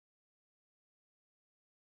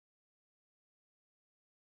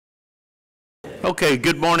Okay,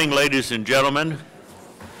 good morning, ladies and gentlemen.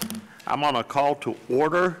 I'm on a call to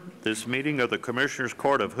order this meeting of the Commissioners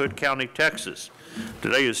Court of Hood County, Texas.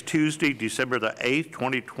 Today is Tuesday, December the 8th,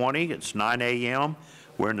 2020. It's 9 a.m.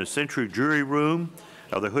 We're in the Century Jury Room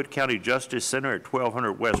of the Hood County Justice Center at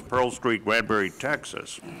 1200 West Pearl Street, Granbury,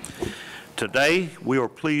 Texas. Today, we are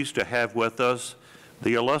pleased to have with us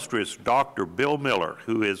the illustrious Dr. Bill Miller,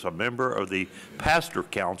 who is a member of the Pastor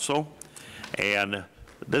Council, and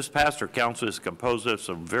this Pastor Council is composed of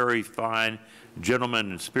some very fine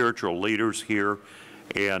gentlemen and spiritual leaders here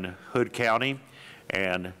in Hood County,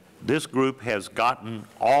 and this group has gotten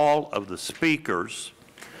all of the speakers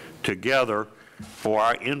together for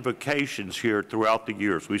our invocations here throughout the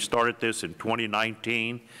years. We started this in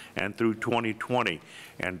 2019 and through 2020,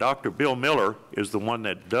 and Dr. Bill Miller is the one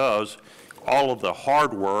that does all of the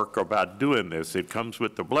hard work about doing this. It comes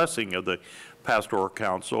with the blessing of the Pastoral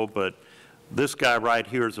Council, but this guy right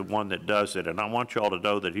here is the one that does it, and I want you all to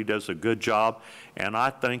know that he does a good job, and I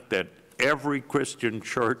think that every Christian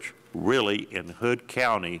church really in Hood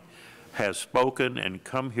County has spoken and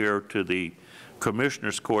come here to the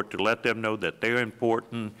Commissioners Court to let them know that they're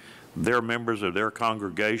important, their members of their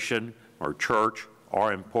congregation or church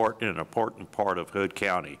are important, an important part of Hood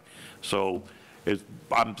County. So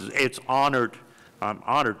I'm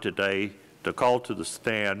honored today to call to the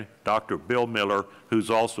stand Dr. Bill Miller, who's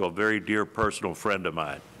also a very dear personal friend of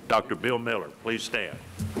mine. Dr. Bill Miller, please stand.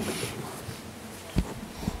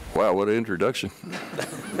 Wow, what an introduction.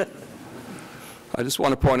 I just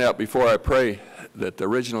want to point out before I pray that the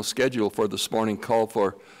original schedule for this morning called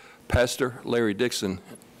for Pastor Larry Dixon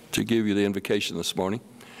to give you the invocation this morning.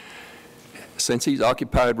 Since he's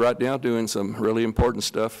occupied right now doing some really important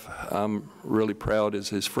stuff, I'm really proud as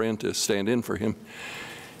his friend to stand in for him.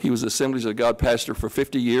 He was Assemblies of God pastor for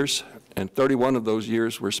 50 years, and 31 of those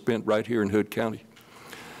years were spent right here in Hood County.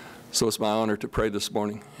 So it's my honor to pray this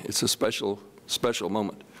morning. It's a special, special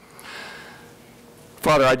moment.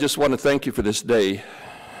 Father, I just want to thank you for this day.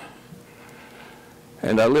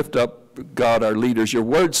 And I lift up, God, our leaders. Your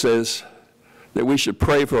word says that we should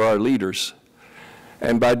pray for our leaders.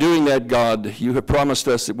 And by doing that, God, you have promised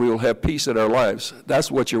us that we will have peace in our lives. That's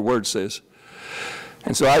what your word says.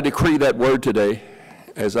 And so I decree that word today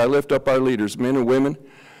as I lift up our leaders, men and women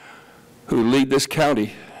who lead this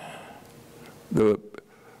county,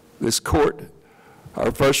 this court,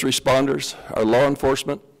 our first responders, our law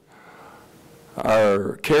enforcement,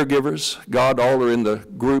 our caregivers. God, all are in the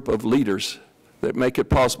group of leaders that make it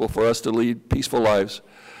possible for us to lead peaceful lives.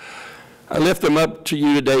 I lift them up to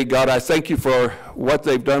you today, God. I thank you for what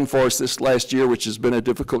they've done for us this last year, which has been a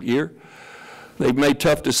difficult year. They've made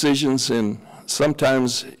tough decisions, and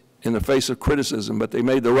sometimes in the face of criticism, but they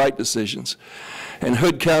made the right decisions. And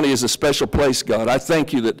Hood County is a special place, God. I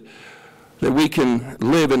thank you that we can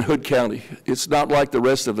live in Hood County. It's not like the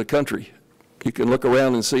rest of the country. You can look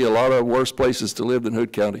around and see a lot of worse places to live than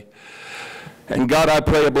Hood County. And God, I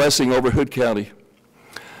pray a blessing over Hood County.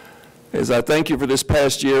 As I thank you for this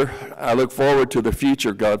past year, I look forward to the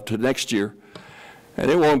future, God, to next year.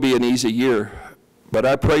 And it won't be an easy year, but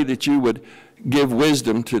I pray that you would give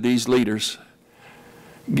wisdom to these leaders.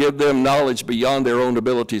 Give them knowledge beyond their own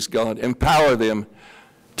abilities, God. Empower them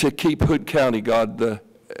to keep Hood County, God,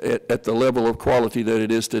 at the level of quality that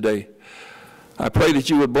it is today. I pray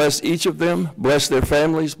that you would bless each of them, bless their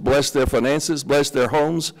families, bless their finances, bless their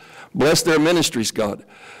homes, bless their ministries, God.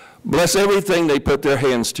 Bless everything they put their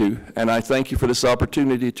hands to, and I thank you for this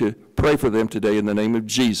opportunity to pray for them today in the name of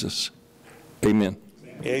Jesus. Amen.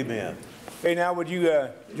 Amen. Okay, now would you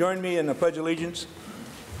join me in the Pledge of Allegiance?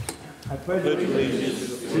 I pledge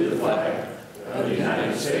allegiance to the flag of the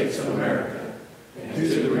United States of America and to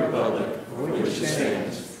the republic for which it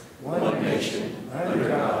stands, one nation, under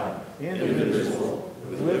God, indivisible,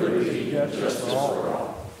 with liberty and justice for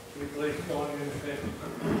all. We pledge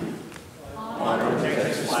honor the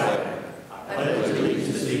Texas flag. I pledge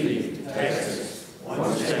allegiance to thee, Texas,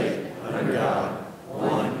 one state, under God,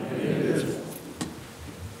 one and indivisible.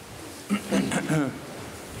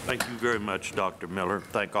 Thank you very much, Dr. Miller.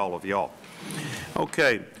 Thank all of y'all.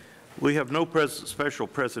 Okay, we have no special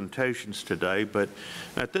presentations today, but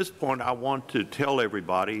at this point I want to tell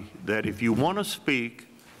everybody that if you want to speak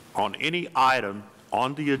on any item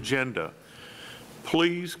on the agenda,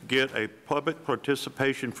 please get a public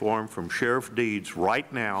participation form from Sheriff Deeds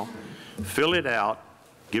right now, fill it out,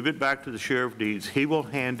 give it back to the Sheriff Deeds. He will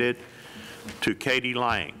hand it to Katie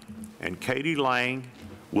Lang, and Katie Lang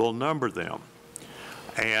will number them.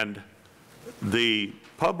 And the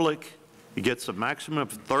public gets a maximum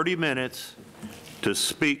of 30 minutes to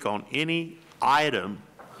speak on any item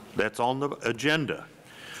that's on the agenda.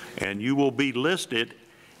 And you will be listed,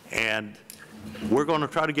 and we're going to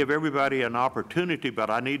try to give everybody an opportunity, but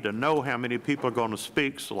I need to know how many people are going to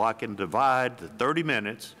speak so I can divide the 30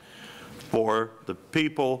 minutes for the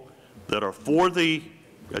people that are for the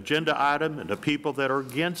agenda item and the people that are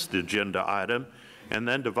against the agenda item, and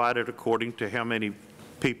then divide it according to how many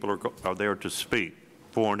people are there to speak,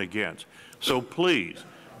 for and against. So please,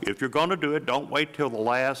 if you're going to do it, don't wait till the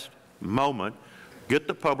last moment. Get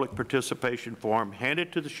the public participation form, hand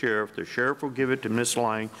it to the sheriff. The sheriff will give it to Ms.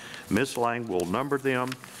 Lang. Ms. Lang will number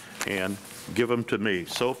them and give them to me.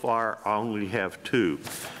 So far, I only have 2.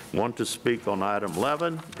 One to speak on item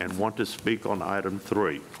 11 and one to speak on item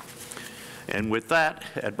 3. And with that,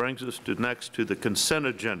 that brings us next to the consent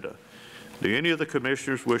agenda. Do any of the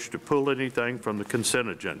commissioners wish to pull anything from the consent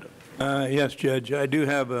agenda? Yes, Judge. I do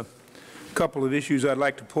have a couple of issues I'd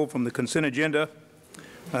like to pull from the consent agenda.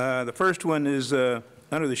 The first one is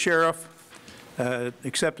under the sheriff,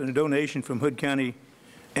 accepting a donation from Hood County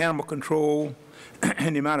Animal Control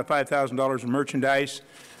in the amount of $5,000 in merchandise.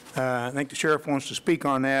 I think the sheriff wants to speak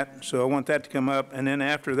on that, so I want that to come up. And then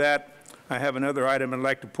after that, I have another item I'd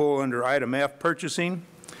like to pull under item F, purchasing,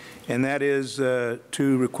 and that is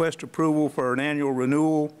to request approval for an annual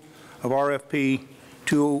renewal of RFP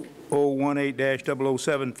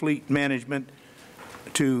 2018-007 Fleet Management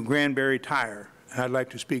to Granbury Tire. I'd like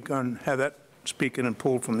to speak on, have that speaking and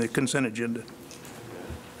pulled from the consent agenda.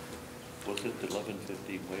 Was it the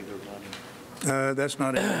 1150 waiver money? That's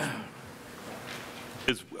not it.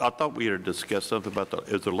 I thought we had discussed something about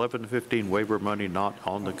is the 1115 waiver money not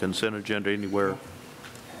on the consent agenda anywhere?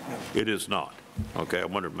 It is not. Okay, I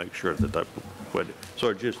wanted to make sure that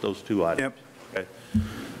so just those 2 items. Yep. Okay.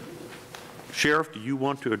 Sheriff, do you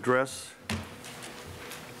want to address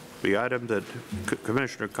the item that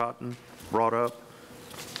Commissioner Cotton brought up?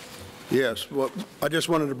 Yes. Well, I just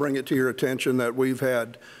wanted to bring it to your attention that we've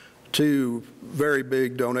had 2 very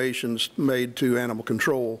big donations made to animal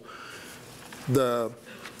control. The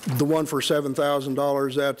one for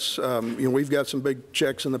 $7,000, that's, we've got some big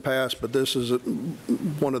checks in the past, but this is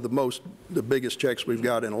one of the biggest checks we've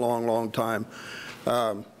got in a long, long time.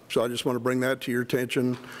 So I just want to bring that to your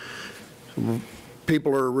attention.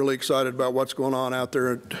 People are really excited about what's going on out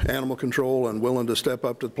there at Animal Control and willing to step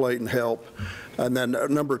up to the plate and help. And then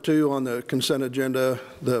number 2 on the consent agenda,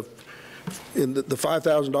 the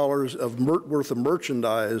 $5,000 worth of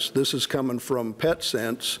merchandise, this is coming from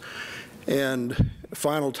PetSense. And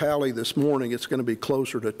final tally this morning, it's going to be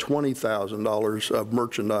closer to $20,000 of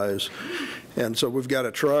merchandise. And so we've got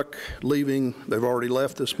a truck leaving. They've already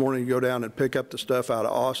left this morning to go down and pick up the stuff out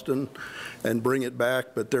of Austin and bring it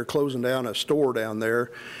back, but they're closing down a store down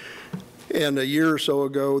there. And a year or so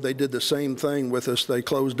ago, they did the same thing with us. They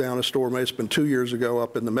closed down a store, maybe it's been 2 years ago,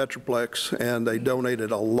 up in the Metroplex, and they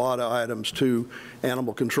donated a lot of items to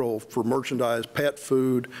Animal Control for merchandise, pet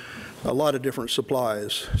food, a lot of different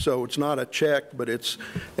supplies. So it's not a check, but it's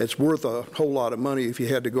worth a whole lot of money if you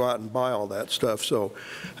had to go out and buy all that stuff. So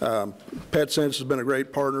PetSense has been a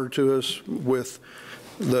great partner to us with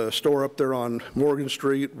the store up there on Morgan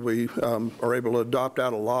Street. We are able to adopt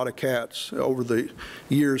out a lot of cats over the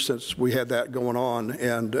years since we had that going on,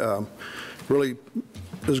 and really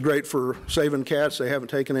is great for saving cats. They haven't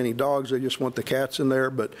taken any dogs. They just want the cats in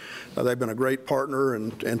there, but they've been a great partner,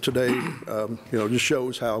 and today, just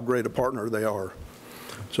shows how great a partner they are.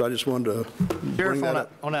 So I just wanted to bring that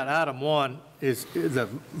up. On that item 1, is the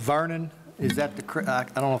Vernon, is that the, I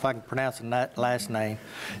don't know if I can pronounce the last name.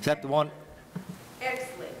 Is that the one?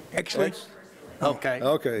 Excellent. Okay.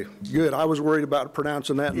 Okay, good. I was worried about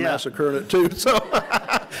pronouncing that and massacring it too, so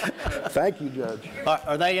thank you, Judge.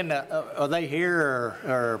 Are they in the, are they here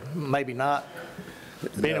or maybe not?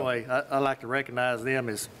 But anyway, I'd like to recognize them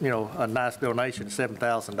as, a nice donation,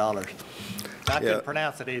 $7,000. I couldn't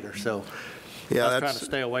pronounce it either, so I was trying to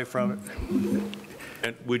stay away from it.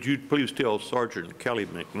 And would you please tell Sergeant Kelly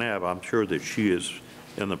McNabb, I'm sure that she is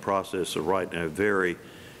in the process of writing a very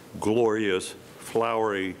glorious,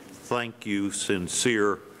 flowery, thank you,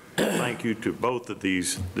 sincere thank you to both of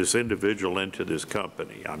this individual and to this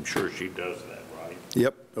company. I'm sure she does that, right?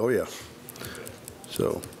 Yep. Oh, yeah.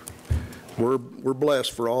 So we're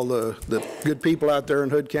blessed for all the good people out there in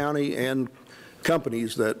Hood County and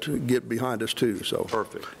companies that get behind us too. So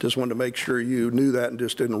perfect. Just wanted to make sure you knew that and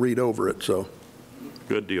just didn't read over it. So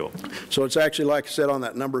good deal. So it's actually, like I said on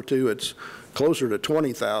that number 2, it's closer to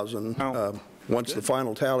 20,000. Once the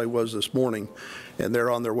final tally was this morning, and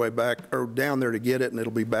they're on their way back or down there to get it, and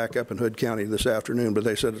it'll be back up in Hood County this afternoon. But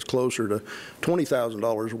they said it's closer to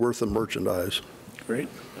 $20,000 worth of merchandise. Great.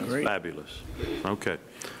 Great. Fabulous. Okay.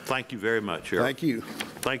 Thank you very much, Sheriff. Thank you.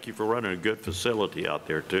 Thank you for running a good facility out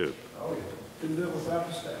there, too. Oh, yeah. Couldn't do it without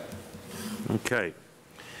the staff. Okay.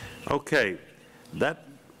 Okay.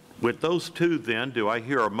 With those two then, do I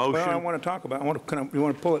hear a motion? Well, I want to talk about, you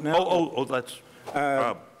want to pull it now? That's,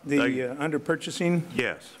 Under purchasing,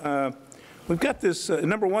 yes. we've got this,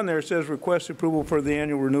 number one there says request approval for the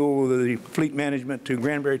annual renewal of the fleet management to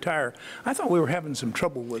Granbury Tire. I thought we were having some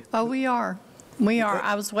trouble with. Oh, we are. We are.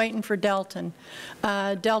 I was waiting for Delton.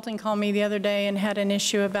 Delton called me the other day and had an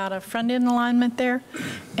issue about a front-end alignment there,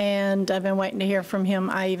 and I've been waiting to hear from him.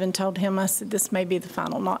 I even told him, I said, this may be the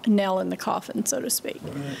final nail in the coffin, so to speak.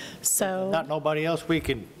 So. Not nobody else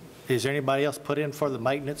is there anybody else put in for the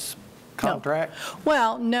maintenance contract?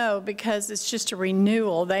 Well, no, because it's just a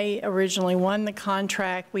renewal. They originally won the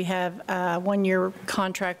contract. We have a one-year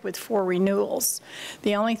contract with 4 renewals.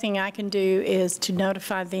 The only thing I can do is to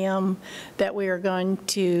notify them that we are going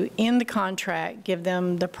to end the contract, give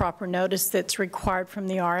them the proper notice that's required from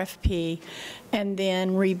the RFP, and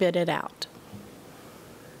then rebid it out.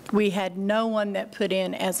 We had no one that put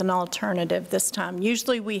in as an alternative this time.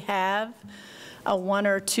 Usually we have 1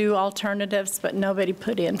 or 2 alternatives, but nobody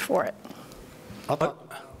put in for it. I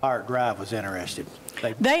thought Pirate Drive was interested.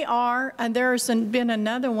 They are, and there's been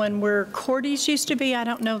another one where Cordy's used to be. I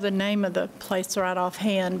don't know the name of the place right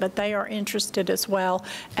offhand, but they are interested as well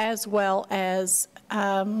as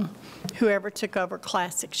whoever took over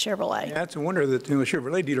Classic Chevrolet. Yeah, it's a wonder that, the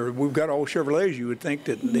Chevrolet dealer, we've got all Chevrolets, you would think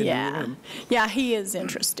that they'd Yeah, he is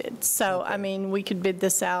interested. So, I mean, we could bid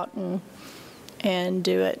this out and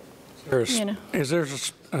do it, you know. Is there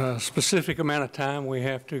a specific amount of time we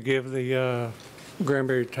have to give the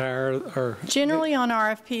Granbury Tire? Or Generally on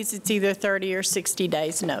RFPs, it's either 30 or 60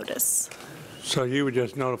 days notice. so you would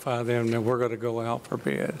just notify them that we're going to go out for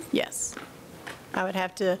bid? Yes. I would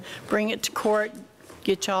have to bring it to court,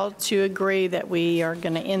 get y'all to agree that we are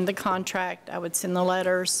going to end the contract. I would send the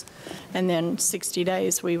letters, and then 60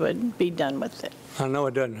 days we would be done with it. I know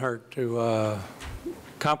it doesn't hurt to,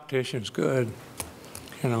 competition's good,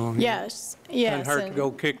 you know. Yes, yes. Doesn't hurt to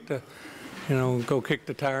go kick the, go kick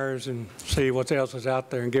the tires and see what else is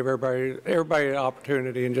out there and give everybody an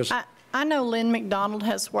opportunity and just. I know Lynn McDonald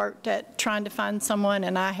has worked at trying to find someone,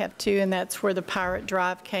 and I have too, and that's where the Pirate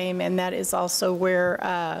Drive came, and that is also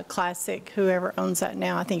where Classic, whoever owns that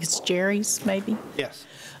now, I think it's Jerry's, maybe? Yes.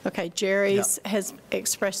 Okay, Jerry's has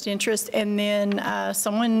expressed interest, and then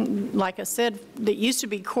someone, like I said, that used to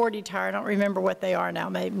be Cordy Tire, I don't remember what they are now,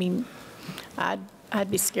 maybe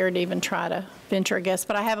I'd be scared to even try to venture a guess,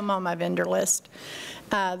 but I have them on my vendor list.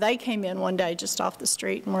 They came in one day just off the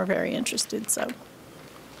street and were very interested, so.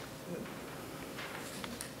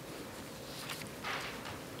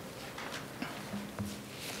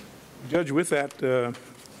 Judge, with that,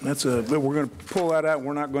 we're going to pull that out.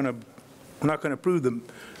 We're not going to approve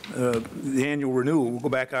the annual renewal. We'll go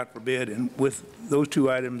back out for bid, and with those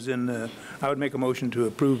 2 items, I would make a motion to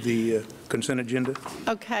approve the consent agenda.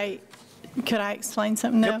 Okay. Could I explain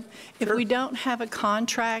something, though? Yep, If sure. we don't have a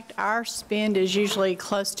contract, our spend is usually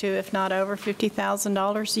close to, if not over,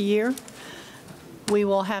 $50,000 a year. We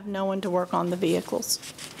will have no one to work on the vehicles.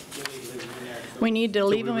 We need to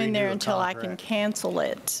leave them in there until I can cancel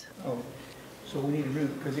it. Oh, so we need to do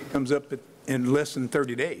it because it comes up in less than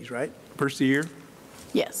 30 days, right? First of the year?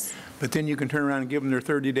 Yes. But then you can turn around and give them their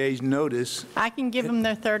 30 days notice. I can give them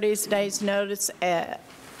their 30 days notice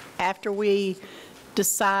after we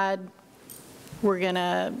decide we're going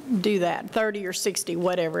to do that, 30 or 60,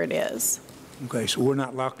 whatever it is. Okay, so we're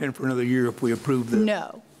not locked in for another year if we approve this?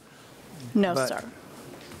 No. No, But- sir.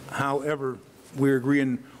 However, we're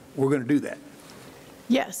agreeing we're going to do that?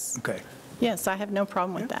 Yes. Okay. Yes, I have no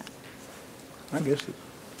problem with that. I guess,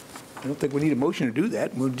 I don't think we need a motion to do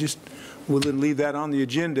that. We'll then leave that on the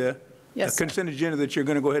agenda. Yes, A sir. consent agenda that you're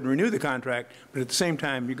going to go ahead and renew the contract, but at the same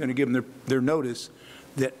time, you're going to give them their notice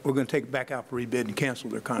that we're going to take it back out for rebid and cancel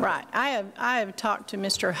their contract. Right. I have talked to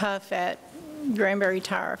Mr. Huff at Granbury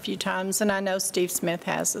Tire a few times, and I know Steve Smith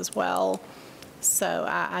has as well. So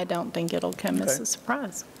I don't think it'll come as Okay. a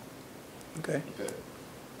surprise. Okay.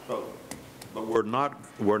 But we're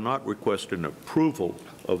not requesting approval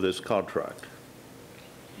of this contract.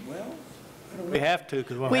 We have to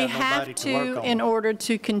because we We don't have nobody have to work to, on in it. order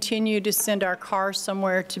to continue to send our cars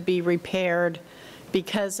somewhere to be repaired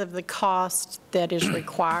because of the cost that is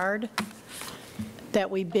required, that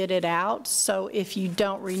we bid it out. So if you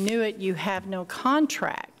don't renew it, you have no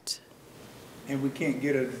contract. And we can't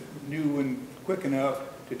get a new one quick enough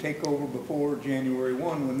to take over before January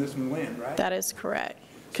 1 when this one will end, right? That is correct.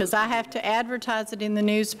 Because I have to advertise it in the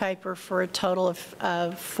newspaper for a total of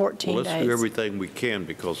 14 Well, days. let's do everything we can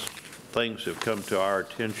because things have come to our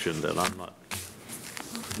attention that I'm not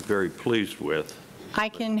very pleased with. I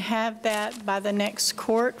can have that by the next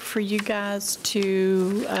court for you guys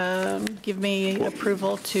to give me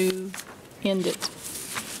approval to end it.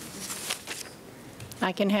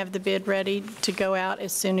 I can have the bid ready to go out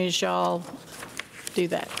as soon as y'all do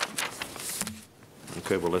that.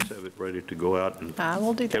 Okay, well, let's have it ready to go out. And I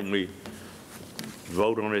will do that. can we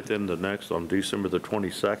vote on it then on December the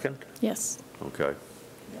 22nd? Yes. Okay.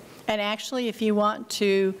 And actually, if you want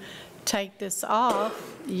to take this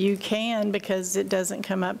off, you can, because it doesn't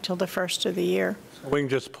come up till the first of the year. We can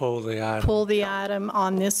just pull the item. Pull the item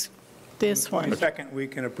on this one. 22nd, we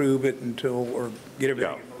can approve it until, or get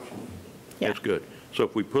everything. Yeah. That's good. So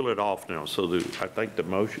if we pull it off now, I think the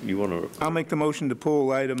motion, you want to, I'll make the motion to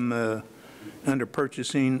pull item, under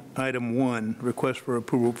purchasing, item 1, request for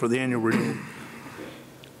approval for the annual renewal.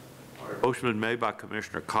 motion been made by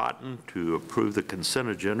Commissioner Cotton to approve the consent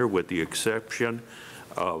agenda with the exception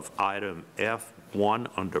of item F1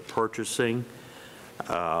 under purchasing.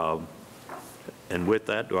 And with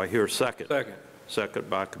that, do I hear a second? Second. Second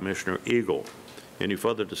by Commissioner Eagle. Any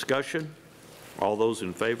further discussion? All those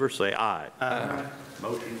in favor say aye. Aye.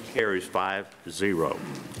 Motion carries 5-0.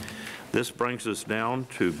 This brings us down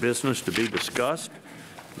to business to be discussed.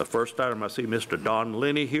 The first item, I see Mr. Don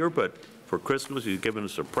Lenny here, but for Christmas, he's given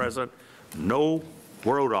us a present. No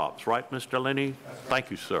road ops, right, Mr. Lenny?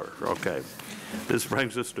 Thank you, sir. Okay. This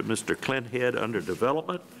brings us to Mr. Clint Head under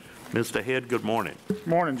development. Mr. Head, good morning.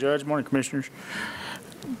 Morning, Judge. Morning, Commissioners.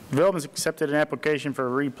 Development's accepted an application for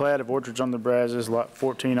a replat of Orchards on the Brazos, Lot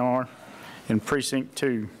 14R, in Precinct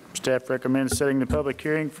 2. Staff recommends setting the public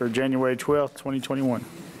hearing for January 12th, 2021.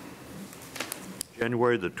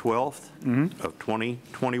 January the 12th of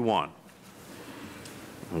 2021.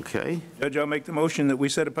 Okay. Judge, I'll make the motion that we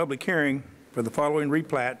set a public hearing for the following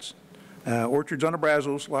replats. Orchards on the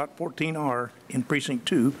Brazos, Lot 14R, in Precinct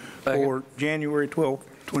 2, for January 12th,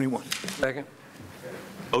 21. Second.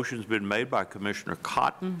 Motion's been made by Commissioner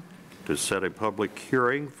Cotton to set a public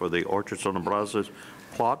hearing for the Orchards on the Brazos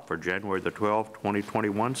plot for January the 12th,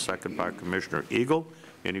 2021, second by Commissioner Eagle.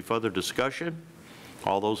 Any further discussion?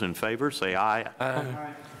 All those in favor say aye.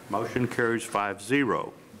 Aye. Motion carries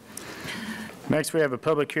 5-0. Next, we have a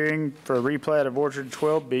public hearing for a replat of Orchard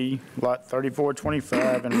 12B, Lot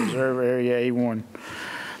 3425, in Reserve Area A1.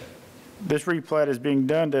 This replat is being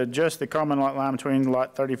done to adjust the common lot line between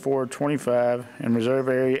Lot 3425 and Reserve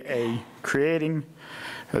Area A, creating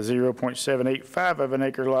a 0.785 of an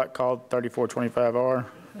acre lot called 3425R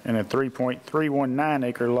and a 3.319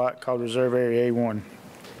 acre lot called Reserve Area A1.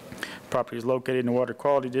 Property is located in the Water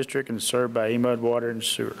Quality District and served by EMUD Water and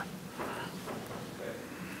Sewer.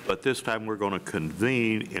 But this time, we're going to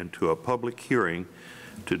convene into a public hearing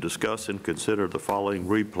to discuss and consider the following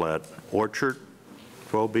replat: Orchard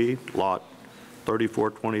 12B, Lot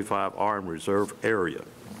 3425R in Reserve Area.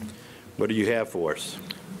 What do you have for us?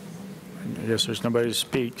 I guess there's nobody to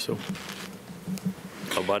speak, so.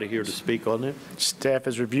 Nobody here to speak on it? Staff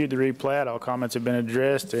has reviewed the replat. All comments have been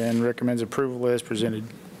addressed and recommends approval as presented.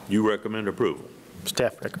 You recommend approval?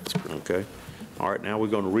 Staff recommends approval. Okay. All right, now we're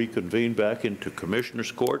going to reconvene back into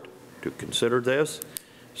Commissioners Court to consider this.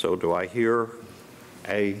 So do I hear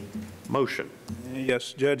a motion?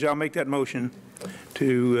 Yes, Judge, I'll make that motion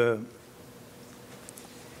to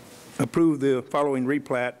approve the following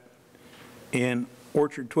replat in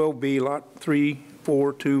Orchard 12B, Lot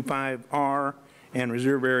 3425R, and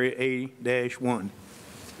Reserve Area A-1.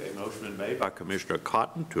 Okay, motion been made by Commissioner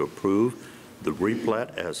Cotton to approve the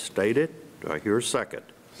replat as stated. Do I hear a second?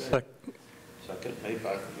 Second. Second made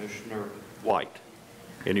by Commissioner White.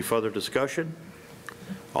 Any further discussion?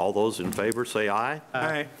 All those in favor say aye.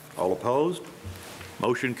 Aye. All opposed?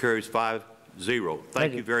 Motion carries 5-0.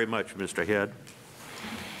 Thank you very much, Mr. Head.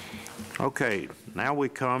 Okay, now we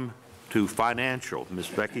come to financial. Ms.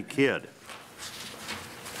 Becky Kidd.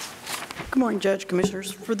 Good morning, Judge,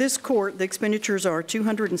 Commissioners. For this court, the expenditures are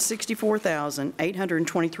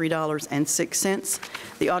 $264,823.06.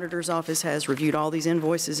 The auditor's office has reviewed all these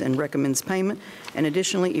invoices and recommends payment. And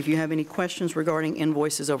additionally, if you have any questions regarding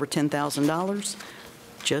invoices over $10,000,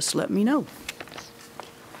 just let me know.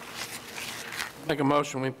 Make a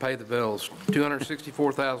motion, we pay the bills,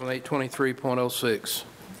 $264,823.06.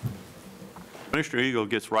 Commissioner Eagle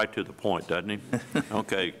gets right to the point, doesn't he?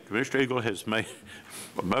 Okay, Commissioner Eagle has made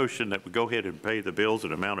a motion that we go ahead and pay the bills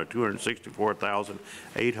in an amount of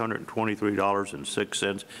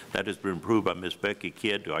 $264,823.06. That has been approved by Ms. Becky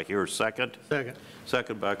Kidd. Do I hear a second? Second.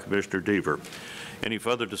 Second by Commissioner Deaver. Any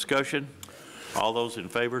further discussion? All those in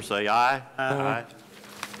favor say aye. Aye.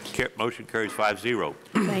 Motion carries 5-0.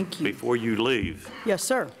 Thank you. Before you leave, Yes,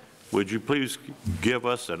 sir. would you please give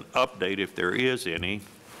us an update, if there is any,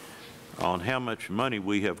 on how much money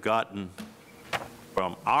we have gotten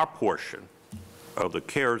from our portion of the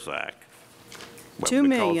CARES Act Well, $2 because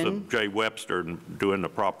million. of Jay Webster and doing the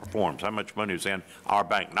proper forms. How much money is in our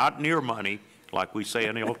bank? Not near money, like we say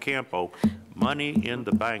in El Campo, money in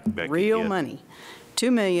the bank, Becky. Real Yes. money.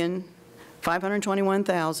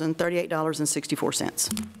 $2,521,038.64.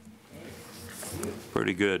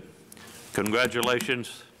 Pretty good.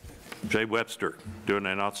 Congratulations, Jay Webster, doing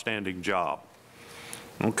an outstanding job.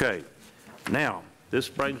 Okay, now, this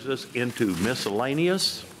brings us into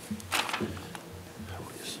miscellaneous.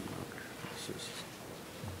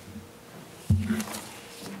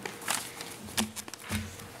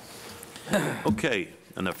 Okay,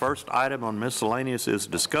 and the first item on miscellaneous is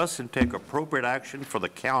discuss and take appropriate action for the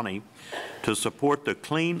county to support the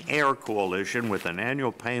Clean Air Coalition with an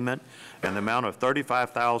annual payment and the amount of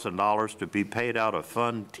 $35,000 to be paid out of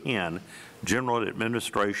Fund 10, General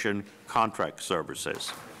Administration Contract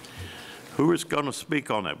Services. Who is going to speak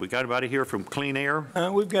on that? We got anybody here from Clean Air?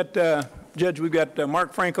 We've got, Judge, we've got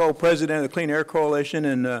Mark Franco, President of the Clean Air Coalition,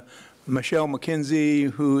 and Michelle McKenzie,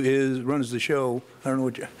 who runs the show. I don't know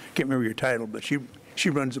what can't remember your title, but she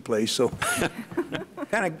runs the place. So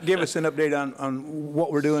kind of give us an update on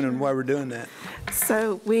what we're doing and why we're doing that.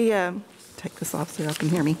 So we, take this off so y'all can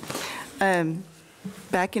hear me.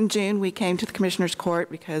 Back in June, we came to the Commissioner's Court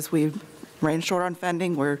because we ran short on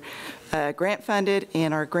funding. We're grant funded,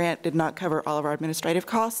 and our grant did not cover all of our administrative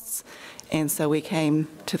costs. And so we came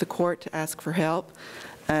to the court to ask for help.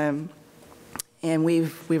 And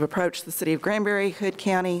we've approached the City of Granbury, Hood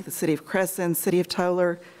County, the City of Crescent, City of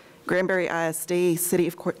Tolar, Granbury ISD, City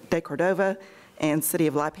of De Cordova, and City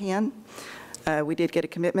of Lipan. We did get a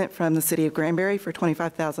commitment from the City of Granbury for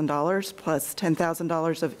 $25,000 plus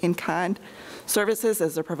 $10,000 of in-kind services,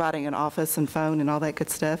 as they're providing an office and phone and all that good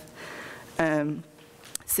stuff.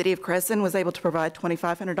 City of Crescent was able to provide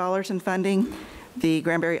 $2,500 in funding. The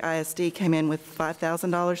Granbury ISD came in with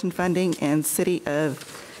 $5,000 in funding, and City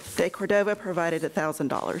of De Cordova provided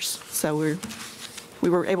 $1,000. So we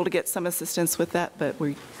were able to get some assistance with that, but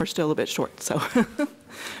we're still a bit short. So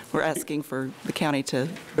we're asking for the county to.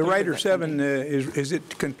 The Rider 7, is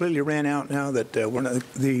it completely ran out now that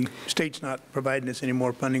the state's not providing us any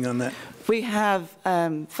more funding on that? We have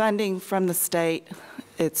funding from the state.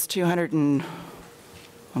 It's I'm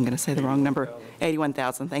going to say the wrong number.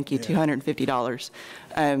 $81,000, thank you, $250.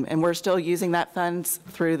 And we're still using that funds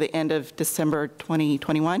through the end of December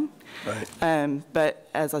 2021. Right. But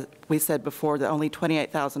as we said before, that only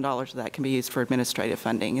 $28,000 of that can be used for administrative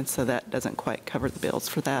funding, and so that doesn't quite cover the bills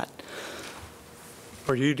for that.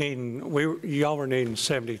 Were you needing, y'all were needing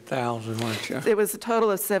 70,000, weren't you? It was a total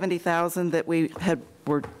of 70,000 that we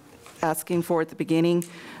were asking for at the beginning.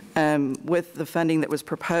 With the funding that was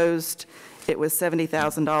proposed, it was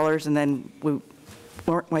 $70,000, and then we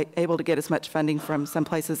weren't able to get as much funding from some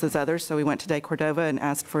places as others, so we went to De Cordova and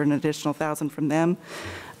asked for an additional $1,000 from them.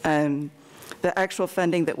 The actual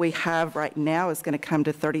funding that we have right now is going to come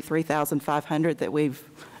to $33,500 that we've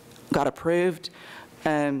got approved,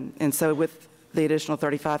 and so with the additional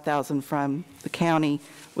 $35,000 from the county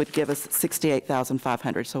would give us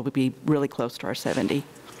 $68,500, so we'd be really close to our 70.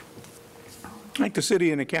 I think the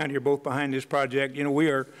city and the county are both behind this project. You know, we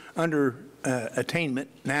are under attainment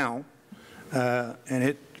now,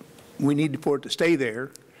 and we need for it to stay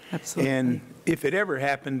there. Absolutely. And if it ever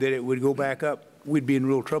happened that it would go back up, we'd be in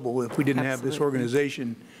real trouble if we didn't have this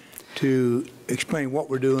organization to explain what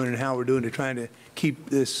we're doing and how we're doing to trying to keep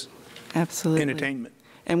this in attainment.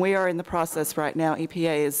 And we are in the process right now.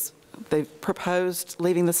 EPA they've proposed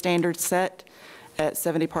leaving the standard set at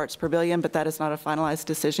 70 parts per billion, but that is not a finalized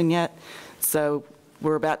decision yet. So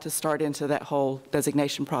we're about to start into that whole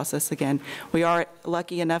designation process again. We are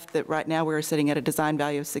lucky enough that right now we're sitting at a design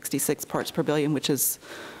value of 66 parts per billion, which is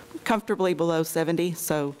comfortably below 70,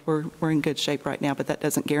 so we're in good shape right now, but that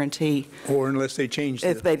doesn't guarantee. Or unless they change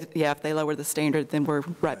if they lower the standard, then we're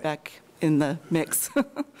right back in the mix.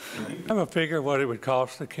 Have a figure what it would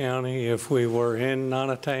cost the county if we were in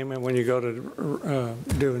non-attainment when you go to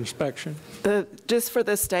do inspection? Just for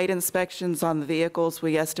the state inspections on the vehicles,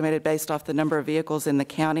 we estimated based off the number of vehicles in the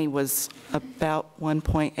county was about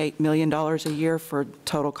 $1.8 million a year for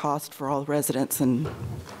total cost for all residents and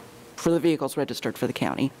for the vehicles registered for the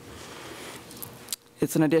county.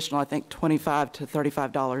 It's an additional, I think, $25 to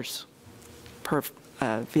 $35 per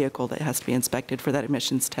vehicle that has to be inspected for that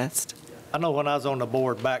emissions test. I know when I was on the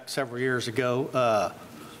board back several years ago,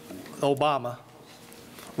 Obama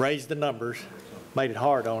raised the numbers, made it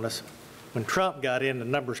hard on us. When Trump got in, the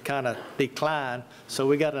numbers kind of declined, so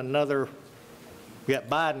we got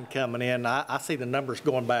Biden coming in. I see the numbers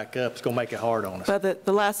going back up. It's going to make it hard on us. But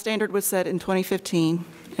the last standard was set in 2015,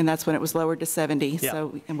 and that's when it was lowered to 70. Yeah.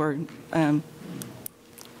 So, and we're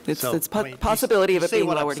It's So, I mean, possibility of you it see being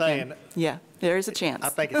what I'm lowered again. saying? Yeah, there is a chance. I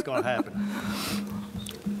think it's going to happen.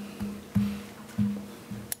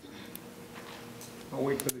 I'll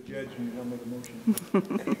wait for the judge and I'll make a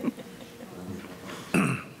motion.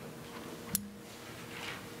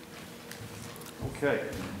 Okay.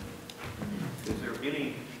 Is there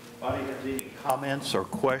anybody has any comments or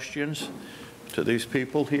questions to these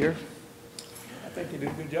people here? I think you did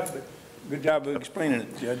a good job of explaining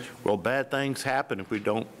it, Judge. Well, bad things happen if we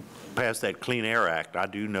don't pass that Clean Air Act. I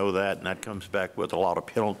do know that, and that comes back with a lot of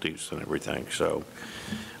penalties and everything. So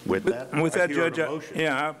with that, With I that, hear a Judge,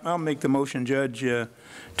 motion. I'll make the motion, Judge,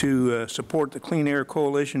 to support the Clean Air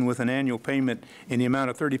Coalition with an annual payment in the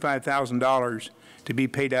amount of $35,000 to be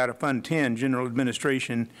paid out of Fund 10, General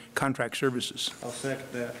Administration Contract Services. I'll second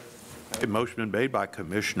that. A motion been made by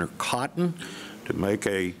Commissioner Cotton to make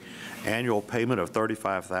a annual payment of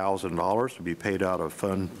 $35,000 to be paid out of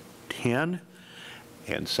Fund 10,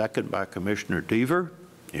 and second by Commissioner Deaver.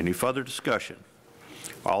 Any further discussion?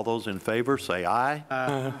 All those in favor, say aye.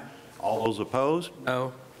 Aye. All those opposed?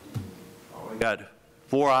 No. We got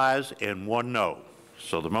 4 ayes and 1 no.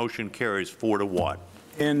 So the motion carries 4-1.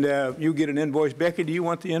 And you get an invoice. Becky, do you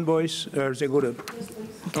want the invoice, or does it go to?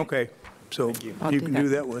 Okay, so I'll you do can that. do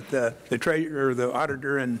that with the treasurer or the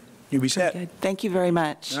auditor, and you'll be set. Good. Thank you very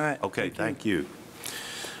much. All right. Okay, thank you.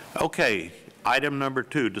 Okay, item number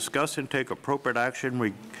 2, discuss and take appropriate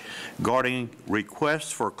action regarding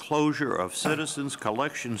requests for closure of Citizens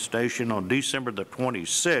Collection Station on December the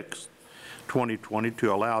 26th, 2020,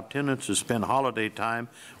 to allow tenants to spend holiday time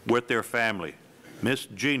with their family. Miss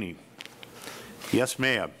Jeannie. Yes,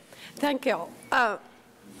 ma'am. Thank you.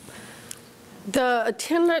 The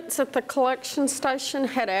attendants at the collection station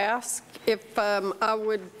had asked if I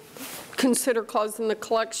would consider closing the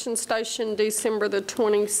collection station December the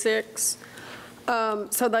 26th,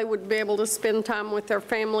 so they would be able to spend time with their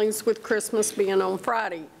families with Christmas being on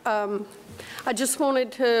Friday. I just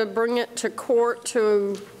wanted to bring it to court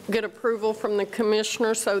to get approval from the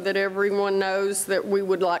commissioner so that everyone knows that we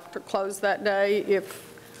would like to close that day if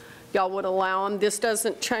y'all would allow them. This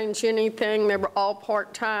doesn't change anything. They were all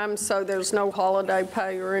part-time, so there's no holiday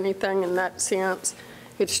pay or anything in that sense.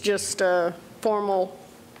 It's just a formal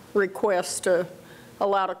request to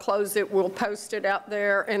allow to close it. We'll post it out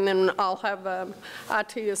there, and then I'll have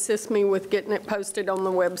IT assist me with getting it posted on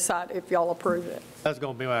the website if y'all approve it. That's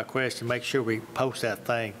going to be my question. Make sure we post that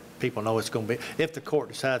thing. People know it's going to be, if the court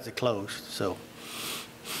decides to close, so.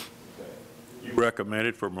 You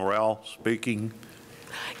recommended for morale speaking.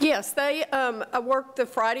 Yes, they work the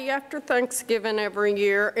Friday after Thanksgiving every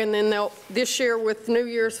year, and then this year with New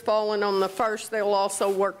Year's falling on the 1st, they'll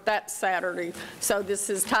also work that Saturday. So this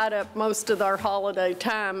has tied up most of their holiday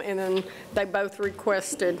time, and then they both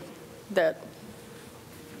requested that.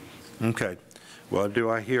 Okay. Well, do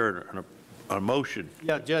I hear a motion?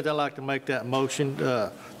 Yeah, Judge, I'd like to make that motion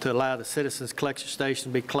to allow the Citizens Collection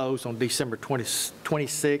Station to be closed on December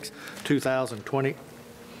 26, 2020.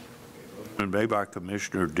 Been made by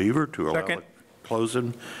Commissioner Deaver to allow Second. the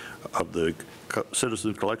closing of the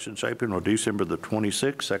Citizens Collection Station on December the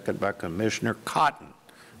 26th, second by Commissioner Cotton.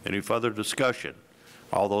 Any further discussion?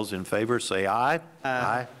 All those in favor say aye.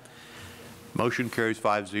 Aye. Motion carries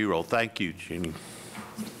 5-0. Thank you, Jeannie.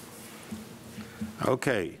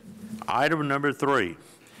 Okay, item number 3,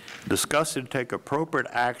 discuss and take appropriate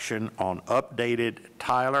action on updated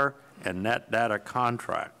Tyler and net data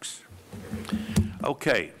contracts.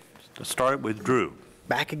 Okay. Let's start with Drew.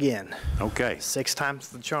 Back again. Okay. 6 times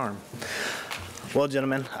the charm. Well,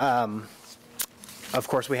 gentlemen, of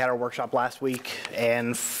course, we had our workshop last week,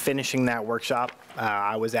 and finishing that workshop,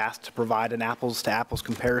 I was asked to provide an apples-to-apples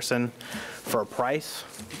comparison for a price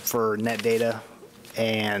for net data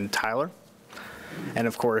and Tyler. And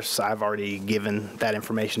of course, I've already given that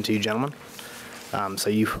information to you gentlemen. So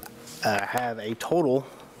you have a total,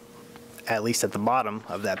 at least at the bottom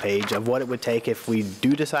of that page, of what it would take if we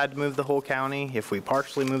do decide to move the whole county, if we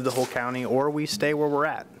partially move the whole county, or we stay where we're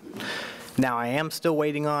at. Now, I am still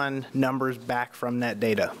waiting on numbers back from net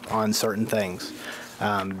data on certain things.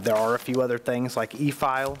 There are a few other things like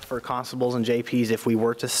e-file for constables and JPs if we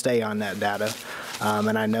were to stay on that data.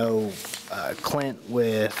 And I know Clint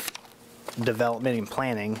with development and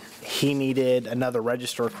planning, he needed another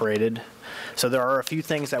register created. So there are a few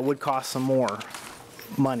things that would cost some more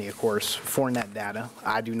money, of course, for net data.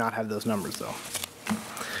 I do not have those numbers, though.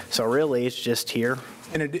 So really, it's just here.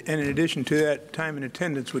 And in addition to that, time and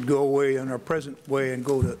attendance would go away on our present way and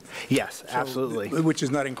go to. Yes, absolutely. Which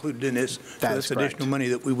is not included in this. That is correct. Additional money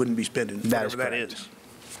that we wouldn't be spending, That is whatever that correct. is.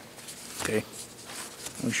 Okay.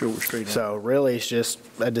 I'm sure we're straight on. So really, it's just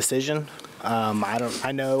a decision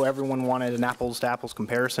I know everyone wanted an apples-to-apples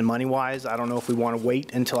comparison money-wise. I don't know if we want to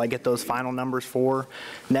wait until I get those final numbers for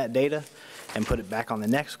net data and put it back on the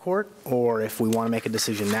next court, or if we want to make a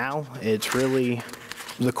decision now. It's really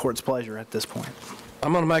the court's pleasure at this point.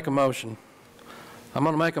 I'm going to make a motion. I'm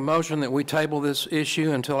going to make a motion that we table this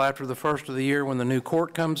issue until after the first of the year when the new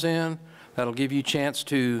court comes in. That'll give you a chance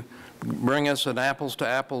to bring us an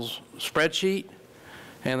apples-to-apples spreadsheet,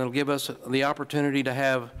 and it'll give us the opportunity to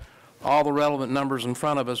have all the relevant numbers in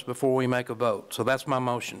front of us before we make a vote. So that's my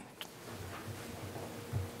motion.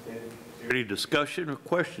 Any discussion or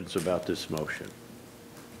questions about this motion?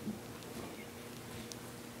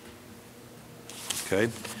 Okay.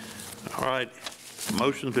 All right.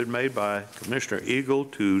 Motion's been made by Commissioner Eagle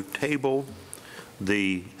to table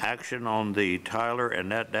the action on the Tyler and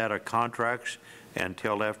Net Data contracts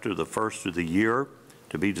until after the first of the year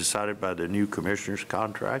to be decided by the new commissioner's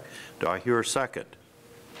contract. Do I hear a second?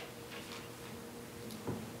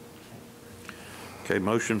 Okay,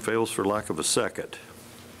 motion fails for lack of a second.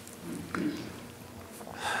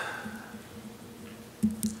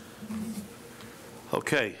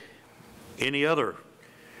 Okay, any other?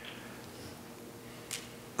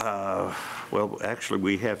 Well, actually,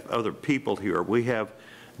 we have other people here. We have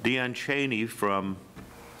Deanne Cheney from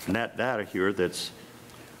Net Data here that's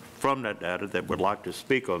from Net Data that would like to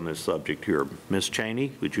speak on this subject here. Ms.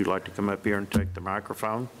 Cheney, would you like to come up here and take the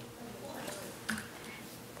microphone?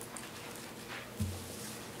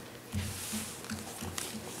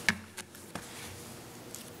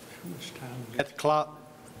 At the clock.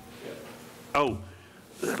 Oh,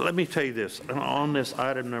 let me tell you this. On this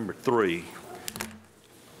item number 3,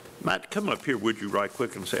 Matt, come up here, would you, right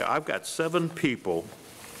quick, and say, I've got 7 people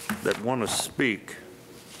that want to speak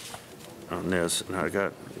on this, and I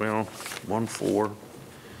got, well, 1, 4.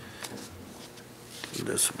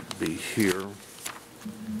 This would be here.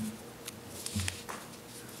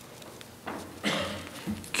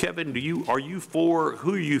 Kevin, are you for,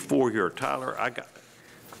 who are you for here? Tyler, I got.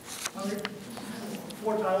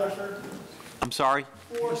 For Tyler, sir? I'm sorry?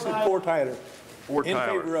 For Tyler. For In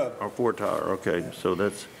Tyler. favor of. Or for Tyler, okay, so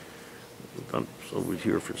that's, so we're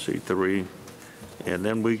here for C3. And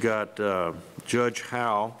then we got Judge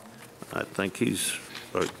Howe, I think he's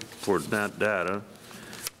for Net Data.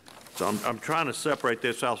 So I'm trying to separate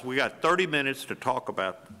this out. So we got 30 minutes to talk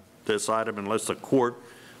about this item unless the court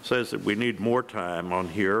says that we need more time on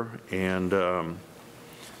here. And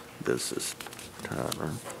this is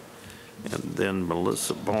Tyler. And then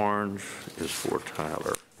Melissa Barnes is for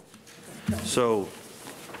Tyler. So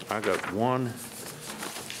I got 1,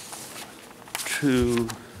 2,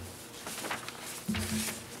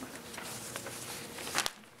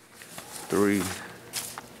 3.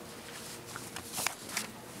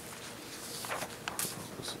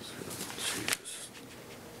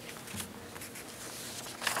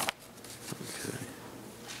 Okay.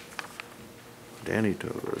 Danny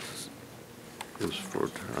Torres is for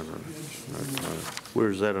Tyler.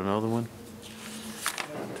 Where's that, another one?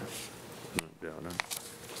 Down there.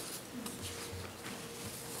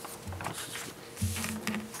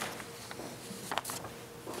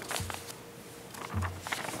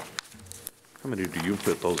 How many do you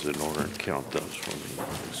put those in order and count those for me?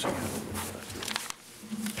 Let's see.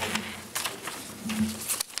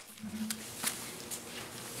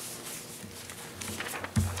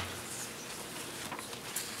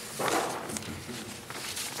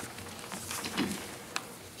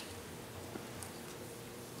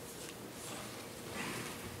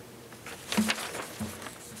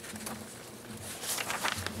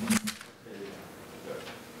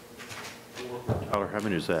 Tyler, how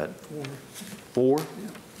many is that? 4. 4? Yeah.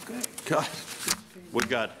 Okay. God, we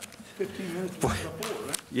got 15 minutes divided by 4,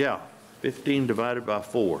 right? Yeah, 15 divided by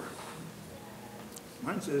 4.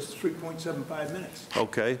 Mine says 3.75 minutes.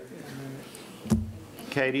 Okay.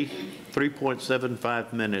 Katie,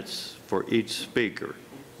 3.75 minutes for each speaker.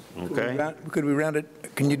 Okay. Could we round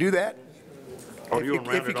it? Can you do that? Oh, you want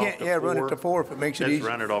to round it off to 4? Yeah, run it to 4 if it makes it easy. Let's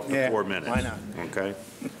round it off to 4 minutes. Why not? Okay.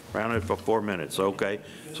 Round it for 4 minutes. Okay.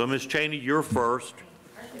 So, Ms. Cheney, you're first,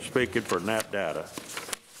 speaking for Net Data.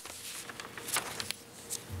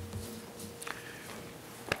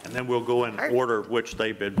 And then we'll go in order which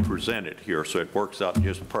they've been presented here, so it works out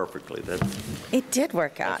just perfectly. It did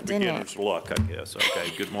work out, didn't it? Beginner's luck, I guess.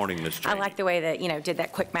 Okay. Good morning, Ms. Cheney. I like the way that, did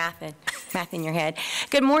that quick math in your head.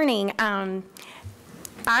 Good morning.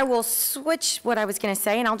 I will switch what I was going to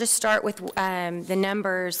say, and I'll just start with the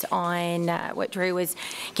numbers on what Drew was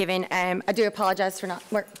given. I do apologize for not,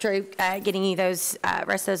 Drew, getting you those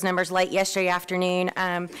rest of those numbers late yesterday afternoon.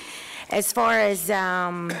 As far as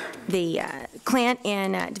the Clint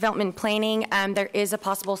and development planning, there is a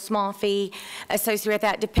possible small fee associated with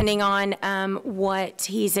that, depending on what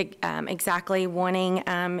he's exactly wanting.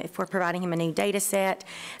 If we're providing him a new data set,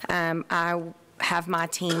 I have my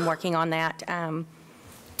team working on that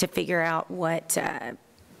to figure out what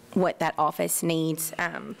that office needs.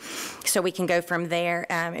 So we can go from there.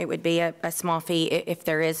 It would be a small fee if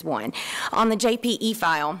there is one. On the JPE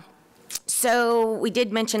file, so we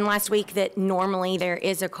did mention last week that normally there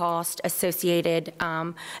is a cost associated,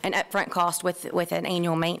 an upfront cost with an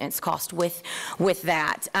annual maintenance cost with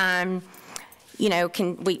that. You know,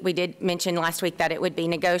 we did mention last week that it would be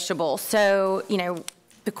negotiable. So, you know,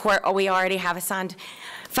 the court, we already have a signed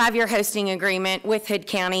 5-year hosting agreement with Hood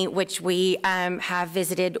County, which we have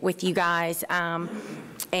visited with you guys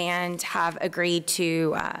and have agreed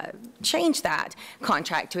to change that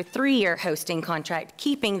contract to a 3-year hosting contract,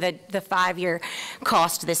 keeping the 5-year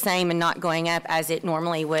cost the same and not going up as it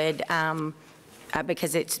normally would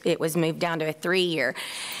because it was moved down to a 3-year.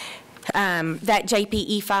 That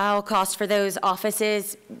JPE file cost for those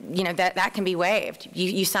offices, you know, that can be waived.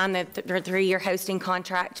 You sign the 3-year hosting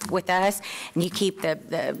contract with us, and you keep the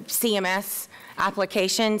CMS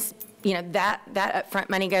applications, you know, that upfront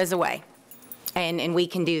money goes away, and we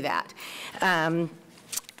can do that.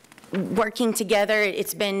 Working together,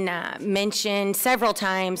 it's been mentioned several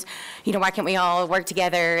times, you know, why can't we all work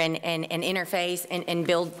together and interface and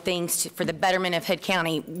build things for the betterment of Hood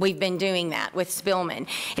County? We've been doing that with Spillman.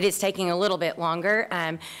 It is taking a little bit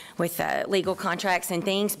longer with legal contracts and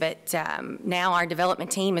things, but now our development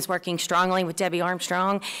team is working strongly with Debbie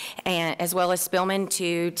Armstrong and as well as Spillman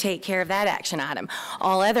to take care of that action item.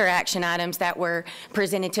 All other action items that were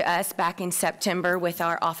presented to us back in September with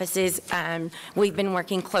our offices, we've been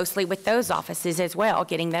working closely with those offices as well,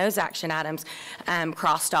 getting those action items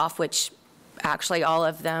crossed off, which actually all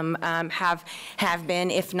of them have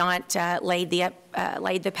been, if not laid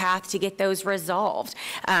the path to get those resolved.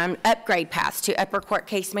 Upgrade paths to upper court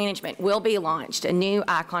case management will be launched, a new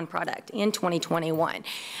ICON product in 2021.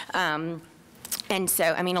 And so,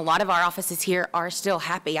 I mean, a lot of our offices here are still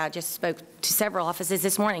happy. I just spoke to several offices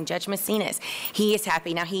this morning. Judge Messina's, he is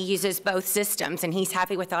happy. Now, he uses both systems, and he's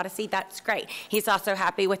happy with Odyssey. That's great. He's also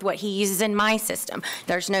happy with what he uses in my system.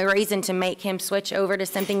 There's no reason to make him switch over to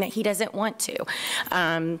something that he doesn't want to.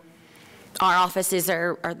 Our offices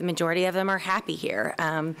the majority of them are happy here.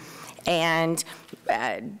 And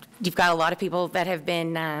you've got a lot of people that have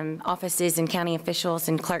been offices and county officials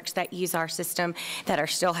and clerks that use our system that are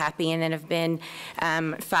still happy and that have been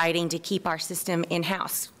fighting to keep our system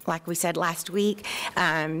in-house. Like we said last week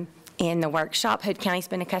in the workshop, Hood County's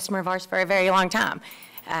been a customer of ours for a very long time.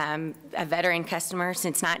 A veteran customer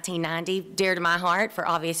since 1990, dear to my heart for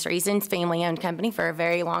obvious reasons, family-owned company for a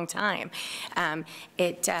very long time.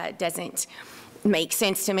 It doesn't make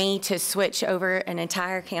sense to me to switch over an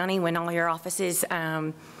entire county when all your offices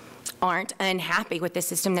aren't unhappy with the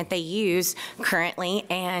system that they use currently,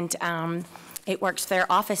 and it works for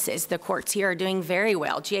their offices. The courts here are doing very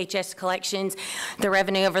well. GHS collections, the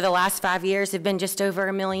revenue over the last 5 years have been just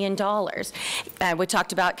over $1 million. We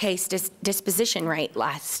talked about case disposition rate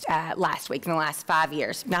last week in the last 5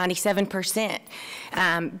 years, 97%.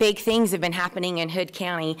 Big things have been happening in Hood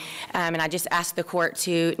County, and I just asked the court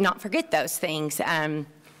to not forget those things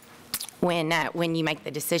when you make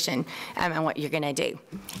the decision on what you're going to do.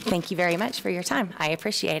 Thank you very much for your time. I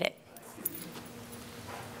appreciate it.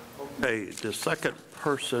 Okay, the second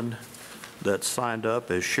person that signed up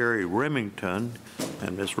is Sherry Remington,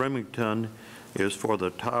 and Ms. Remington is for the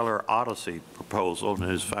Tyler Odyssey proposal,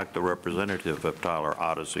 and is in fact the representative of Tyler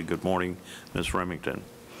Odyssey. Good morning, Ms. Remington.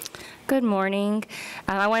 Good morning.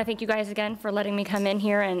 I want to thank you guys again for letting me come in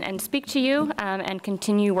here and speak to you and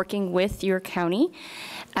continue working with your county.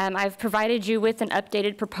 I've provided you with an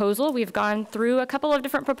updated proposal. We've gone through a couple of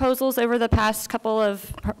different proposals over the past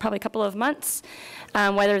probably couple of months,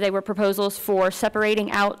 whether they were proposals for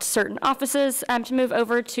separating out certain offices to move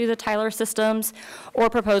over to the Tyler systems, or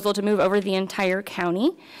proposal to move over the entire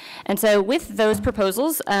county. And so with those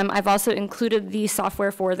proposals, I've also included the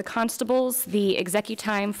software for the constables, the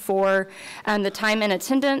executime for the time and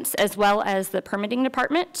attendance, as well as the permitting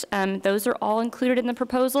department. Those are all included in the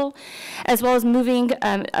proposal, as well as moving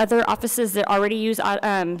other offices that already use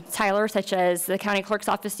Tyler, such as the county clerk's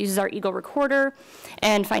office uses our Eagle Recorder,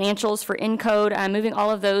 and financials for Encode, moving all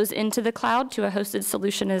of those into the cloud to a hosted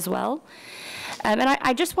solution as well. And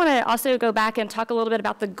I just want to also go back and talk a little bit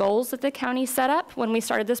about the goals that the county set up when we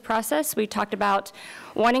started this process. We talked about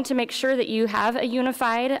wanting to make sure that you have a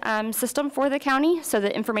unified system for the county so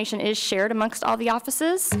that information is shared amongst all the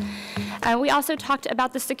offices. We also talked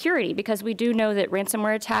about the security, because we do know that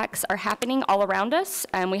ransomware attacks are happening all around us.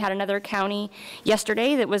 We had another county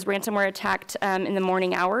yesterday that was ransomware attacked in the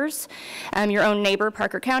morning hours. Your own neighbor,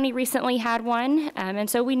 Parker County, recently had one, and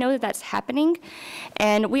so we know that that's happening.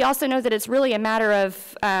 And we also know that it's really a matter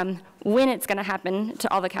of when it's going to happen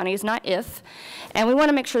to all the counties, not if. And we want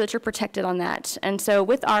to make sure that you're protected on that. And so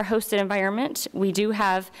with our hosted environment, we do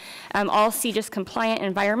have all CJIS compliant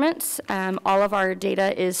environments. All of our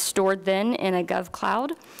data is stored then in a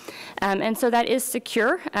GovCloud. And so that is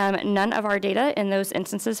secure. None of our data in those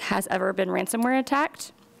instances has ever been ransomware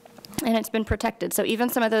attacked, and it's been protected. So even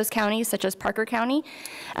some of those counties, such as Parker County,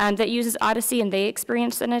 that uses Odyssey and they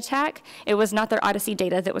experienced an attack, it was not their Odyssey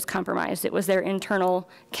data that was compromised. It was their internal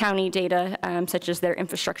county data, such as their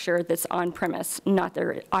infrastructure that's on premise, not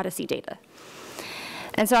their Odyssey data.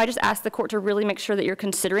 And so I just asked the court to really make sure that you're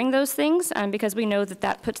considering those things, because we know that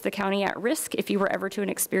that puts the county at risk if you were ever to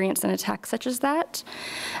experience an attack such as that.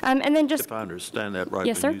 And then just— If I understand that right,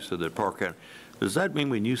 yes, when sir? you said that Parker County, does that mean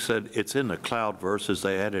when you said it's in the cloud versus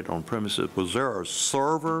they had it on premises, was there a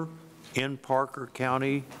server in Parker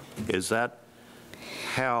County? Is that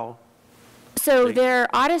how? So their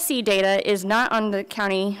Odyssey data is not on the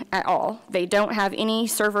county at all. They don't have any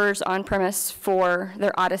servers on premise for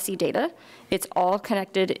their Odyssey data. It's all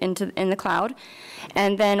connected in the cloud.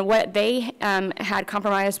 And then what they had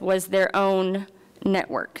compromised was their own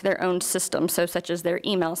network, their own system, so such as their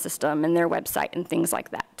email system and their website and things like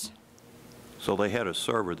that. So they had a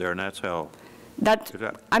server there, and that's how?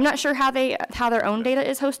 I'm not sure how their own data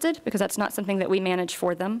is hosted, because that's not something that we manage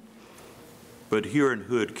for them. But here in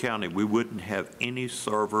Hood County, we wouldn't have any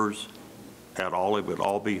servers at all. It would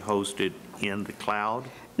all be hosted in the cloud?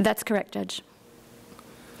 That's correct, Judge.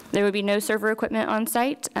 There would be no server equipment on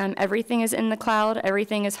site. Everything is in the cloud.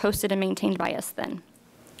 Everything is hosted and maintained by us then.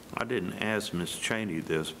 I didn't ask Ms. Cheney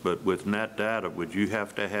this, but with NetData, would you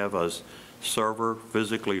have to have a server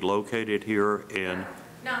physically located here in?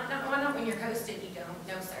 No, not when you're hosted, you don't.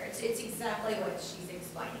 No, sir. It's exactly what she's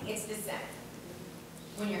explaining. It's the same.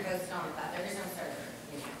 When you're hosted on the cloud, there is no server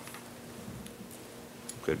in-house.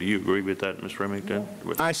 Okay, do you agree with that, Ms. Remington?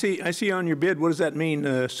 I see on your bid, what does that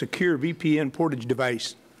mean, secure VPN portage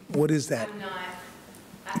device? What is that? I'm not,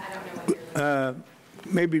 I don't know what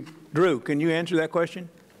you're Maybe, Drew, can you answer that question?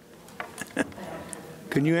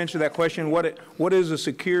 Can you answer that question? What is a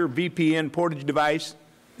secure VPN portage device?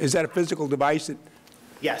 Is that a physical device that?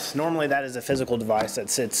 Yes, normally that is a physical device that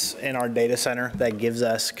sits in our data center that gives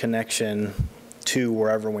us connection to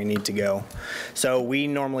wherever we need to go. So we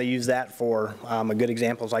normally use that for, a good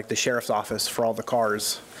example is like the sheriff's office for all the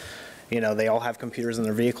cars. You know, they all have computers in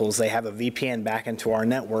their vehicles. They have a VPN back into our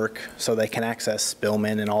network so they can access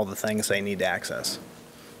Spillman and all the things they need to access.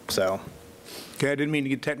 So. Okay, I didn't mean to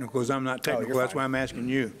get technical because I'm not technical. That's why I'm asking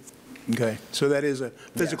you. Okay, so that is a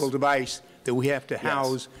physical device that we have to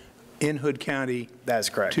house in Hood County. That is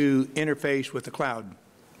correct. To interface with the cloud.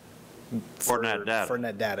 For NetData. For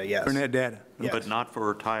NetData, yes. For NetData. Yes. But not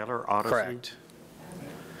for Tyler Odyssey? Correct.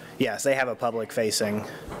 Yes, they have a public facing,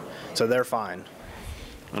 so they're fine.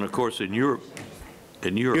 And of course, in your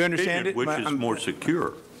opinion, which is more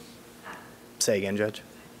secure? Say again, Judge?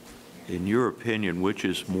 In your opinion, which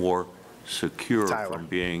is more secure Tyler. from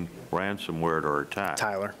being ransomware or attacked?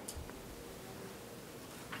 Tyler.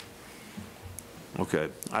 Okay,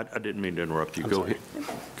 I didn't mean to interrupt you. Go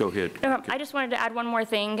ahead. I just wanted to add one more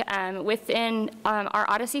thing. Within our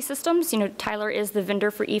Odyssey systems, you know, Tyler is the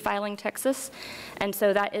vendor for e-filing Texas, and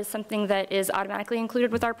so that is something that is automatically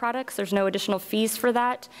included with our products. There's no additional fees for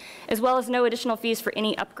that, as well as no additional fees for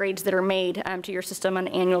any upgrades that are made to your system on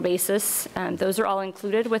an annual basis. Those are all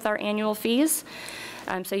included with our annual fees,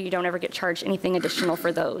 so you don't ever get charged anything additional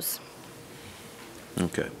for those.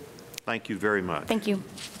 Okay. Thank you very much. Thank you.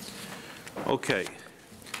 Okay.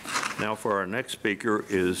 Now for our next speaker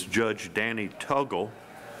is Judge Danny Tuggle,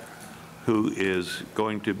 who is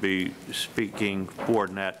going to be speaking for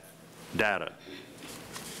NetData.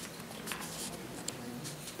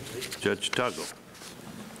 Judge Tuggle.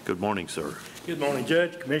 Good morning, sir. Good morning,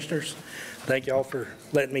 Judge, Commissioners. Thank you all for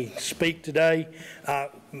letting me speak today.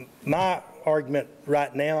 My argument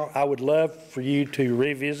right now, I would love for you to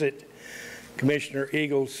revisit Commissioner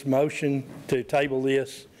Eagle's motion to table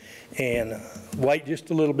this and wait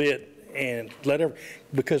just a little bit and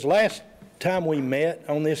because last time we met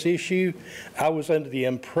on this issue, I was under the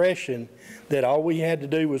impression that all we had to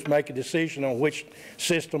do was make a decision on which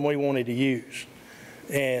system we wanted to use.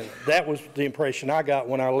 And that was the impression I got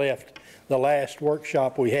when I left the last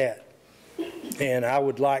workshop we had. And I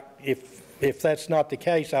would like, if that's not the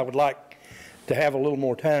case, I would like to have a little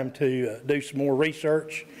more time to do some more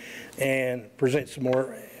research and present some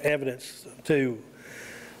more evidence to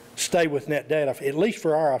stay with net data, at least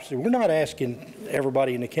for our officers. We're not asking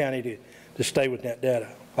everybody in the county to stay with net data,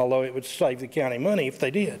 although it would save the county money if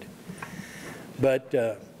they did. But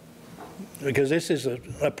because this is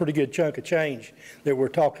a pretty good chunk of change that we're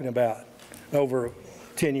talking about over a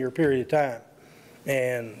 10-year period of time.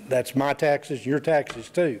 And that's my taxes, your taxes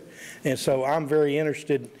too. And so I'm very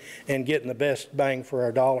interested in getting the best bang for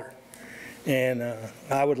our dollar. And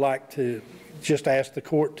I would like to just ask the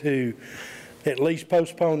court to at least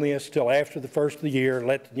postpone this till after the first of the year,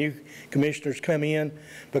 let the new commissioners come in,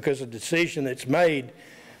 because the decision that's made,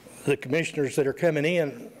 the commissioners that are coming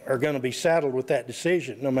in are going to be saddled with that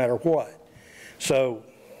decision no matter what. So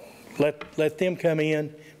let them come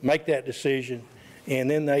in, make that decision, and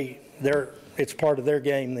then it's part of their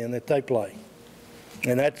game then that they play.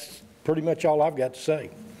 And that's pretty much all I've got to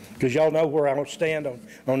say, because y'all know where I stand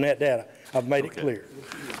on that data. I've made it clear.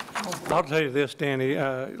 I'll tell you this, Danny.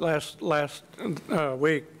 Last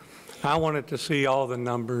week, I wanted to see all the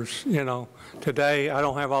numbers. You know, today I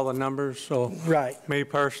don't have all the numbers, so me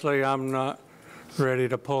personally, I'm not ready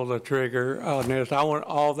to pull the trigger on this. I want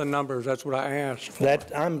all the numbers. That's what I asked for.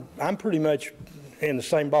 I'm pretty much in the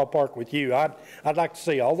same ballpark with you. I'd like to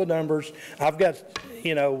see all the numbers. I've got,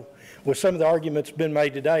 you know, with some of the arguments been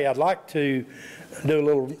made today, I'd like to do a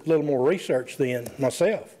little more research then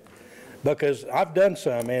myself, because I've done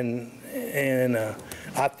some, and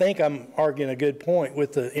I think I'm arguing a good point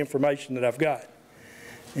with the information that I've got.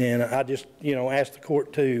 And I just, you know, ask the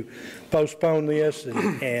court to postpone this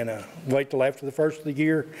and wait till after the first of the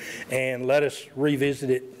year and let us revisit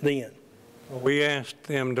it then. We asked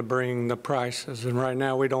them to bring the prices, and right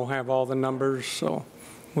now we don't have all the numbers, so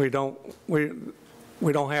we don't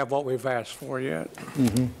have what we've asked for yet.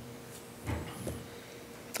 Mm-hmm.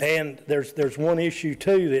 And there's one issue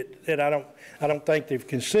too that I don't think they've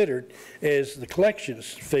considered, is the collections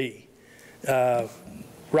fee.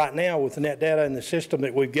 Right now with the net data in the system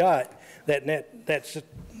that we've got,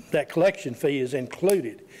 that collection fee is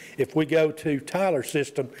included. If we go to Tyler's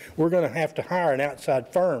system, we're going to have to hire an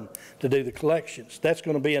outside firm to do the collections. That's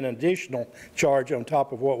going to be an additional charge on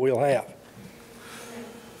top of what we'll have.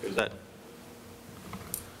 Is that?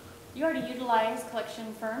 You already utilize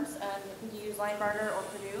collection firms. You use Linebarger or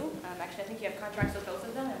Purdue. Actually, I think you have contracts with both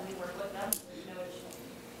of them, and we work with them.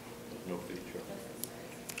 No feature.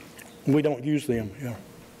 We don't use them, yeah.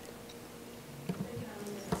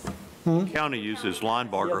 County uses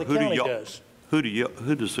Linebarger. Yeah, the county does. Who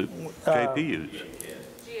does the JP use?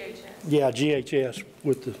 GHS. Yeah, GHS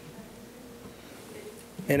with the,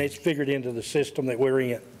 and it's figured into the system that we're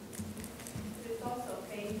in. It's also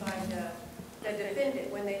paid by the defendant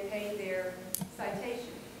when they pay their citation.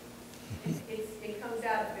 It comes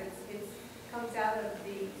out of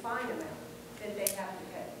the fine amount that they have to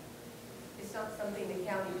pay. It's not something the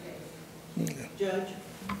county pays. Judge,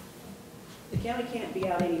 the county can't be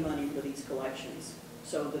out any money for these collections.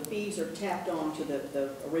 So the fees are tapped on to the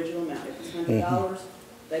original amount. If it's $100,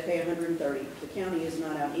 they pay $130. The county is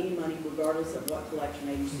not out any money regardless of what collection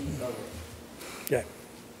agency you go with. Yeah.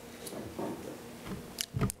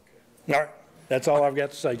 All right. That's all I've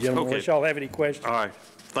got to say, gentlemen. Okay. Unless y'all have any questions. All right.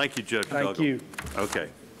 Thank you, Judge Duggan. Thank you. Okay.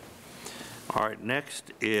 All right.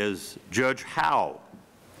 Next is Judge Howe.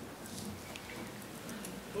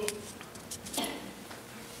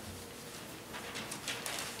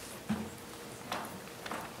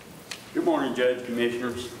 Good morning, Judge,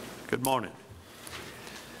 Commissioners. Good morning.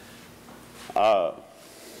 I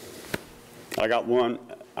got one.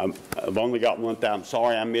 I've only got one thing. I'm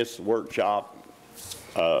sorry I missed the workshop.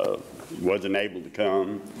 Wasn't able to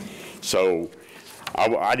come. So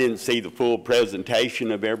I didn't see the full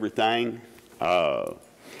presentation of everything. I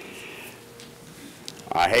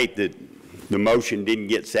hate that the motion didn't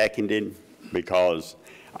get seconded, because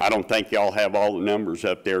I don't think y'all have all the numbers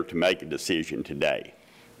up there to make a decision today.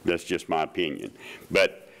 That's just my opinion.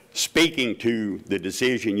 But speaking to the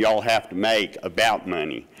decision y'all have to make about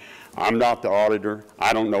money, I'm not the auditor.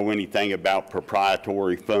 I don't know anything about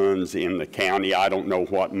proprietary funds in the county. I don't know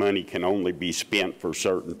what money can only be spent for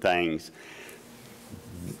certain things.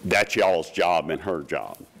 That's y'all's job and her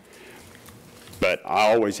job. But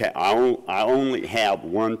I only have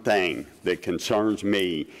one thing that concerns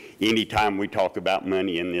me anytime we talk about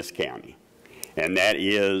money in this county, and that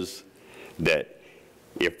is that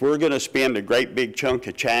if we're going to spend a great big chunk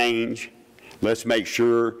of change, let's make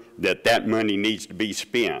sure that that money needs to be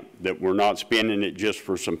spent, that we're not spending it just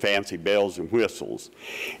for some fancy bells and whistles.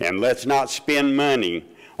 And let's not spend money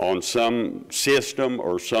on some system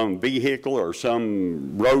or some vehicle or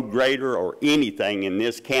some road grader or anything in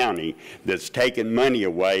this county that's taken money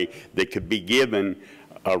away that could be given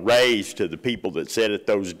a raise to the people that sit at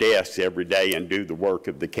those desks every day and do the work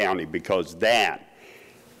of the county, because that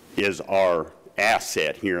is our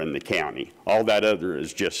asset here in the county. All that other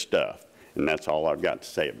is just stuff. And that's all I've got to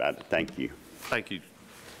say about it. Thank you. Thank you.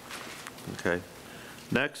 Okay.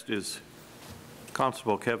 Next is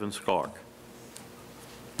Constable Kevin Clark.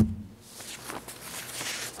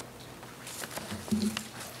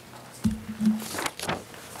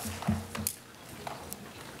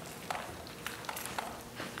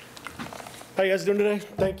 How you guys doing today?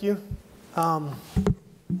 Thank you. I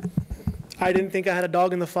didn't think I had a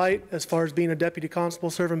dog in the fight as far as being a deputy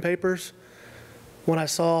constable serving papers. When I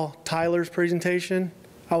saw Tyler's presentation,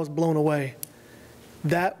 I was blown away.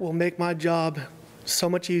 That will make my job so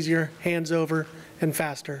much easier, hands over, and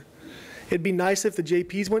faster. It'd be nice if the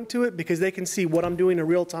JPs went to it because they can see what I'm doing in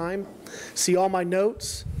real time, see all my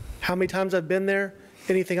notes, how many times I've been there,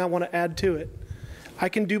 anything I want to add to it. I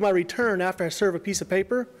can do my return after I serve a piece of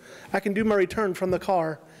paper. I can do my return from the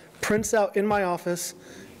car, prints out in my office,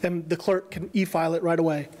 and the clerk can e-file it right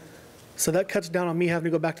away. So that cuts down on me having to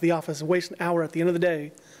go back to the office and waste an hour at the end of the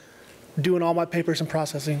day doing all my papers and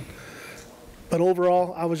processing. But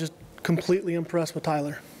overall, I was just completely impressed with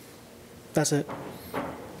Tyler. That's it.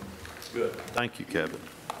 Good. Thank you, Kevin.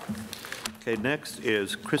 Okay, next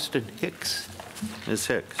is Kristen Hicks. Ms.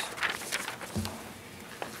 Hicks.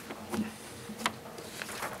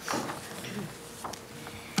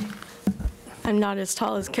 I'm not as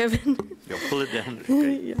tall as Kevin. You'll pull it down.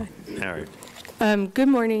 Okay. Yeah. All right. Good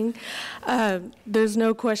morning. There's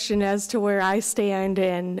no question as to where I stand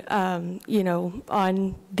and, you know,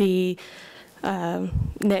 on the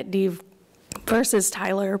NetD versus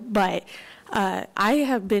Tyler, but I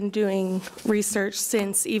have been doing research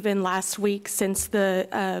since even last week, since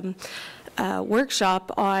the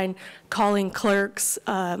workshop on calling clerks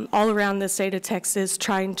all around the state of Texas,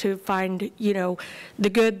 trying to find, you know, the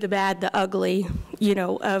good, the bad, the ugly, you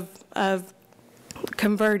know, of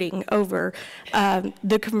converting over.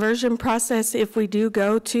 The conversion process, if we do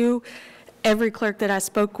go to every clerk that I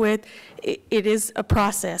spoke with, it is a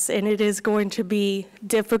process and it is going to be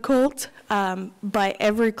difficult, but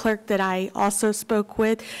every clerk that I also spoke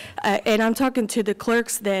with, and I'm talking to the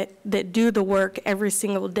clerks that do the work every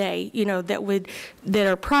single day, you know, that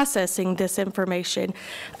are processing this information,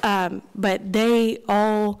 but they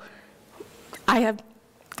all,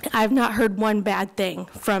 I've not heard one bad thing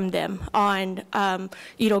from them on,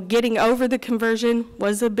 you know, getting over the conversion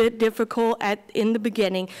was a bit difficult in the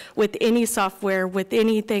beginning with any software, with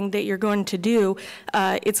anything that you're going to do.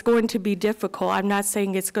 It's going to be difficult. I'm not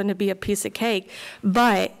saying it's going to be a piece of cake,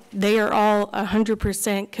 but they are all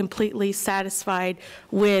 100% completely satisfied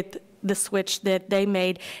with the switch that they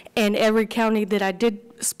made. And every county that I did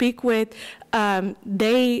speak with,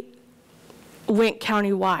 they went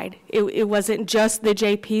countywide. It wasn't just the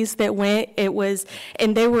JPs that went, it was,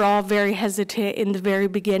 and they were all very hesitant in the very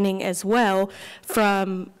beginning as well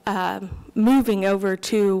from moving over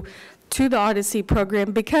to the Odyssey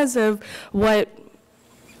program because of what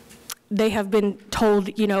they have been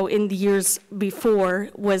told, you know, in the years before,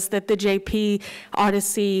 was that the JP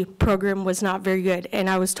Odyssey program was not very good, and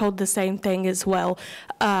I was told the same thing as well.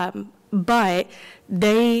 But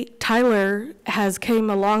Tyler has came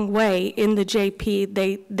a long way in the JP.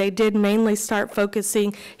 They did mainly start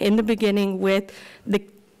focusing in the beginning with the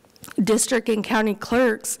district and county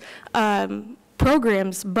clerks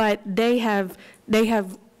programs, but they have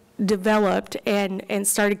developed and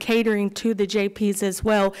started catering to the JPs as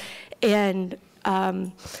well. And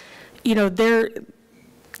you know,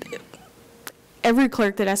 every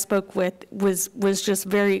clerk that I spoke with was just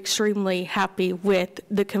very extremely happy with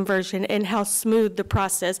the conversion and how smooth the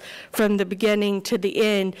process from the beginning to the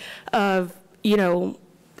end of, you know,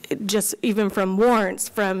 just even from warrants,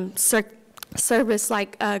 from service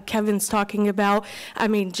like Kevin's talking about. I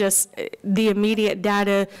mean, just the immediate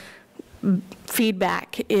data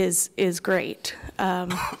feedback is great.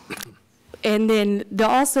 And then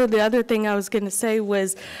also the other thing I was going to say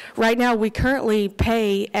was, right now we currently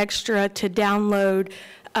pay extra to download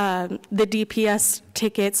the DPS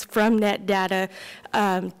tickets from NetData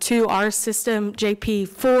to our system,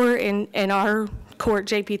 JP4, and our court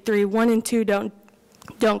JP3. 1 and 2 don't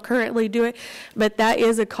currently do it, but that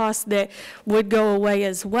is a cost that would go away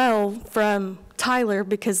as well from Tyler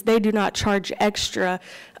because they do not charge extra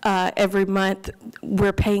every month.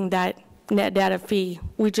 We're paying that NetData fee.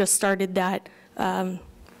 We just started that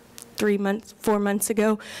 4 months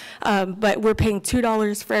ago. But we're paying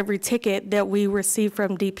 $2 for every ticket that we receive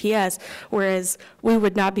from DPS, whereas we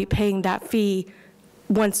would not be paying that fee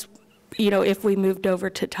once, if we moved over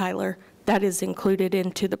to Tyler. That is included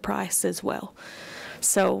into the price as well.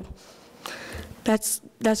 So that's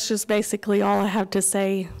just basically all I have to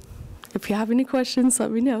say. If you have any questions,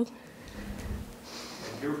 let me know.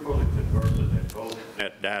 You're fully conversant at both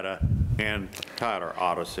NetData and Tyler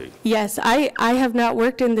Odyssey. Yes, I have not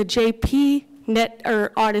worked in the JP Net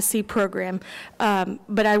or Odyssey program,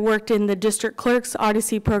 but I worked in the District Clerk's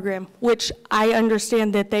Odyssey program, which I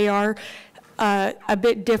understand that they are a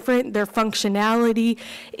bit different. Their functionality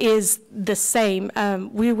is the same.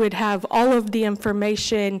 We would have all of the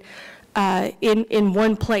information in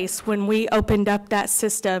one place. When we opened up that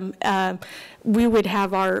system, we would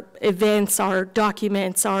have our events, our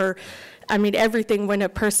documents, everything. When a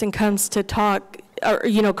person comes to talk or,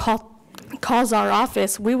 calls our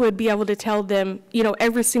office, we would be able to tell them,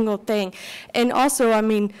 every single thing. And also,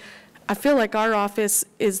 I feel like our office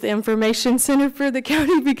is the information center for the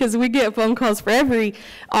county because we get phone calls for every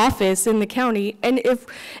office in the county. And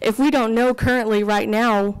if we don't know currently right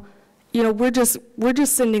now, we're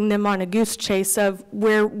just sending them on a goose chase of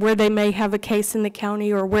where they may have a case in the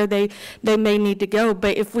county or where they may need to go.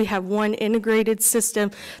 But if we have one integrated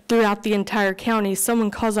system throughout the entire county,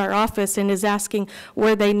 someone calls our office and is asking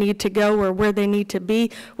where they need to go or where they need to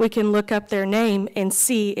be, we can look up their name and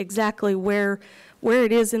see exactly where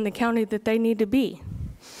it is in the county that they need to be.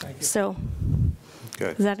 Thank you. So,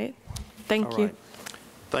 okay. Is that it? Thank you. Right.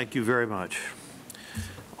 Thank you very much.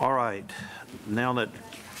 All right, now that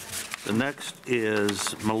the next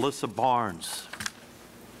is Melissa Barnes.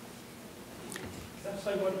 Can I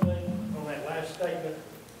say one thing on that last statement?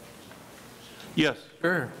 Yes.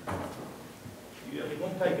 Sure. It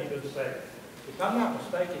won't take me just a second. If I'm not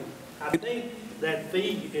mistaken, I think that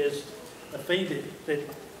fee is a fee that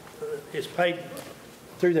is paid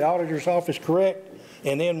through the auditor's office, correct?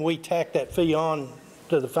 And then we tack that fee on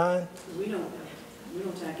to the fine? We don't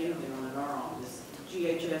tack anything on at our office.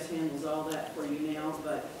 GHS handles all that for you now,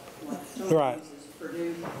 but what Tony Right. uses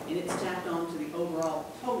Purdue, and it's tacked on to the overall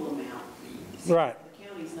total amount. Right. The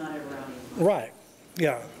county's not ever out any. Right,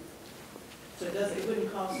 yeah. So it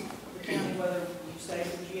wouldn't cost the county whether you stay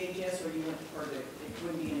with GHS or you went to Purdue. It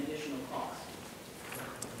wouldn't be an additional cost.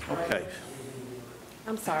 Okay.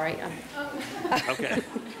 I'm sorry. Okay.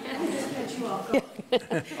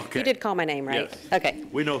 Okay. You did call my name, right? Yes. Okay.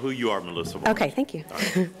 We know who you are, Melissa Barnes. Okay, thank you.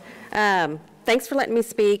 Thanks for letting me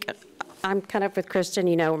speak. I'm kind of with Christian,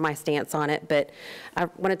 you know my stance on it, but I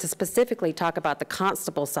wanted to specifically talk about the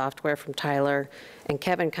Constable software from Tyler, and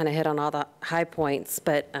Kevin kind of hit on all the high points,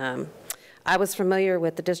 but I was familiar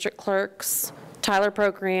with the District Clerk's Tyler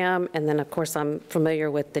program, and then of course I'm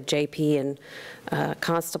familiar with the JP and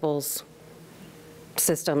Constable's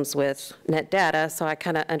systems with NetData, so I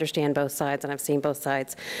kind of understand both sides, and I've seen both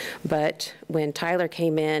sides. But when Tyler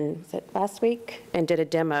came in, was it last week, and did a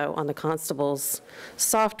demo on the Constable's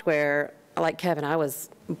software, like Kevin, I was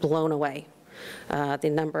blown away. The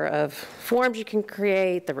number of forms you can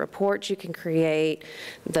create, the reports you can create,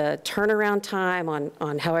 the turnaround time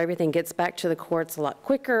on how everything gets back to the court's a lot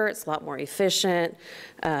quicker, it's a lot more efficient,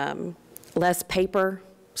 less paper,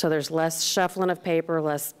 so there's less shuffling of paper,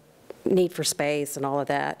 less need for space and all of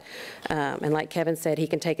that. And like Kevin said, he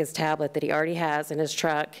can take his tablet that he already has in his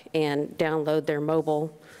truck and download their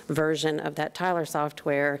mobile version of that Tyler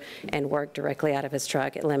software and work directly out of his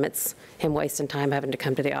truck. It limits him wasting time having to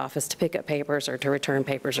come to the office to pick up papers or to return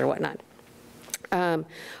papers or whatnot.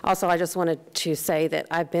 Also, I just wanted to say that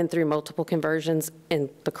I've been through multiple conversions in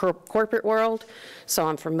the corporate world, so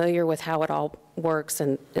I'm familiar with how it all works,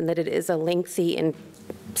 and that it is a lengthy and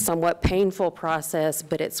somewhat painful process,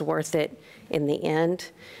 but it's worth it in the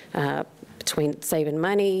end, between saving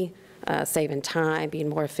money, saving time, being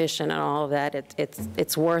more efficient and all of that.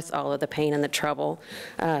 It's worth all of the pain and the trouble.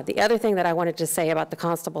 The other thing that I wanted to say about the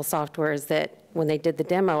Constable software is that when they did the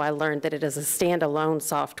demo, I learned that it is a standalone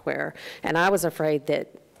software, and I was afraid that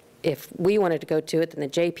if we wanted to go to it, then the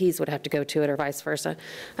JPs would have to go to it or vice versa.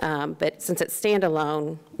 But since it's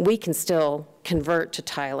standalone, we can still convert to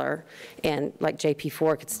Tyler, and like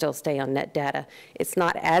JP4 could still stay on NetData. It's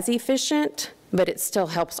not as efficient, but it still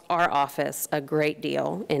helps our office a great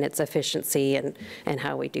deal in its efficiency and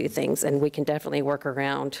how we do things. And we can definitely work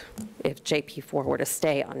around if JP4 were to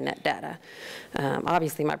stay on NetData.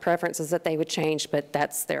 Obviously, my preference is that they would change, but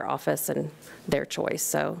that's their office and their choice.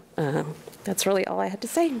 So that's really all I had to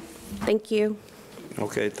say. Thank you.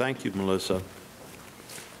 Okay, thank you, Melissa.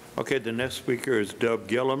 Okay, the next speaker is Doug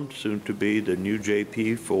Gillum, soon to be the new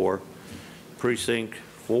JP for Precinct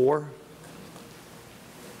 4.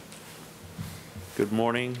 Good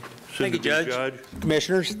morning. Thank you, Soon-to-be Judge.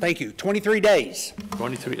 Commissioners, thank you. 23 days.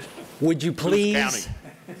 23. Would you please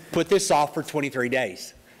put this off for 23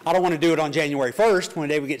 days? I don't want to do it on January 1st, when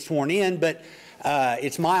the day we get sworn in, but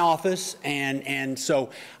it's my office, and so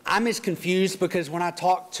I'm as confused because when I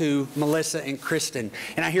talk to Melissa and Kristen,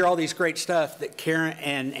 and I hear all these great stuff that Karen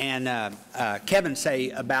and Kevin say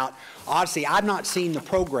about Odyssey, I've not seen the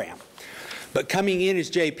program. But coming in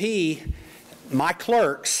as JP, my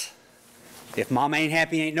clerks, if mom ain't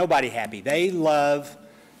happy, ain't nobody happy. They love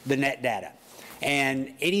the net data.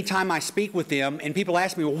 And anytime I speak with them, and people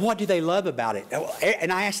ask me, well, what do they love about it?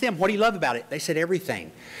 And I ask them, what do you love about it? They said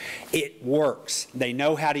everything. It works. They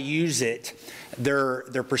know how to use it. Their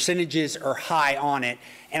percentages are high on it.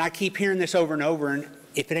 And I keep hearing this over and over, and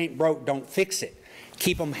if it ain't broke, don't fix it.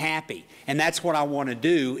 Keep them happy. And that's what I want to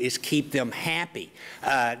do, is keep them happy.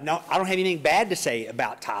 No, I don't have anything bad to say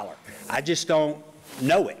about Tyler. I just don't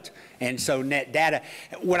know it. And so net data,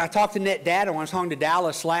 when I talked to net data, when I was talking to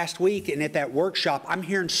Dallas last week and at that workshop, I'm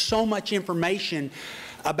hearing so much information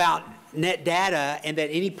about net data, and that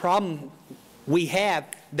any problem we have,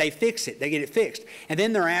 they fix it, they get it fixed. And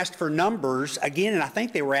then they're asked for numbers again, and I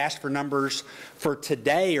think they were asked for numbers for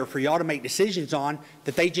today, or for y'all to make decisions on,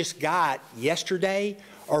 that they just got yesterday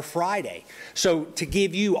or Friday. So to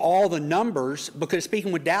give you all the numbers, because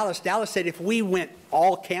speaking with Dallas, Dallas said if we went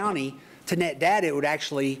all county to net data, it would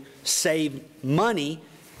actually save money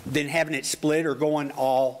than having it split or going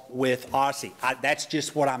all with Odyssey. That's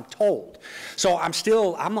just what I'm told. So I'm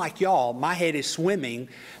like y'all, my head is swimming,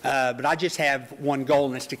 but I just have one goal,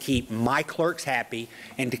 and it's to keep my clerks happy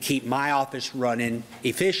and to keep my office running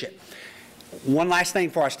efficient. One last thing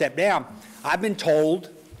before I step down. I've been told,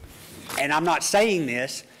 and I'm not saying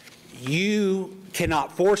this, you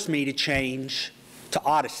cannot force me to change to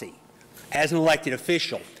Odyssey as an elected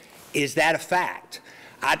official. Is that a fact?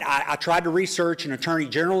 I tried to research an attorney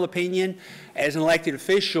general opinion. As an elected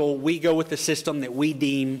official, we go with the system that we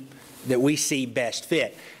deem, that we see best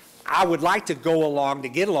fit. I would like to go along to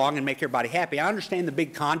get along and make everybody happy. I understand the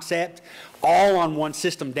big concept, all on one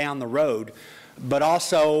system down the road, but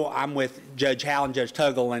also I'm with Judge Howell and Judge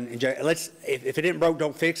Tuggle, and if it ain't broke,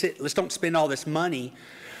 don't fix it. Let's don't spend all this money.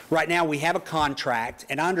 Right now, we have a contract,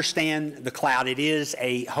 and I understand the cloud. It is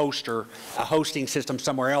a hosting system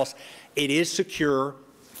somewhere else. It is secure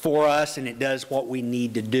for us, and it does what we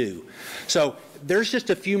need to do. So there's just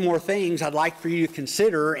a few more things I'd like for you to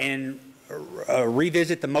consider and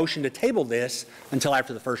revisit the motion to table this until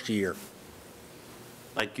after the first year.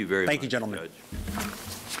 Thank you very much. Thank you, gentlemen. Judge.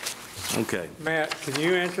 Okay. Matt, can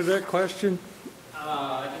you answer that question?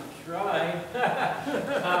 I can try.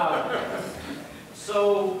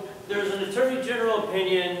 So there's an Attorney General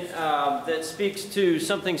opinion that speaks to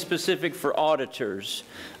something specific for auditors.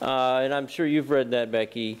 And I'm sure you've read that,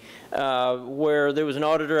 Becky, where there was an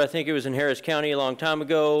auditor, I think it was in Harris County a long time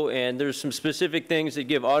ago, and there's some specific things that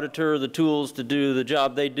give auditor the tools to do the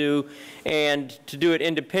job they do and to do it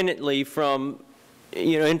independently from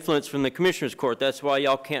influence from the Commissioner's Court. That's why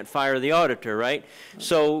y'all can't fire the auditor, right?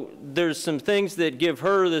 So there's some things that give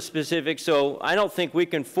her the specifics. So I don't think we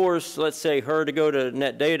can force, let's say, her to go to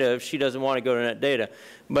net data if she doesn't want to go to net data.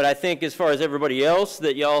 But I think as far as everybody else,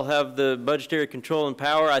 that y'all have the budgetary control and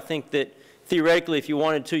power, I think that theoretically, if you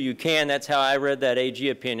wanted to, you can. That's how I read that AG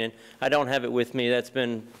opinion. I don't have it with me. That's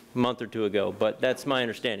been a month or two ago, but that's my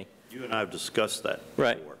understanding. You and I have discussed that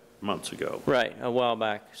before, months ago. Right, a while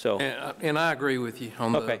back. So. And I agree with you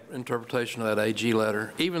on the interpretation of that AG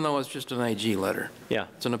letter, even though it's just an AG letter. Yeah.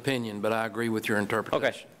 It's an opinion, but I agree with your interpretation.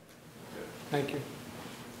 Okay. Thank you.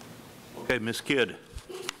 Okay, Ms. Kidd.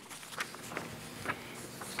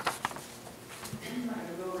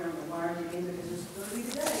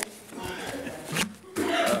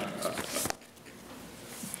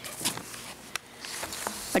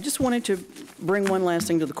 I just wanted to bring one last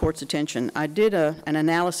thing to the court's attention. I did an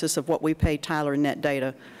analysis of what we paid Tyler net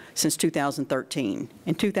data since 2013.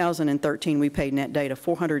 In 2013, we paid net data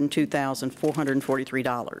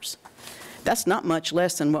 $402,443. That's not much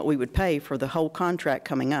less than what we would pay for the whole contract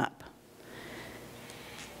coming up.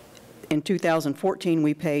 In 2014,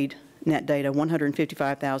 we paid net data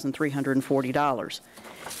 $155,340.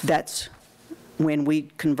 That's when we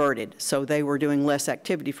converted, so they were doing less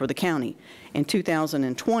activity for the county. In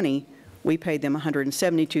 2020, we paid them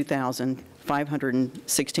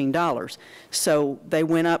 $172,516. So they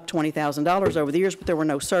went up $20,000 over the years, but there were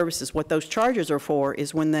no services. What those charges are for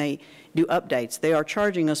is when they do updates. They are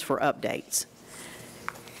charging us for updates.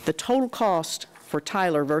 The total cost for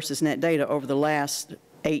Tyler versus net data over the last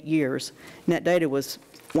 8 years, net data was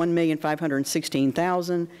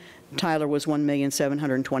 $1,516,000. Tyler was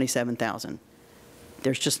 $1,727,000.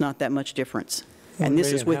 There's just not that much difference. And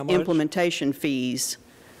this is million, how with much? implementation fees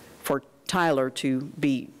for Tyler to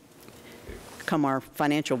become our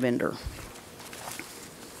financial vendor.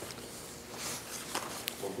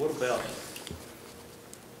 Well, what about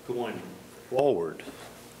going forward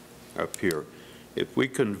up here? If we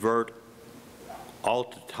convert all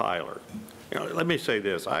to Tyler, you know, let me say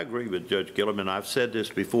this. I agree with Judge Gillum, and I've said this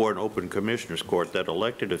before in open commissioners court, that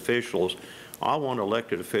elected officials, I want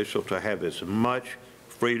elected officials to have as much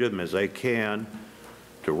freedom as they can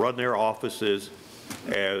to run their offices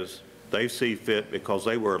as they see fit, because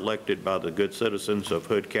they were elected by the good citizens of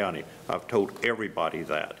Hood County. I've told everybody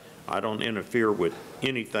that. I don't interfere with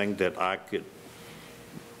anything that I can.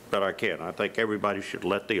 I think everybody should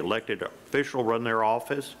let the elected official run their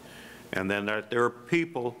office, and then their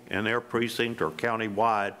people in their precinct or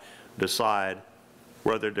county-wide decide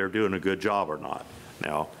whether they're doing a good job or not.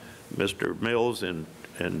 Now, Mr. Mills and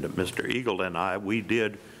Mr. Eagle and I, we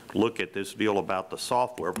did look at this deal about the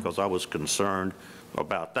software because I was concerned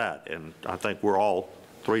about that. And I think we're all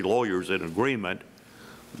three lawyers in agreement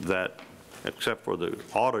that, except for the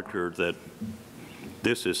auditor, that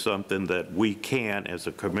this is something that we can, as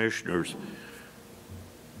the commissioners,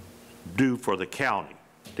 do for the county,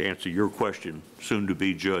 to answer your question, soon to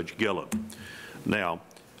be Judge Gillum. Now,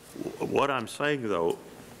 what I'm saying though,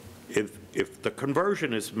 if the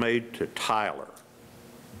conversion is made to Tyler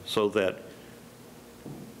so that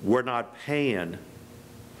we're not paying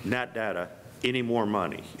NetData any more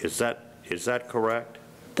money, is that correct?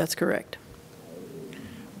 That's correct.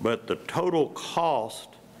 But the total cost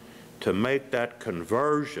to make that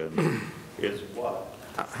conversion is what?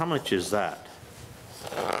 How much is that?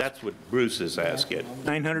 That's what Bruce is asking.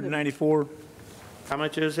 994. How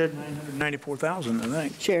much is it? 994,000, I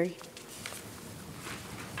think. Sherry?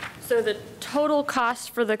 So the total cost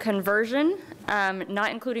for the conversion, not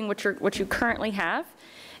including what you currently have,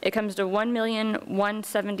 it comes to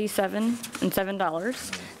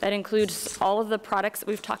 $1,177,007. That includes all of the products that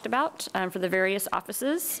we've talked about for the various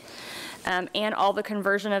offices, and all the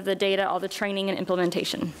conversion of the data, all the training and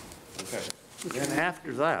implementation. Okay. Then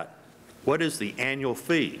after that, what is the annual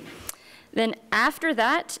fee? Then after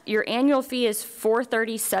that, your annual fee is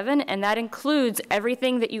 $437, and that includes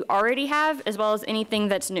everything that you already have as well as anything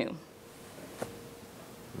that's new.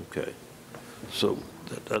 Okay. So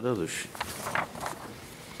that other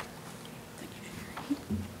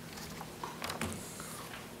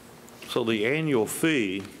so the annual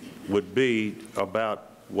fee would be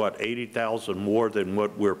about, what, 80,000 more than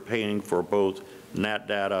what we're paying for both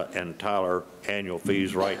NetData and Tyler annual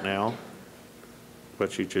fees right now?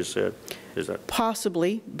 What you just said? Is that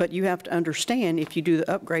possibly? But you have to understand, if you do the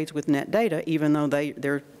upgrades with NetData, even though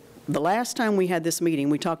they're the last time we had this meeting,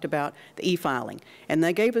 we talked about the e-filing, and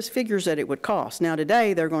they gave us figures that it would cost. Now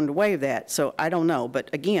today, they're going to waive that, so I don't know. But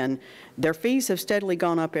again, their fees have steadily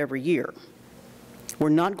gone up every year. We're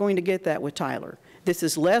not going to get that with Tyler. This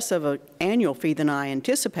is less of an annual fee than I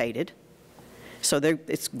anticipated, so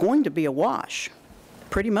it's going to be a wash,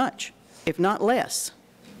 pretty much, if not less.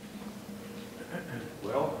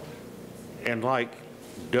 Well, and like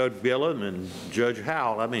Doug Gillum and Judge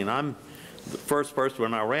Howell, I mean, I'm the first person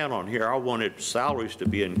when I ran on here, I wanted salaries to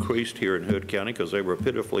be increased here in Hood County because they were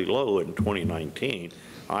pitifully low in 2019,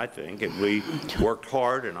 I think, and we worked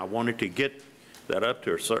hard, and I wanted to get that up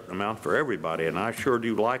to a certain amount for everybody, and I sure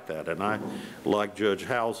do like that. And I like Judge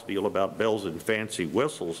Howell's deal about bells and fancy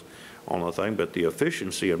whistles on the thing, but the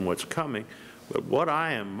efficiency in what's coming. But what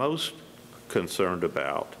I am most concerned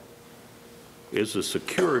about is the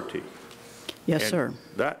security. Yes, sir.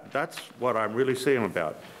 That's what I'm really saying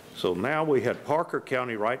about. So now we had Parker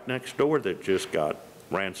County right next door that just got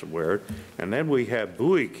ransomware, and then we have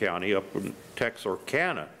Bowie County up in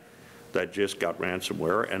Texarkana that just got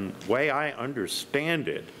ransomware. And the way I understand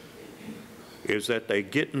it is that they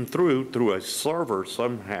getting through a server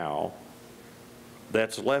somehow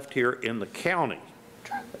that's left here in the county.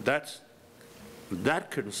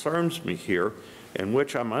 That concerns me here, in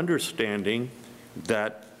which I'm understanding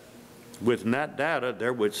that with NetData,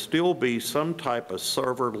 there would still be some type of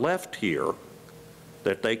server left here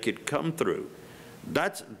that they could come through.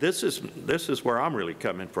 This is where I'm really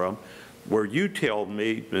coming from, where you tell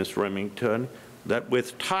me, Ms. Remington, that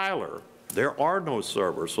with Tyler, there are no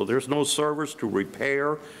servers, so there's no servers to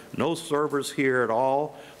repair, no servers here at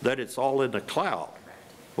all, that it's all in the cloud,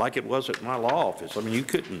 like it was at my law office. I mean, you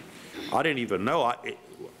couldn't, I didn't even know,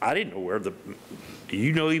 I didn't know where do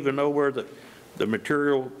you even know where the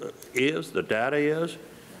material is, the data is,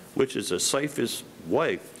 which is the safest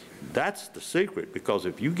way. That's the secret, because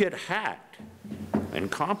if you get hacked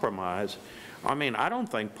and compromised, I mean, I don't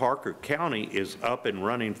think Parker County is up and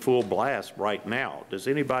running full blast right now. Does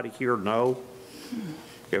anybody here know?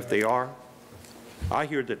 If they are, I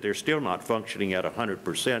hear that they're still not functioning at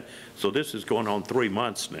 100%, so this is going on 3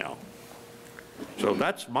 months now. So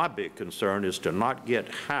that's my big concern, is to not get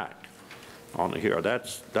hacked on here.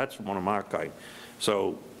 That's one of my kind.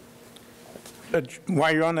 So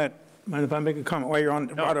while you're on that, mind if I make a comment? While you're on,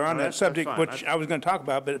 that subject, which I was going to talk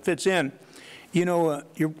about, but it fits in. You know,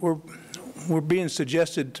 we're being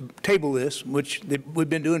suggested to table this, which we've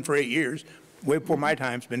been doing for 8 years, way before my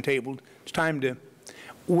time's been tabled. It's time to.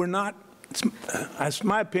 We're not. It's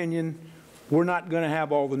my opinion. We're not going to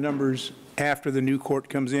have all the numbers after the new court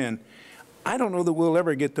comes in. I don't know that we'll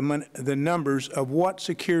ever get the numbers of what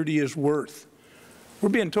security is worth. We're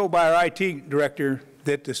being told by our IT director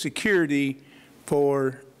that the security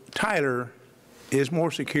for Tyler is more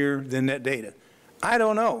secure than net data. I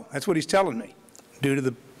don't know. That's what he's telling me, due to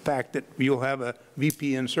the fact that you'll have a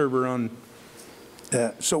VPN server on.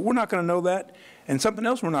 So we're not going to know that. And something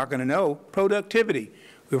else we're not going to know, productivity.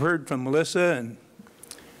 We've heard from Melissa and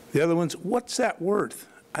the other ones. What's that worth?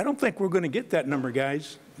 I don't think we're going to get that number,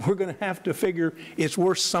 guys. We're going to have to figure it's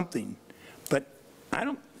worth something. But I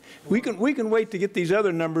don't. We can wait to get these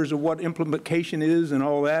other numbers of what implementation is and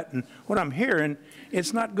all that. And what I'm hearing,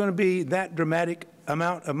 it's not going to be that dramatic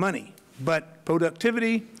amount of money. But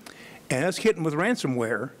productivity and us hitting with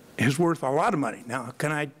ransomware is worth a lot of money. Now,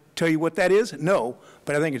 can I tell you what that is? No,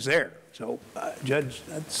 but I think it's there. So, Judge,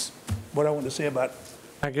 that's what I want to say about it.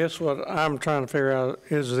 I guess what I'm trying to figure out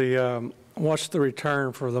is the what's the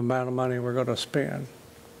return for the amount of money we're going to spend?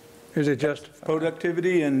 Is it just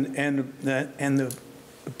productivity and the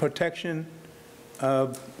protection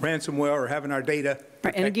of ransomware or having our data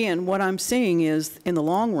protected? And again, what I'm seeing is, in the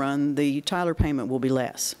long run, the Tyler payment will be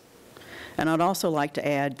less. And I'd also like to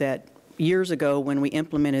add that years ago, when we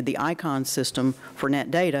implemented the ICON system for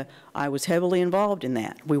net data, I was heavily involved in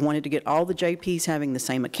that. We wanted to get all the JPs having the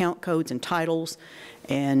same account codes and titles,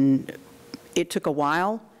 and it took a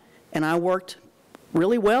while, and I worked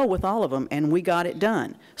really well with all of them, and we got it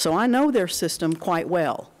done. So I know their system quite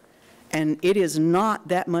well, and it is not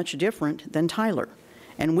that much different than Tyler,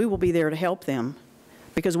 and we will be there to help them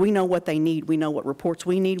because we know what they need, we know what reports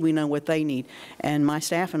we need, we know what they need, and my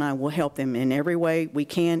staff and I will help them in every way we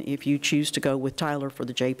can if you choose to go with Tyler for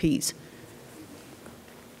the JPs.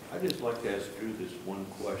 I'd just like to ask Drew this one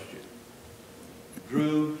question.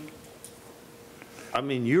 Drew, I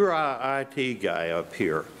mean, you're our IT guy up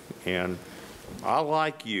here, and I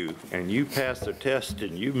like you, and you passed the test,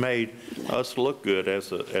 and you made us look good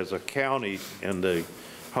as a county in the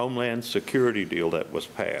Homeland Security deal that was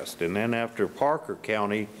passed. And then after Parker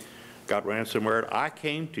County got ransomware, I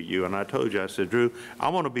came to you and I told you, I said, Drew, I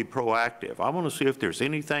want to be proactive. I want to see if there's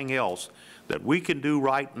anything else that we can do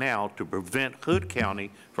right now to prevent Hood County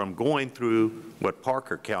from going through what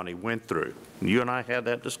Parker County went through. You and I had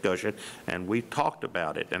that discussion, and we talked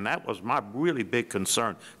about it, and that was my really big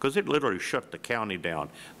concern, because it literally shut the county down.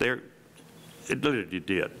 It literally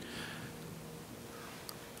did.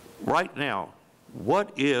 Right now,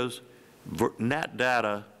 what is net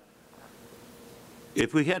data?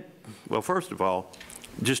 If we had, well, first of all,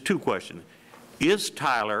 just two questions. Is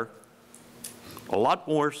Tyler a lot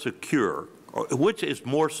more secure, or which is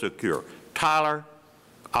more secure, Tyler,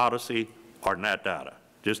 Odyssey, or net data?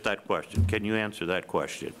 Just that question. Can you answer that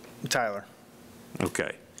question? Tyler.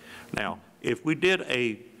 Okay. Now, if we did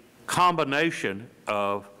a combination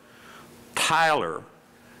of Tyler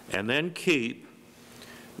and then Keep,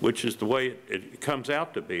 which is the way it comes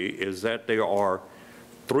out to be, is that there are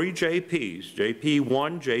 3 JPs,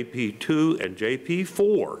 JP1, JP2, and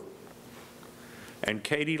JP4. And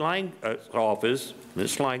Katie Lang's office,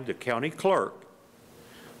 Ms. Lang, the county clerk,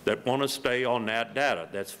 that want to stay on that data.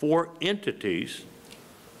 That's 4 entities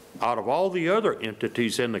out of all the other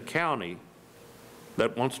entities in the county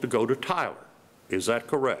that wants to go to Tyler. Is that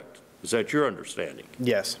correct? Is that your understanding?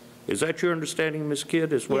 Yes. Is that your understanding, Ms.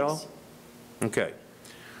 Kidd, as well? Yes. Okay.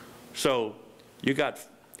 So you got,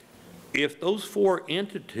 if those 4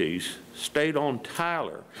 entities stayed on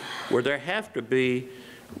Tyler, where there have to be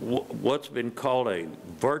what's been called a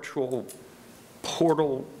virtual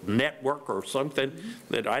portal network or something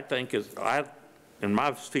that I think is, in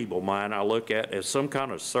my feeble mind, I look at as some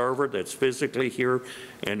kind of server that's physically here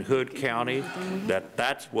in Hood County,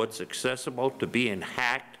 that's what's accessible to being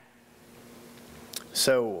hacked?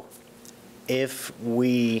 So if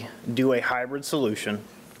we do a hybrid solution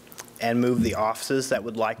and move the offices that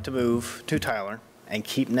would like to move to Tyler and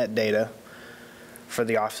keep net data for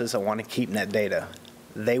the offices that want to keep net data,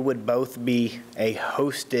 they would both be a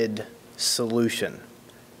hosted solution.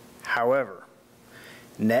 However,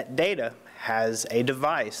 net data has a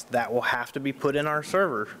device that will have to be put in our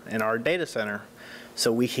server, in our data center,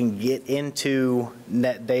 so we can get into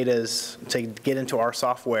to get into our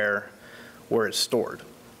software where it's stored.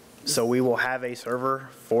 So we will have a server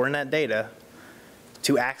for NetData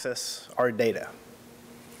to access our data.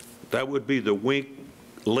 That would be the Wink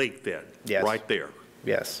link then? Yes. Right there?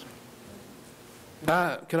 Yes.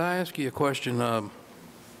 Could I ask you a question?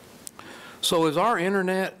 So is our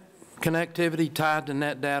internet connectivity tied to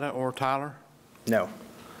NetData or Tyler? No.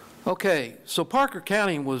 Okay, so Parker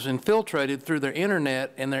County was infiltrated through their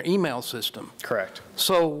internet and their email system. Correct.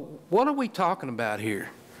 So what are we talking about here?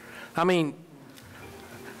 I mean,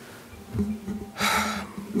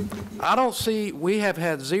 I don't see, we have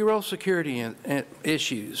had zero security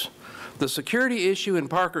issues. The security issue in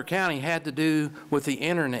Parker County had to do with the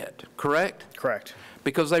internet, correct? Correct.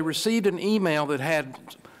 Because they received an email that had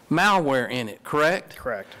malware in it, correct?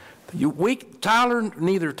 Correct.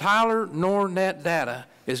 Neither Tyler nor NetData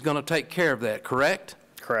is going to take care of that, correct?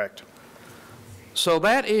 Correct. So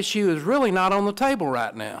that issue is really not on the table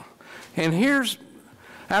right now. And here's,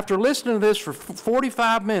 after listening to this for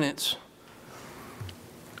 45 minutes,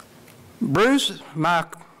 Bruce, my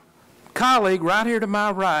colleague right here to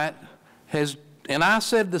my right, and I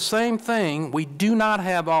said the same thing, we do not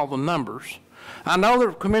have all the numbers. I know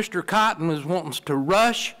that Commissioner Cotton is wanting to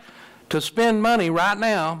rush to spend money right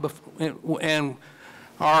now, and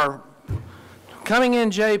our coming in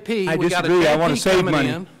JP, I we got a disagree. I JP want to save coming money.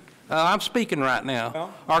 in. I'm speaking right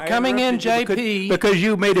now. Our coming in JP. Because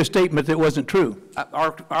you made a statement that wasn't true.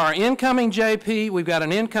 Our incoming JP, we've got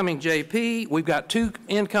an incoming JP, we've got 2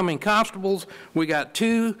 incoming constables, we got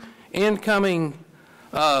 2 incoming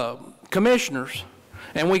commissioners,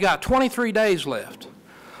 and we got 23 days left.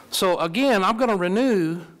 So again, I'm going to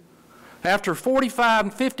renew after 45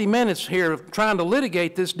 and 50 minutes here of trying to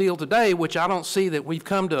litigate this deal today, which I don't see that we've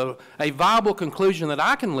come to a viable conclusion that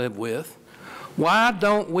I can live with. Why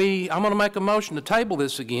don't we, I'm going to make a motion to table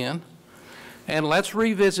this again, and let's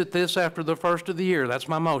revisit this after the first of the year. That's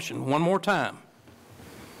my motion. One more time.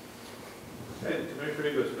 Commissioner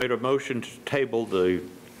Eagles made a motion to table the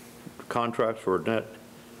contracts for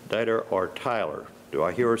NetData or Tyler. Do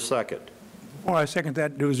I hear a second? Before I second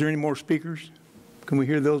that, is there any more speakers? Can we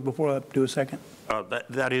hear those before I do a second?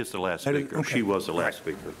 That is the last speaker. Okay. She was the last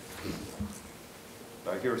speaker.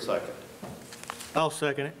 Do I hear a second? I'll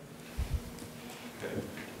second it. Okay.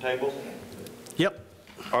 Table? Yep.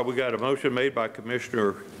 All right, we got a motion made by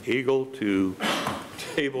Commissioner Eagle to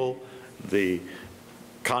table the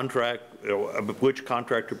contract, which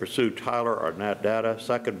contract to pursue Tyler or NetData,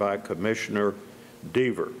 second by Commissioner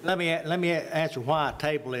Deaver. Let me answer why I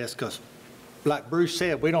table this, because like Bruce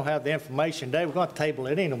said, we don't have the information today. We're going to table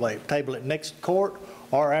it anyway. Table it next court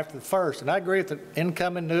or after the first. And I agree with the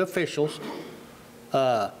incoming new officials,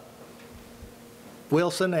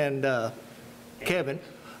 Wilson and Kevin.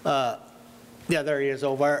 Yeah, there he is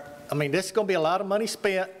over there. I mean, this is going to be a lot of money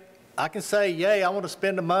spent. I can say, yay, I want to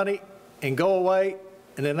spend the money and go away,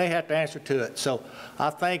 and then they have to answer to it. So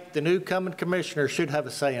I think the new coming commissioner should have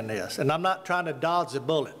a say in this. And I'm not trying to dodge the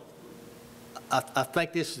bullet. I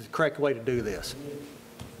think this is the correct way to do this.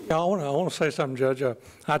 Yeah, I want to say something, Judge.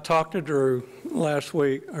 I talked to Drew last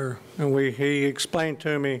week, and he explained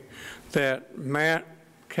to me that Matt,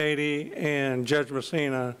 Katie, and Judge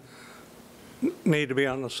Messina need to be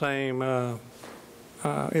on the same either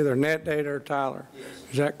NetData or Tyler. Yes.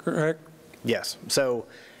 Is that correct? Yes. So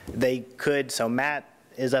they could. So Matt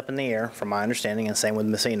is up in the air, from my understanding, and same with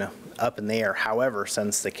Messina, up in the air. However,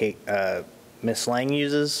 since the Ms. Lang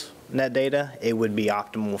uses NetData, it would be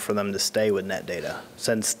optimal for them to stay with NetData,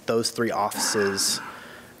 since those 3 offices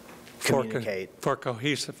communicate. For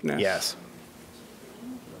cohesiveness. Yes.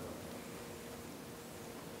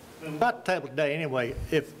 About the table today anyway,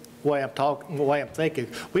 the way I'm thinking,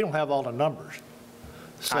 we don't have all the numbers.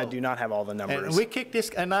 So, I do not have all the numbers. And we kicked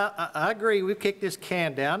this, and I agree, we kicked this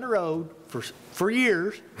can down the road for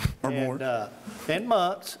years. Or more. And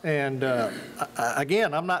months. And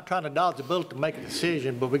again, I'm not trying to dodge the bullet to make a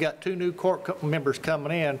decision, but we got 2 new court members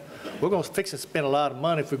coming in. We're going to fix and spend a lot of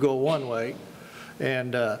money if we go one way.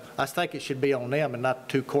 And I think it should be on them and not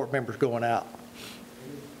the 2 court members going out.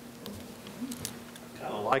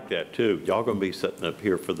 I like that, too. Y'all going to be sitting up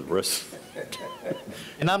here for the rest.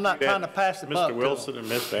 And I'm not trying to pass the buck. Mr. Wilson and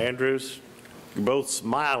Mr. Andrews, you're both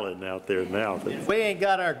smiling out there now. If we ain't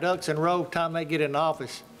got our ducks in a row time they get in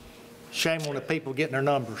office, shame on the people getting their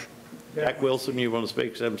numbers. Jack Wilson, you want to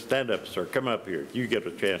speak? Stand up, sir. Come up here. You get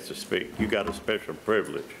a chance to speak. You got a special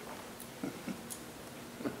privilege.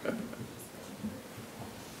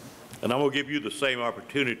 And I'm going to give you the same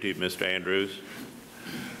opportunity, Mr. Andrews.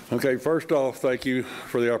 Okay, first off, thank you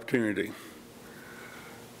for the opportunity.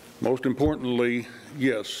 Most importantly,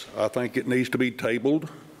 yes, I think it needs to be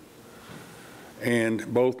tabled.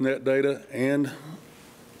 And both NetData and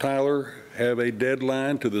Tyler have a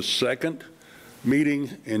deadline to the second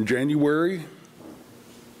meeting in January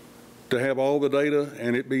to have all the data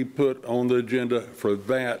and it be put on the agenda for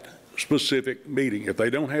that specific meeting. If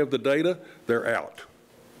they don't have the data, they're out.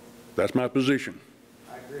 That's my position.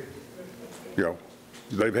 I agree. You know,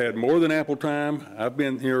 they've had more than ample time. I've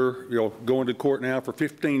been here, you know, going to court now for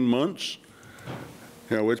 15 months.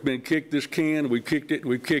 You know, it's been kicked this can, we kicked it,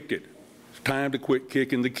 we kicked it. It's time to quit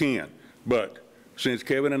kicking the can. But since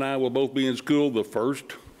Kevin and I will both be in school the first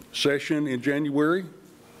session in January,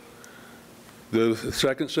 the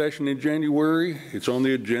second session in January, it's on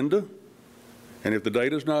the agenda. And if the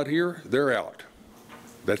data's not here, they're out.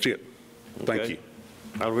 That's it. Thank you.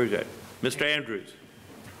 I'll read that. Mr. Andrews,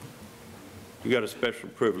 you got a special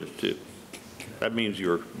privilege too. That means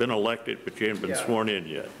you've been elected, but you haven't been sworn in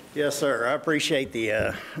yet. Yes, sir. I appreciate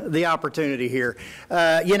the opportunity here.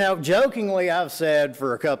 You know, jokingly, I've said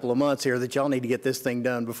for a couple of months here that y'all need to get this thing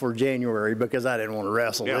done before January because I didn't want to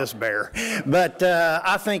wrestle this bear. But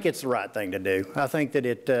I think it's the right thing to do. I think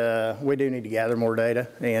that we do need to gather more data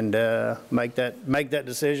and make that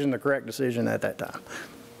decision, the correct decision at that time.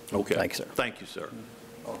 Okay. Thank you, sir. Thank you, sir.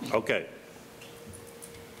 Okay.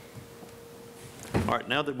 All right,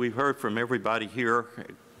 now that we've heard from everybody here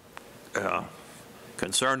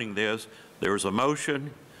concerning this, there is a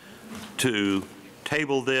motion to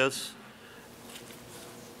table this.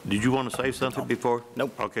 Did you want to say something before?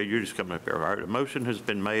 Nope. Okay, you're just coming up here. All right, a motion has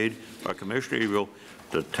been made by Commissioner Eagle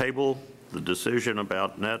to table the decision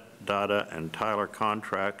about NetData and Tyler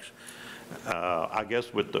contracts, I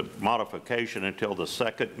guess with the modification until the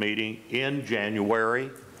second meeting in January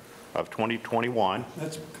of 2021.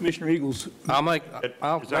 That's Commissioner Eagles.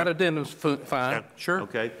 That addendum's fine. Sure.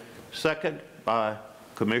 Okay. Second by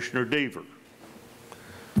Commissioner Deaver.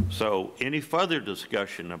 So any further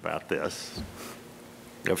discussion about this?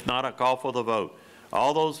 If not, I call for the vote.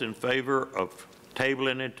 All those in favor of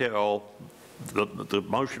tabling until the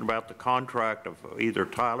motion about the contract of either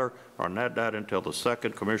Tyler or NetData until the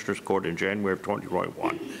second Commissioners Court in January of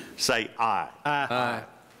 2021, say aye. Aye.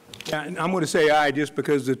 Yeah, and I'm going to say aye just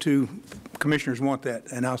because the two commissioners want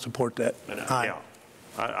that, and I'll support that. Aye. Yeah,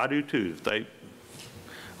 I do too.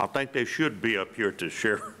 I think they should be up here to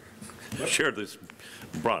share this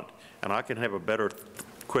brunt, and I can have a better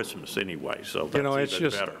Christmas anyway, so that's it's even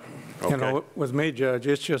just, better. Okay. With me, Judge,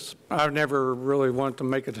 it's just, I never really wanted to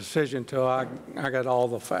make a decision until I got all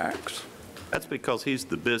the facts. That's because he's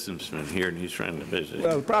the businessman here and he's trying to visit.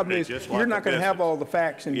 Well, the problem is, you're not going to have all the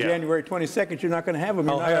facts in January 22nd. You're not going to have them.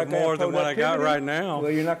 I'll have more than what I got right now.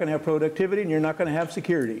 Well, you're not going to have productivity, and you're not going to have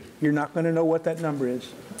security. You're not going to know what that number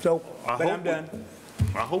is. So, but I'm done.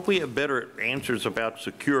 I hope we have better answers about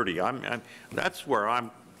security. That's where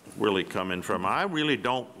I'm really coming from. I really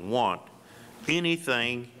don't want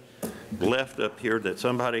anything left up here that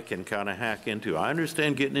somebody can kind of hack into. I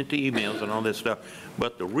understand getting into emails and all this stuff,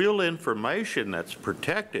 but the real information that's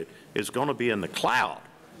protected is going to be in the cloud.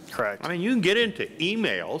 Correct. I mean, you can get into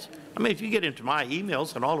emails. I mean, if you get into my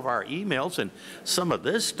emails and all of our emails and some of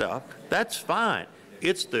this stuff, that's fine.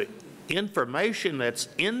 It's the information that's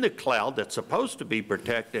in the cloud that's supposed to be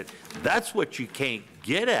protected. That's what you can't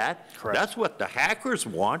get at. Correct. That's what the hackers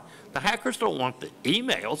want. The hackers don't want the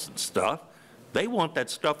emails and stuff. They want that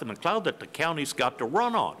stuff in the cloud that the county's got to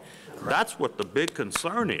run on. Correct. That's what the big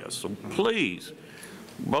concern is. So please,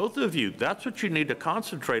 both of you, that's what you need to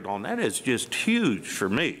concentrate on. That is just huge for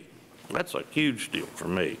me. That's a huge deal for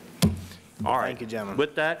me. All right. Thank you, gentlemen.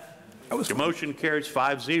 With that, the motion carries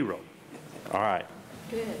 5-0. All right.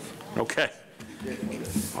 Good. Okay.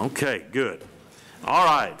 Okay, good. All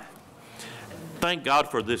right. Thank God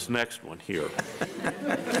for this next one here.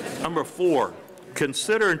 Number 4,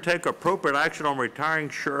 consider and take appropriate action on retiring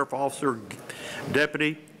Sheriff Officer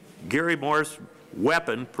Deputy Gary Morris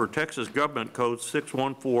weapon per Texas Government Code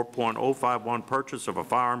 614.051, purchase of a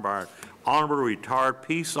firearm by an honorable retired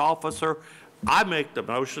peace officer. I make the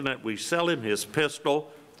motion that we sell him his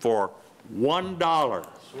pistol for $1.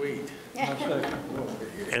 Sweet.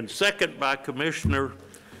 And second by Commissioner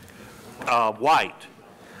White.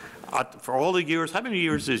 For all the years, how many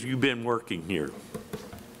years has you been working here?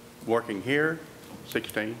 Working here,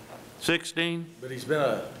 16. 16? But he's been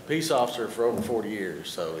a peace officer for over 40 years,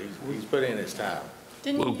 so he's put in his time.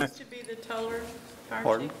 Didn't you used to be the teller, Fire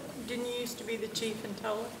Pardon? Chief? Didn't you used to be the chief and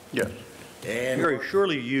teller? Yes. Gary,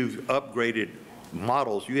 surely you've upgraded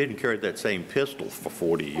models. You hadn't carried that same pistol for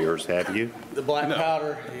 40 years, have you? The black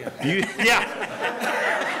powder.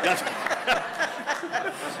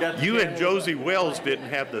 You and Josie Wells didn't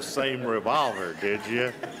have the same revolver, did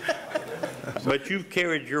you? But you've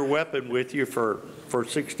carried your weapon with you for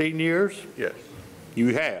 16 years? Yes.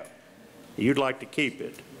 You have? You'd like to keep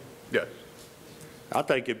it? Yes. I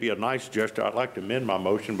think it'd be a nice gesture. I'd like to amend my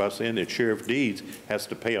motion by saying that Sheriff Deeds has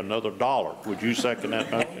to pay another $1. Would you second that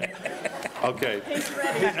motion? Okay.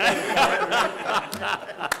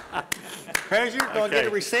 Treasurer, going to get a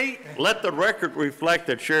receipt? Let the record reflect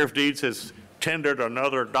that Sheriff Deeds has tendered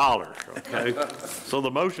another $1, okay? So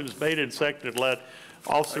the motion is made and seconded. Let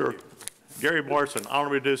Officer Gary Morrison,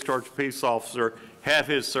 honorary discharge peace officer, have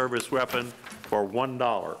his service weapon for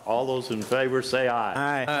 $1. All those in favor say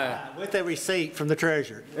aye. Aye. With a receipt from the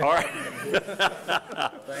treasurer. All right.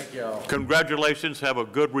 Thank y'all. Congratulations. Have a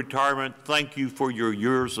good retirement. Thank you for your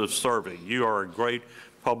years of serving. You are a great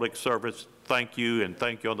public service. Thank you, and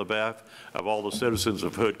thank you on the behalf of all the citizens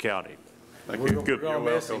of Hood County. Thank you. We're going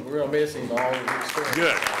to miss him. We're going to miss him all of his experience.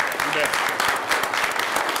 Good. You bet.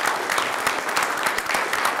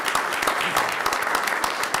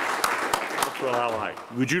 That's what I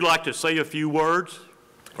like. Would you like to say a few words?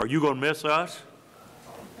 Are you going to miss us?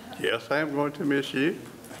 Yes, I am going to miss you.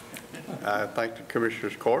 I thank the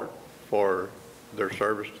Commissioners Court for their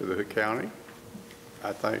service to the Hood County.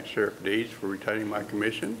 I thank Sheriff Deeds for retaining my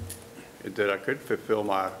commission, and that I could fulfill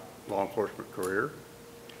my law enforcement career.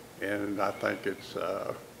 And I think it's,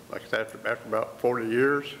 like I said, after about 40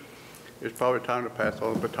 years, it's probably time to pass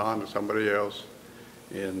on the baton to somebody else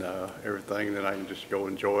and everything, that I can just go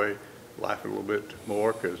enjoy life a little bit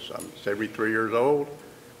more, because I'm 73 years old,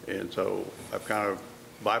 and so I've kind of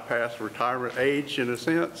bypassed retirement age in a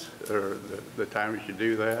sense, or the time you should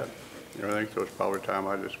do that and everything, so it's probably time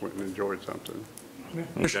I just went and enjoyed something.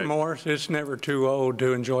 Mr. Morris, it's never too old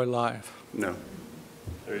to enjoy life. No.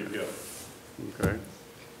 There you go. Okay.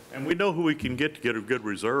 And we know who we can get to get a good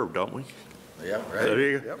reserve, don't we? Yeah, right. There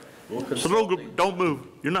you go. Yep. We'll So don't move.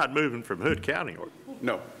 You're not moving from Hood County, are you?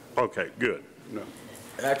 No. Okay, good. No.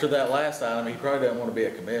 After that last item, he probably doesn't want to be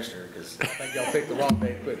a commissioner, because I think y'all picked the wrong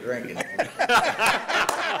day to quit drinking.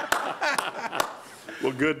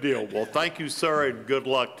 Well, good deal. Well, thank you, sir, and good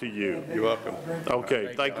luck to you. You're welcome.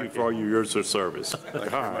 Okay, thank you for all your years of service. All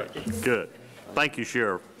right, good. Thank you,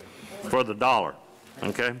 Sheriff, for the $1,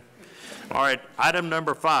 okay? All right, item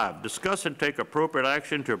number 5, discuss and take appropriate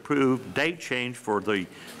action to approve date change for the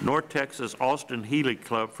North Texas Austin Healy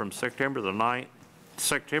Club from September 9th,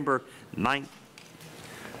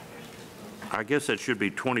 I guess that should be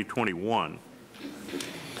 2021.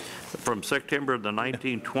 From September the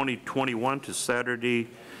 19th, 2021 to Saturday,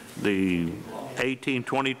 the 18th,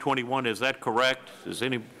 2021. Is that correct? Is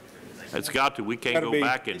any? It's got to. We can't go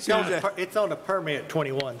back and. It's on the permit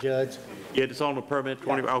 21, Judge. Yeah, it's on the permit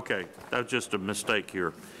 20. Okay, that's just a mistake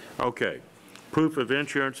here. Okay, proof of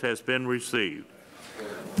insurance has been received.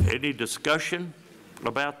 Any discussion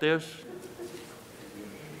about this?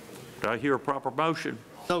 Do I hear a proper motion?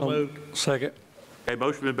 So moved. Second. A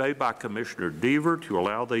motion been made by Commissioner Deaver to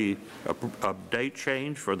allow the date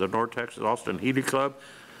change for the North Texas Austin Healy Club.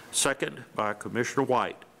 Second by Commissioner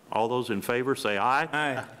White. All those in favor say aye.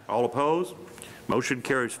 Aye. All opposed? Motion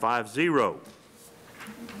carries 5-0.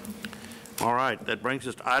 All right, that brings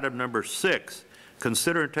us to item number 6.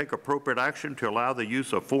 Consider and take appropriate action to allow the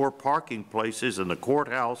use of 4 parking places in the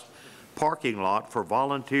courthouse parking lot for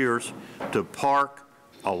volunteers to park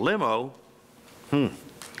a limo.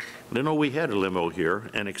 Didn't know we had a limo here,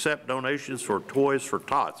 and accept donations for Toys for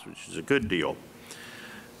Tots, which is a good deal.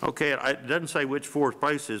 Okay, it doesn't say which 4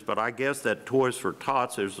 places, but I guess that Toys for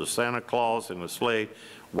Tots, there's a Santa Claus and a sleigh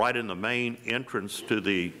right in the main entrance to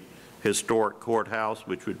the historic courthouse,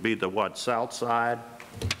 which would be the what, south side?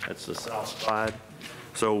 That's the south side.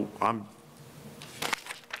 So I'm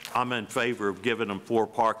in favor of giving them 4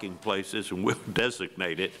 parking places, and we'll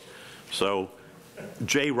designate it. So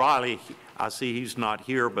Jay Riley, I see he's not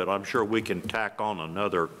here, but I'm sure we can tack on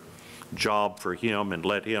another job for him and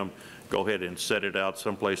let him go ahead and set it out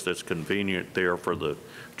someplace that's convenient there for the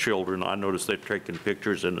children. I noticed they're taking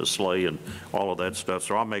pictures in the sleigh and all of that stuff.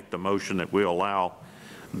 So I'll make the motion that we allow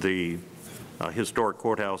the historic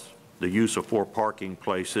courthouse the use of 4 parking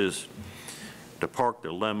places to park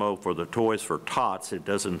the limo for the Toys for Tots. It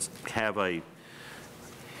doesn't have a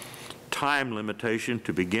time limitation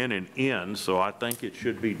to begin and end, so I think it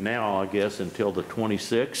should be now, I guess, until the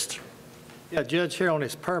 26th. Yeah, Judge, here on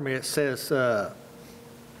this permit it says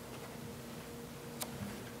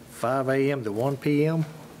 5 a.m. to 1 p.m.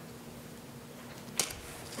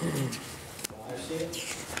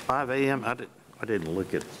 5 a.m. I didn't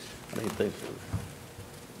look at. I didn't think so.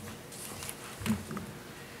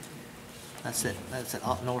 That's it. That's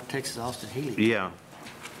at North Texas Austin Healy. Yeah.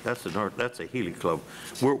 That's a Healy Club.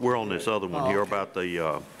 We're on this other one here about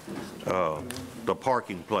the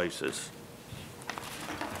parking places.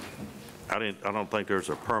 I don't think there's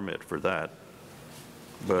a permit for that,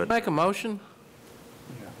 but. Make a motion?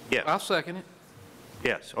 Yeah. I'll second it.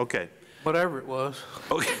 Yes, okay. Whatever it was.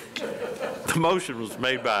 Okay. The motion was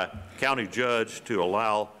made by county judge to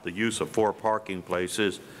allow the use of 4 parking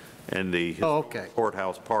places in the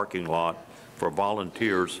courthouse parking lot for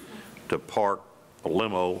volunteers to park a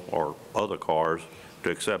limo or other cars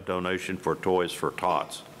to accept donation for Toys for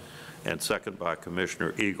Tots, and second by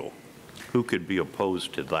Commissioner Eagle. Who could be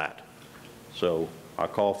opposed to that? So I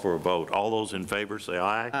call for a vote. All those in favor say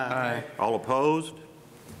aye. Aye. All opposed?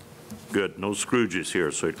 Good, no Scrooges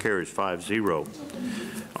here, so it carries 5-0.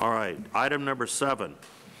 All right, item number 7,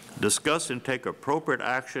 discuss and take appropriate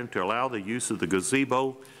action to allow the use of the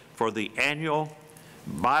gazebo for the annual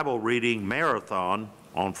Bible reading marathon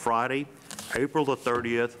on Friday, April the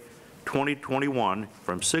 30th, 2021,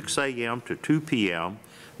 from 6 a.m. to 2 p.m.,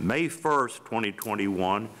 May 1st,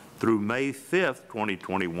 2021, through May 5th,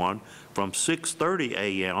 2021, from 6:30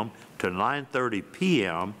 a.m. to 9:30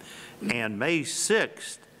 p.m., and May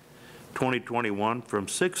 6th, 2021, from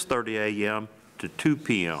 6:30 a.m. to 2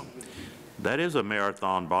 p.m. That is a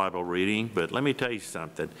marathon Bible reading, but let me tell you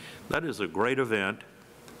something. That is a great event.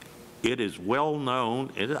 It is well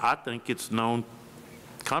known. I think it's known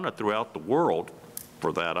kind of throughout the world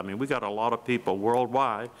for that. I mean, we got a lot of people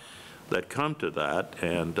worldwide that come to that,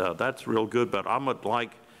 and that's real good. But I'm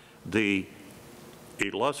like the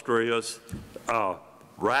illustrious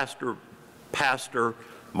Pastor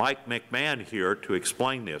Mike McMahon here to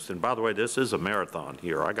explain this. And by the way, this is a marathon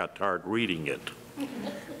here. I got tired reading it.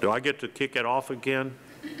 Do I get to kick it off again?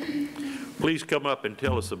 Please come up and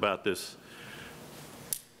tell us about this.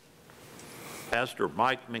 Pastor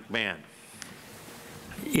Mike McMahon.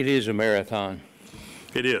 It is a marathon.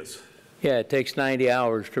 It is. Yeah, it takes 90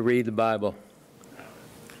 hours to read the Bible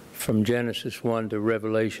from Genesis 1 to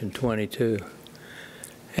Revelation 22.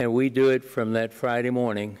 And we do it from that Friday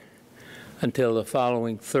morning until the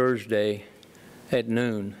following Thursday at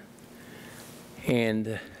noon.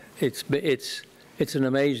 And it's an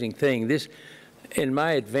amazing thing. This, in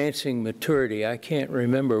my advancing maturity, I can't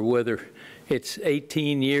remember whether it's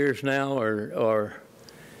 18 years now or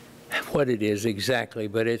what it is exactly,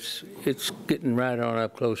 but it's getting right on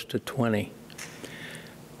up close to 20.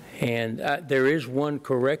 And there is one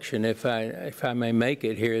correction, if I may make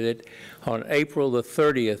it here, that on April the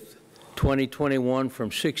 30th, 2021,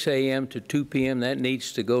 from 6 a.m. to 2 p.m., that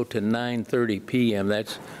needs to go to 9:30 p.m.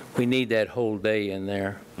 We need that whole day in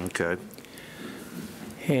there. Okay.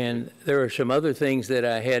 And there are some other things that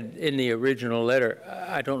I had in the original letter.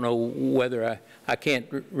 I don't know whether I can't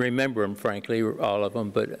remember them, frankly, all of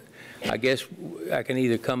them, but I guess I can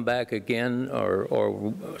either come back again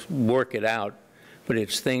or work it out. But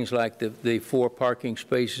it's things like the 4 parking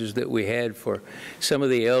spaces that we had for some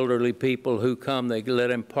of the elderly people who come. They let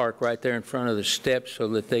them park right there in front of the steps so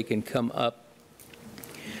that they can come up,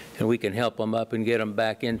 and we can help them up and get them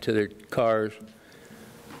back into their cars.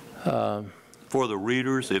 For the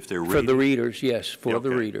readers, if they're reading? For the readers, yes, for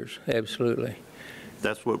the readers, absolutely.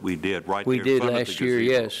 That's what we did right we there in front did of the last year,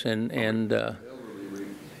 gazebo. yes, and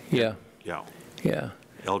yeah. Yeah. Yeah.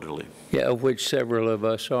 Elderly. Yeah, of which several of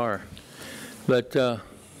us are. But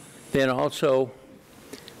then also,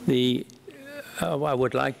 I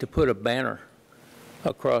would like to put a banner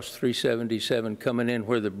across 377 coming in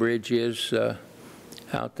where the bridge is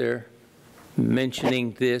out there,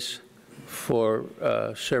 mentioning this for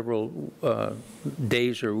several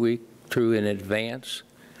days or week through in advance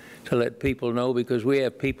to let people know, because we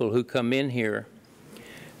have people who come in here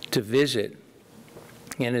to visit,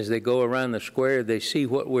 and as they go around the square, they see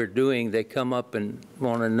what we're doing, they come up and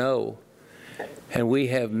want to know. And we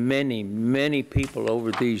have many, many people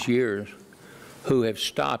over these years who have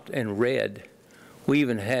stopped and read. We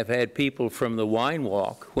even have had people from the wine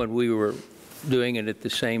walk when we were doing it at the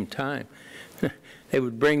same time. They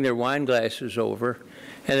would bring their wine glasses over,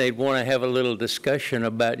 and they'd want to have a little discussion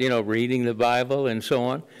about, reading the Bible and so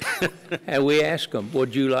on. And we ask them,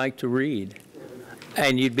 would you like to read?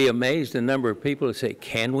 And you'd be amazed the number of people who say,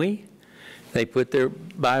 can we? They put their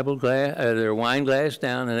Bible glass, their wine glass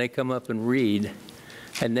down, and they come up and read,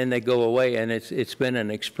 and then they go away. And it's been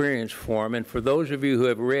an experience for them. And for those of you who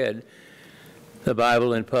have read the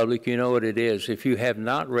Bible in public, you know what it is. If you have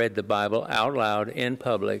not read the Bible out loud in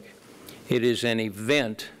public, it is an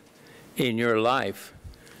event in your life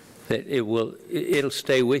that it'll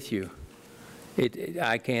stay with you.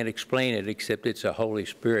 I can't explain it except it's a Holy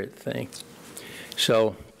Spirit thing.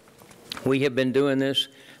 So we have been doing this.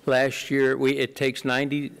 Last year, it takes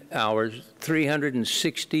 90 hours,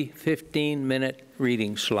 360 15-minute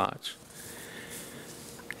reading slots.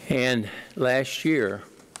 And last year,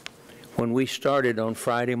 when we started on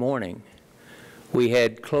Friday morning, we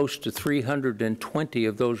had close to 320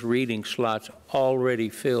 of those reading slots already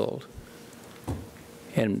filled.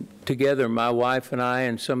 And together, my wife and I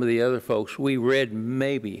and some of the other folks, we read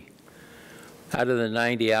maybe, out of the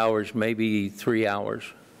 90 hours, maybe 3 hours,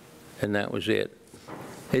 and that was it.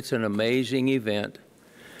 It's an amazing event.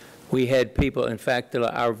 We had people, in fact,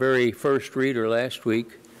 our very first reader last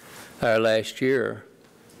year,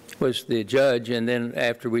 was the judge, and then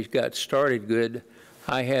after we got started good,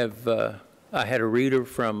 I had a reader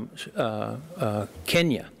from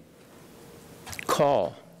Kenya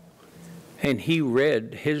call, and he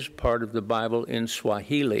read his part of the Bible in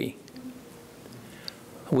Swahili.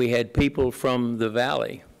 We had people from the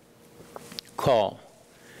Valley call,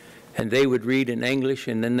 and they would read in English,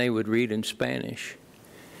 and then they would read in Spanish.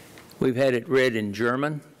 We've had it read in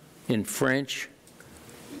German, in French.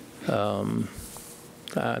 There's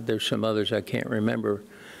some others I can't remember.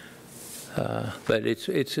 But it's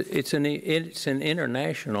an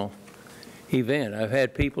international event. I've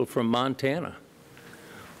had people from Montana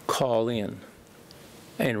call in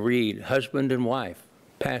and read, husband and wife,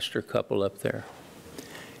 pastor couple up there.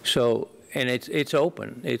 So, and it's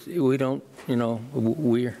open. We don't,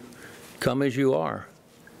 we're come as you are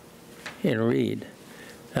and read.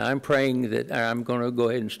 Now, I'm praying that I'm going to go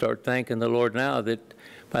ahead and start thanking the Lord now that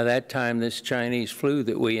by that time this Chinese flu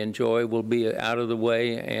that we enjoy will be out of the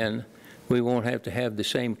way, and we won't have to have the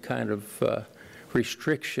same kind of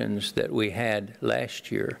restrictions that we had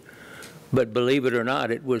last year. But believe it or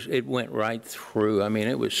not, it went right through. I mean,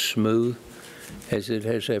 it was smooth as it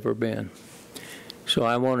has ever been. So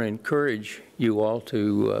I want to encourage you all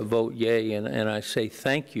to vote yea, and I say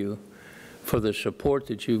thank you for the support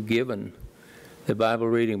that you've given the Bible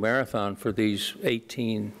Reading Marathon for these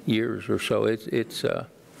 18 years or so. It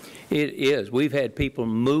is. We've had people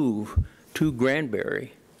move to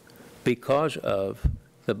Granbury because of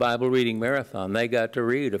the Bible Reading Marathon. They got to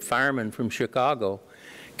read. A fireman from Chicago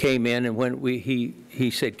came in, and when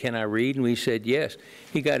he said, "Can I read?" And we said, "Yes."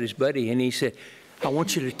 He got his buddy, and he said, "I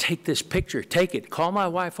want you to take this picture. Take it. Call my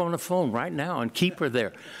wife on the phone right now and keep her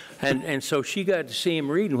there." And so she got to see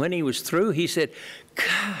him read. And when he was through, he said,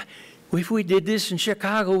 "God, if we did this in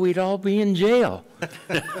Chicago, we'd all be in jail."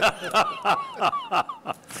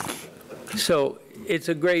 So it's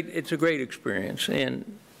a great experience, and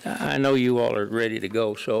I know you all are ready to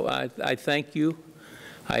go. So I thank you.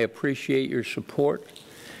 I appreciate your support.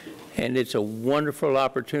 And it's a wonderful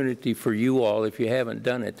opportunity for you all, if you haven't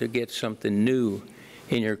done it, to get something new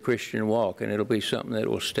in your Christian walk, and it'll be something that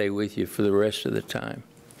will stay with you for the rest of the time.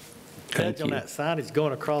 Thank Judge, on you. that signage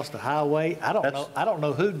going across the highway, I don't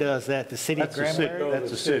know who does that, the city of Granbury?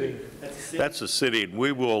 That's the city. That's the city, and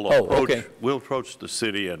we will we'll approach the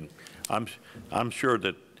city, and I'm sure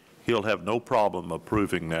that he'll have no problem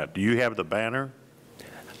approving that. Do you have the banner?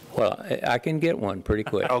 Well, I can get one pretty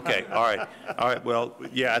quick. Okay, all right. Well,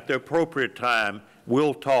 yeah, at the appropriate time, we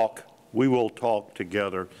will talk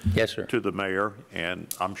together. Yes, sir. To the mayor,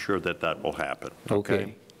 and I'm sure that will happen.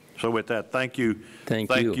 Okay. So with that, thank you.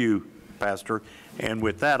 Thank you, Pastor. And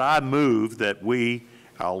with that, I move that we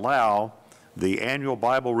allow the annual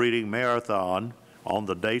Bible Reading Marathon on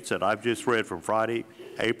the dates that I've just read from Friday,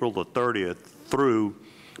 April the 30th through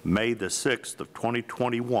May the 6th of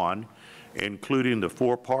 2021, including the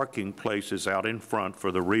 4 parking places out in front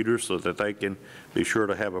for the readers so that they can be sure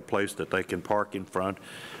to have a place that they can park in front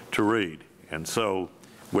to read. And so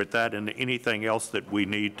with that and anything else that we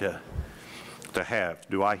need to have,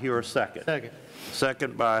 do I hear a second? Second.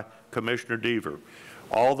 Second by Commissioner Deaver.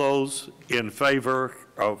 All those in favor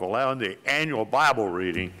of allowing the annual Bible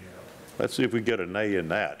reading, let's see if we get a nay in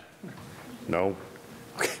that. No?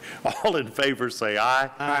 All in favor say aye.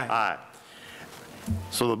 Aye. Aye.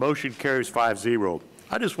 So the motion carries 5-0.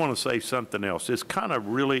 I just want to say something else. It's kind of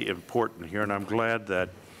really important here, and I'm glad that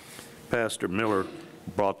Pastor Miller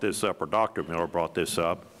brought this up, or Dr. Miller brought this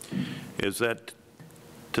up, is that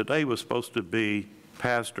today was supposed to be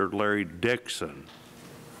Pastor Larry Dixon.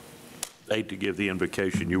 I hate to give the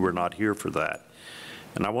invocation. You were not here for that.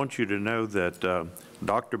 And I want you to know that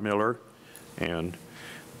Dr. Miller and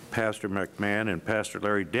Pastor McMahon and Pastor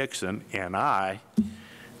Larry Dixon and I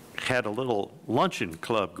had a little luncheon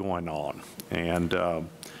club going on. And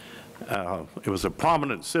it was a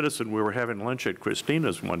prominent citizen. We were having lunch at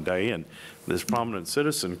Christina's one day, and this prominent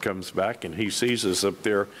citizen comes back, and he sees us up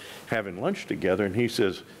there having lunch together, and he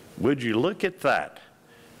says, "Would you look at that?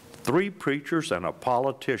 3 preachers and a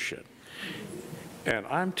politician." And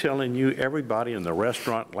I'm telling you, everybody in the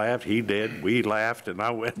restaurant laughed. He did. We laughed. And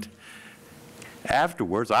I went,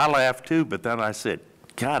 afterwards, I laughed too, but then I said,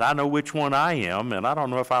 God, I know which one I am, and I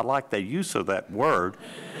don't know if I like the use of that word.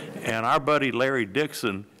 And our buddy Larry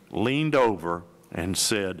Dixon leaned over and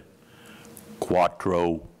said,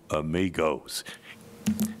 Cuatro Amigos.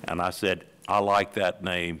 And I said, I like that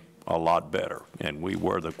name a lot better. And we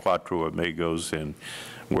were the Cuatro Amigos, and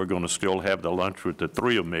we're going to still have the lunch with the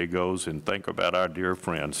three amigos and think about our dear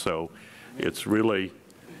friends. So it's really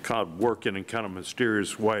kind of working in kind of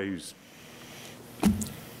mysterious ways.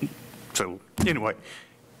 So anyway,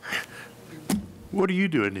 what are you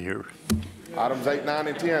doing here? Items 8, 9,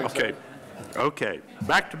 and 10. Okay. Okay.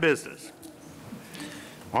 Back to business.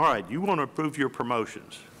 All right. You want to approve your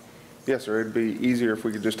promotions? Yes, sir. It'd be easier if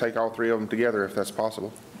we could just take all three of them together, if that's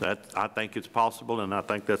possible. I think it's possible, and I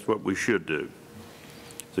think that's what we should do.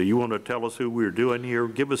 So you want to tell us who we're doing here?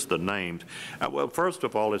 Give us the names. Well, first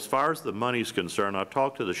of all, as far as the money's concerned, I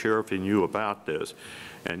talked to the sheriff and you about this,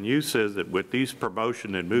 and you said that with these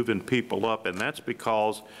promotion and moving people up, and that's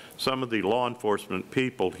because some of the law enforcement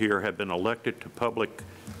people here have been elected to public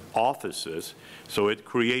offices, so it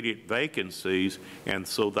created vacancies, and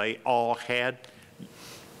so they all had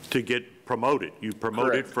to get promoted. You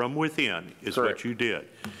promoted from within is what you did.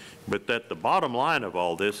 But that the bottom line of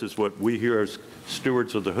all this is what we here as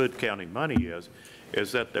stewards of the Hood County money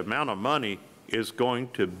is that the amount of money is going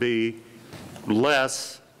to be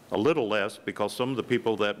less, a little less, because some of the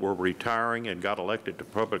people that were retiring and got elected to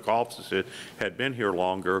public offices had been here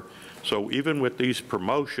longer. So even with these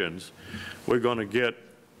promotions, we're going to get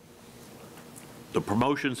the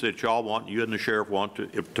promotions that y'all want, you and the sheriff want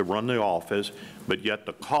to run the office, but yet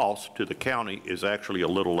the cost to the county is actually a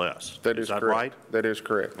little less. Is that right? That is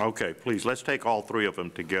correct. Okay, please, let's take all three of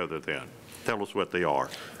them together then. Tell us what they are.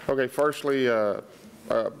 Okay, firstly, the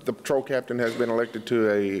patrol captain has been elected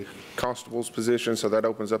to a constable's position, so that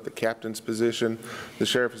opens up the captain's position. The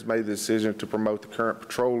sheriff has made the decision to promote the current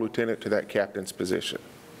patrol lieutenant to that captain's position.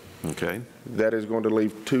 Okay. That is going to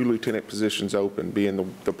leave 2 lieutenant positions open,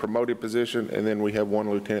 being the promoted position, and then we have 1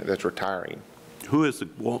 lieutenant that's retiring. Who is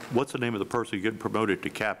what's the name of the person getting promoted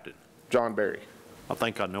to captain? John Berry. I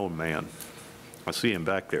think I know him, man. I see him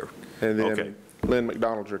back there. And then Lynn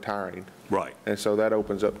McDonald's retiring. Right. And so that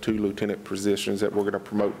opens up 2 lieutenant positions that we're going to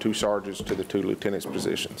promote 2 sergeants to the 2 lieutenants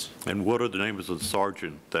positions. And what are the names of the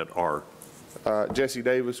sergeant that are? Jesse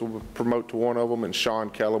Davis will promote to one of them, and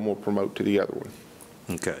Sean Kellum will promote to the other one.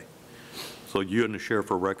 Okay. So you and the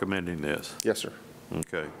sheriff are recommending this? Yes, sir.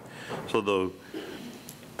 Okay. So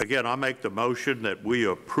again, I make the motion that we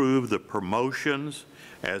approve the promotions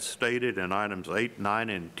as stated in items 8, 9,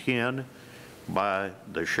 and 10 by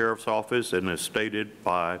the sheriff's office and as stated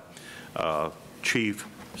by Chief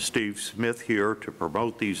Steve Smith here to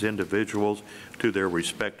promote these individuals to their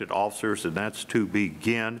respected officers, and that's to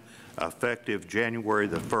begin effective January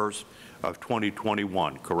the 1st of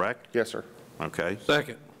 2021, correct? Yes, sir. Okay.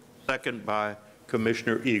 Second. Second by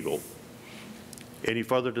Commissioner Eagle. Any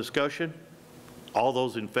further discussion? All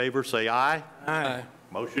those in favor say aye. Aye.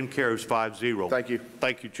 Motion carries 5-0. Thank you.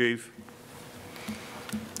 Thank you, Chief.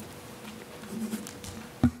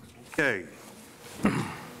 Okay.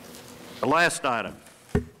 The last item.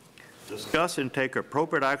 Discuss and take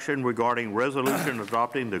appropriate action regarding resolution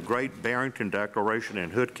adopting the Great Barrington Declaration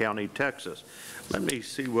in Hood County, Texas. Let me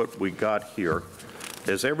see what we got here.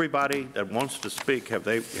 Does everybody that wants to speak,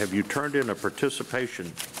 have you turned in a participation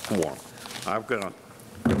form? I've got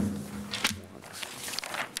 1,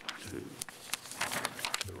 2,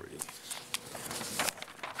 3,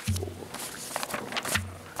 4,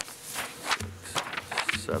 5,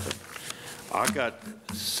 6, 7. I've got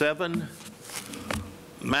 7.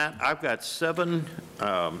 Matt, I've got 7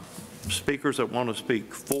 speakers that want to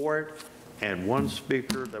speak for it and 1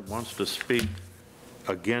 speaker that wants to speak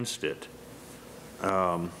against it.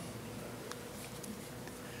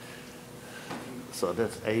 So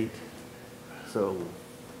that's 8. So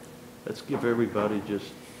let's give everybody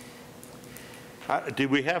just, do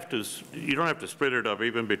we have to, you don't have to split it up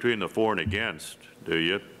even between the for and against, do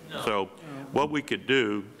you? No. So what we could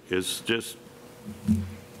do is just,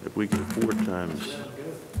 if we get 4 times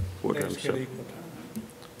 7.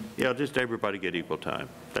 Yeah, just everybody get equal time.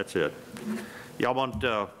 That's it. Y'all want,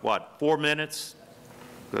 what, 4 minutes?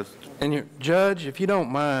 And Judge, if you don't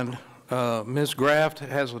mind, Ms. Graft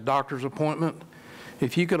has a doctor's appointment.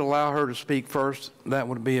 If you could allow her to speak first, that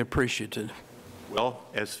would be appreciated. Well,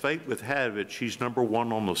 as fate would have it, she's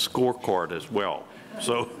 #1 on the scorecard as well.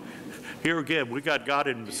 So here again, we got God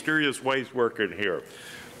in mysterious ways working here.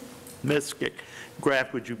 Ms.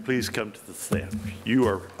 Graft, would you please come to the stand? You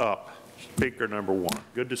are up. Speaker number 1.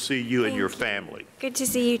 Good to see you and your family. Good to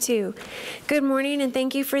see you too. Good morning, and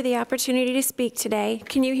thank you for the opportunity to speak today.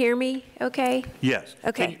 Can you hear me okay? Yes.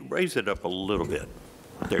 Okay. Can you raise it up a little bit?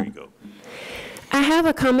 There you go. I have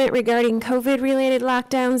a comment regarding COVID-related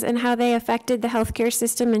lockdowns and how they affected the healthcare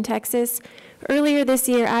system in Texas. Earlier this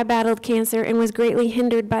year, I battled cancer and was greatly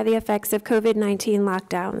hindered by the effects of COVID-19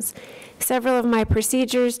 lockdowns. Several of my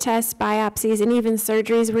procedures, tests, biopsies, and even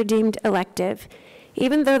surgeries were deemed elective,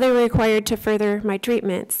 even though they were required to further my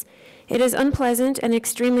treatments. It is unpleasant and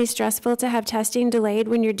extremely stressful to have testing delayed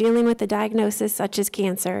when you're dealing with a diagnosis such as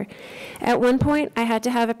cancer. At one point, I had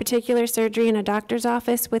to have a particular surgery in a doctor's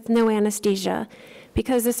office with no anesthesia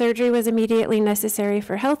because the surgery was immediately necessary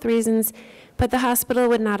for health reasons, but the hospital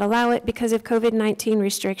would not allow it because of COVID-19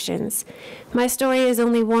 restrictions. My story is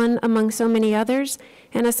only one among so many others,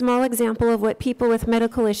 and a small example of what people with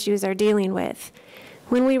medical issues are dealing with.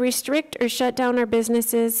 When we restrict or shut down our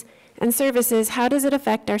businesses and services, how does it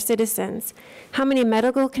affect our citizens? How many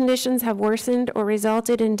medical conditions have worsened or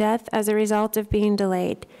resulted in death as a result of being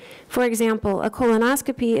delayed? For example, a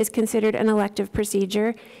colonoscopy is considered an elective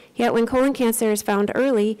procedure, yet when colon cancer is found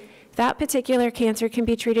early, that particular cancer can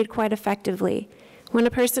be treated quite effectively. When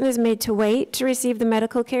a person is made to wait to receive the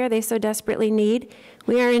medical care they so desperately need,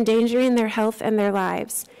 we are endangering their health and their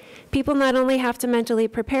lives. People not only have to mentally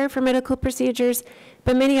prepare for medical procedures,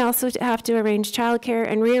 but many also have to arrange childcare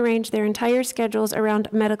and rearrange their entire schedules around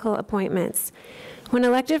medical appointments. When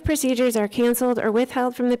elective procedures are canceled or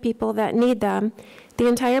withheld from the people that need them, the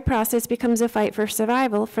entire process becomes a fight for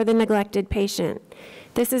survival for the neglected patient.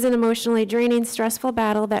 This is an emotionally draining, stressful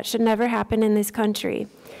battle that should never happen in this country.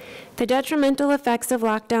 The detrimental effects of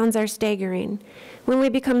lockdowns are staggering. When we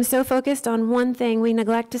become so focused on one thing, we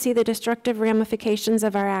neglect to see the destructive ramifications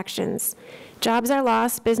of our actions. Jobs are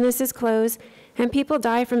lost, businesses close, and people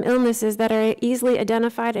die from illnesses that are easily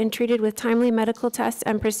identified and treated with timely medical tests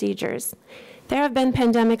and procedures. There have been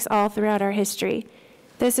pandemics all throughout our history.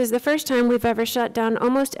 This is the first time we've ever shut down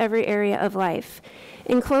almost every area of life.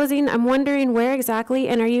 In closing, I'm wondering where exactly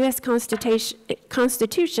in our U.S.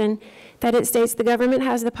 Constitution that it states the government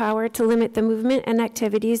has the power to limit the movement and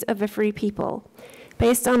activities of a free people.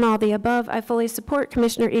 Based on all the above, I fully support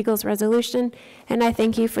Commissioner Eagle's resolution, and I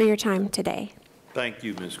thank you for your time today. Thank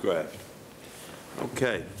you, Ms. Graff.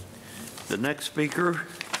 Okay. The next speaker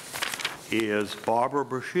is Barbara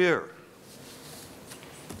Brashear.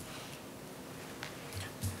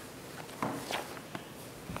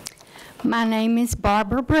 My name is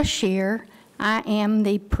Barbara Brashear. I am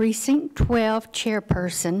the Precinct 12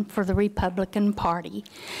 chairperson for the Republican Party,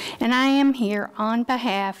 and I am here on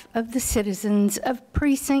behalf of the citizens of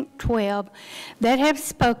Precinct 12 that have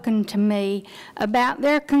spoken to me about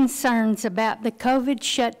their concerns about the COVID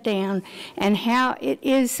shutdown and how it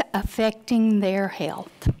is affecting their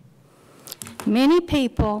health. Many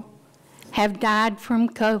people have died from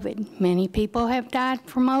COVID. Many people have died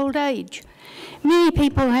from old age. Many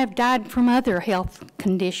people have died from other health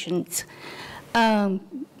conditions.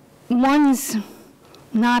 One's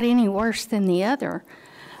not any worse than the other.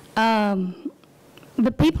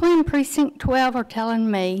 The people in Precinct 12 are telling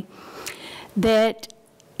me that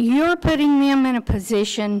you're putting them in a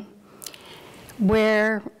position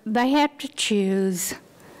where they have to choose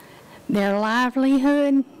their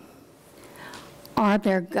livelihood or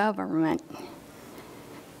their government.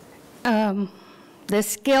 The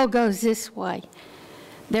scale goes this way.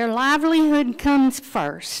 Their livelihood comes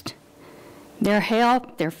first. Their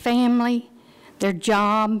health, their family, their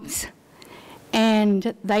jobs,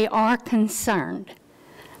 and they are concerned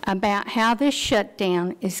about how this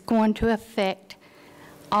shutdown is going to affect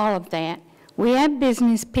all of that. We have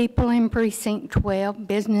business people in Precinct 12,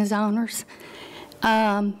 business owners,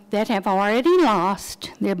 that have already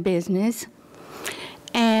lost their business,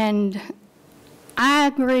 and I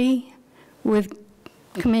agree with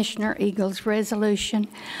Commissioner Eagle's resolution.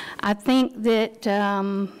 I think that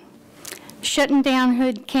shutting down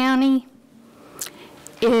Hood County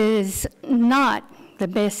is not the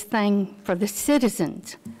best thing for the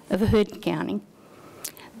citizens of Hood County.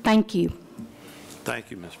 Thank you. Thank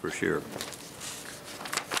you, Ms. Brashear.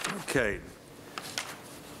 Okay.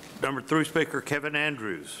 Number 3 speaker, Kevin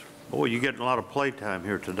Andrews. Boy, you're getting a lot of playtime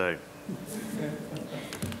here today.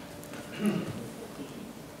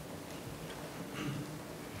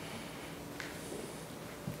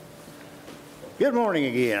 Good morning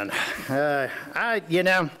again. I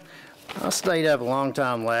stayed up a long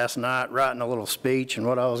time last night writing a little speech and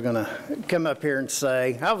what I was going to come up here and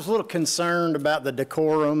say. I was a little concerned about the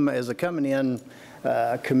decorum as a coming in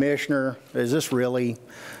commissioner. Is this really,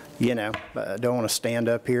 I don't want to stand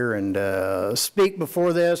up here and speak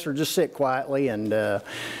before this or just sit quietly and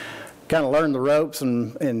kind of learn the ropes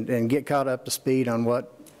and get caught up to speed on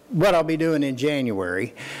what I'll be doing in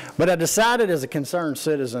January. But I decided as a concerned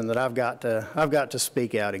citizen that I've got to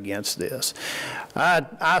speak out against this.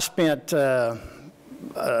 I spent the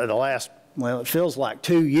last, well, it feels like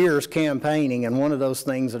 2 years campaigning, and one of those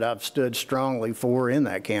things that I've stood strongly for in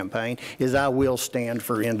that campaign is I will stand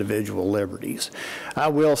for individual liberties. I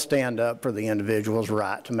will stand up for the individual's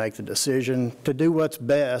right to make the decision to do what's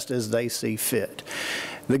best as they see fit.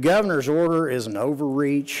 The governor's order is an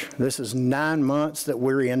overreach. This is 9 months that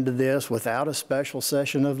we're into this without a special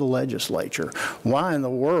session of the legislature. Why in the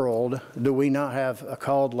world do we not have a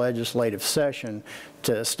called legislative session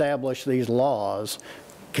to establish these laws?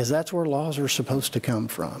 Because that's where laws are supposed to come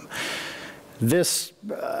from. This,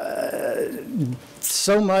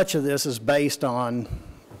 so much of this is based on,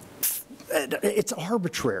 it's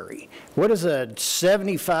arbitrary. What is a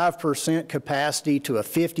 75% capacity to a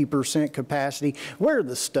 50% capacity? Where are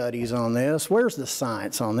the studies on this? Where's the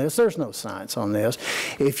science on this? There's no science on this.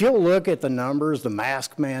 If you'll look at the numbers, the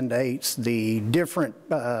mask mandates, the different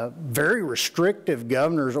very restrictive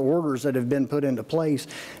governor's orders that have been put into place,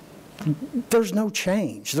 there's no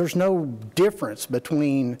change. There's no difference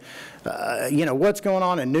between, what's going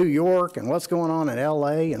on in New York and what's going on in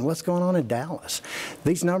LA and what's going on in Dallas.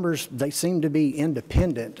 These numbers, they seem to be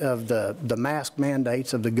independent of the mask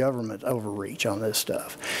mandates of the government overreach on this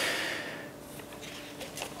stuff.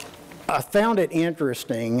 I found it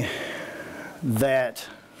interesting that,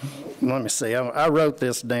 let me see, I wrote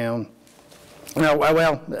this down.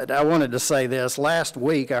 Well, I wanted to say this. Last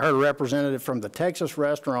week, I heard a representative from the Texas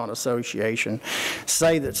Restaurant Association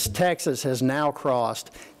say that Texas has now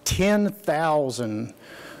crossed 10,000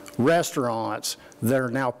 restaurants that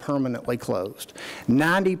are now permanently closed.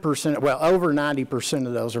 90%, well, over 90%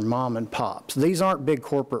 of those are mom and pops. These aren't big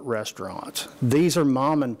corporate restaurants. These are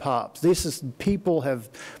mom and pops. This is, people have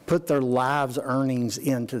put their lives' earnings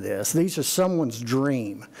into this. These are someone's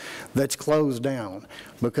dream that's closed down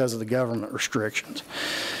because of the government restrictions.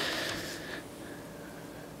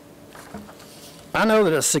 I know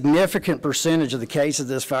that a significant percentage of the cases of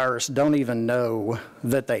this virus don't even know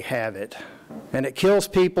that they have it. And it kills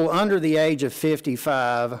people under the age of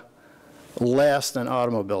 55 less than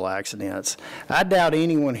automobile accidents. I doubt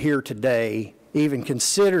anyone here today even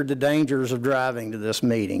considered the dangers of driving to this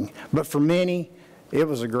meeting. But for many, it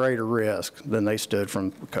was a greater risk than they stood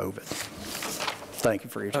from COVID. Thank you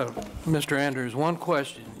for your time. Mr. Andrews, one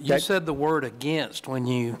question. You said the word against when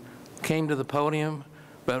you came to the podium,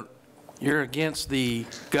 but you're against the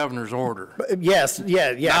governor's order. Yes,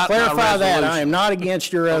 yeah. Clarify that. I am not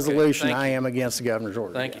against your resolution. Okay, I am against the governor's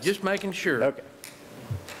order. Thank you. Just making sure. Okay.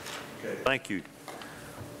 Thank you.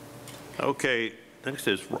 Okay, next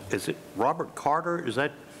is it Robert Carter? Is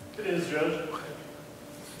that? It is, Judge.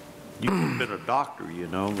 You could have been a doctor, you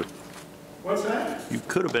know, but. What's that? You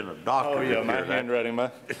could have been a doctor. Oh yeah, my handwriting.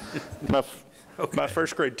 My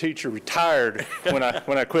first grade teacher retired when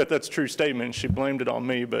I quit. That's a true statement. She blamed it on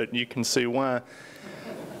me, but you can see why.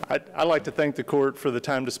 I'd like to thank the court for the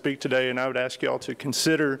time to speak today, and I would ask you all to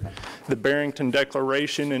consider the Barrington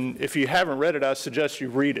Declaration. And if you haven't read it, I suggest you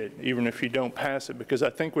read it, even if you don't pass it, because I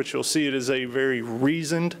think what you'll see it is a very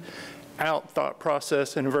reasoned out thought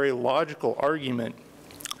process and a very logical argument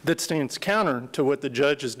that stands counter to what the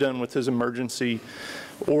judge has done with his emergency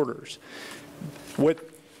orders.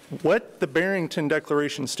 What the Barrington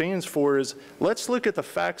Declaration stands for is, let's look at the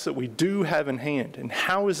facts that we do have in hand and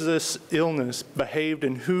how has this illness behaved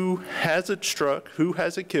and who has it struck, who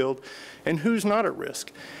has it killed, and who's not at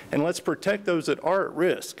risk. And let's protect those that are at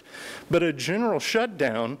risk. But a general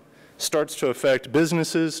shutdown starts to affect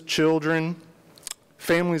businesses, children,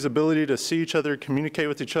 families' ability to see each other, communicate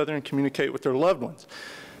with each other, and communicate with their loved ones.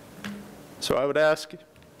 So I would ask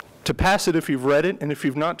to pass it if you've read it, and if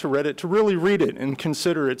you've not read it, to really read it and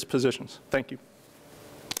consider its positions. Thank you.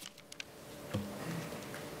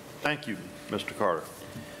 Thank you, Mr. Carter.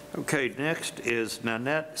 Okay, next is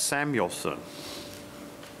Nanette Samuelson.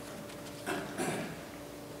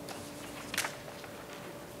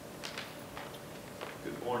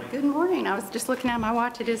 Good morning. Good morning. I was just looking at my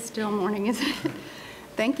watch. It is still morning, isn't it?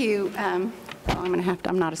 Thank you.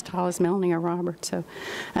 I'm not as tall as Melanie or Robert, so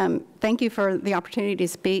thank you for the opportunity to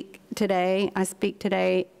speak today. I speak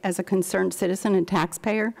today as a concerned citizen and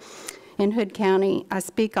taxpayer in Hood County. I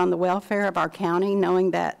speak on the welfare of our county,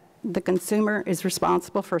 knowing that the consumer is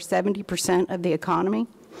responsible for 70% of the economy.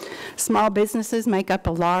 Small businesses make up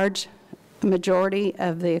a large majority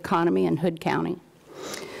of the economy in Hood County.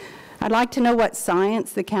 I'd like to know what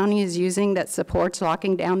science the county is using that supports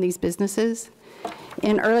locking down these businesses.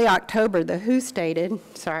 In early October, the WHO stated,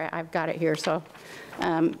 sorry, I've got it here, so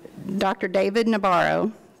Dr. David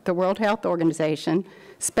Nabarro, the World Health Organization,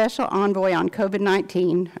 Special Envoy on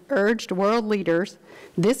COVID-19, urged world leaders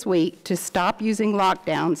this week to stop using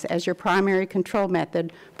lockdowns as your primary control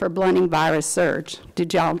method for blunting virus surge.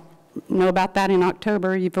 Did y'all know about that in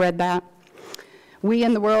October? You've read that? We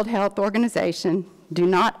in the World Health Organization do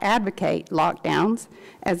not advocate lockdowns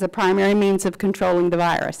as the primary means of controlling the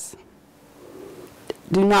virus.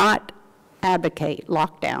 Do not advocate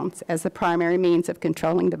lockdowns as the primary means of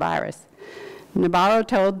controlling the virus. Nabarro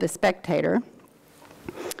told The Spectator,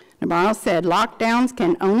 Nabarro said, lockdowns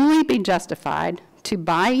can only be justified to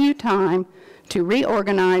buy you time to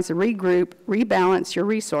reorganize, regroup, rebalance your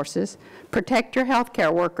resources, protect your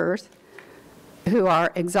healthcare workers who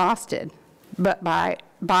are exhausted. But by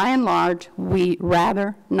and large, we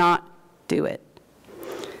rather not do it.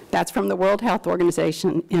 That's from the World Health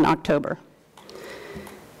Organization in October.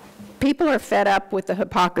 People are fed up with the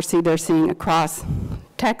hypocrisy they're seeing across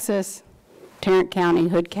Texas, Tarrant County,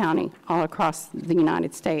 Hood County, all across the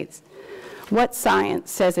United States. What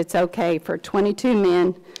science says it's okay for 22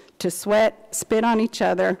 men to sweat, spit on each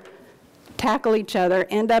other, tackle each other,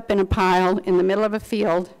 end up in a pile in the middle of a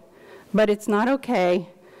field, but it's not okay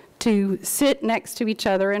to sit next to each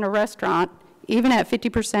other in a restaurant, even at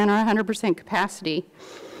 50% or 100% capacity?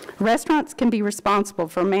 Restaurants can be responsible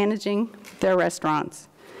for managing their restaurants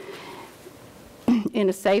in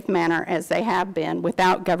a safe manner as they have been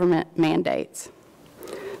without government mandates.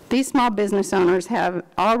 These small business owners have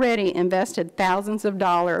already invested thousands of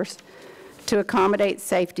dollars to accommodate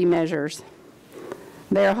safety measures.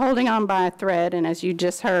 They are holding on by a thread, and as you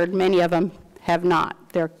just heard, many of them have not.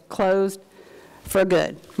 They're closed for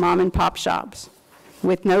good, mom and pop shops,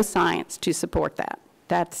 with no science to support that.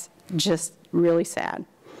 That's just really sad.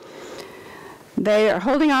 They are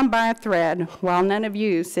holding on by a thread while none of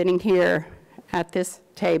you sitting here at this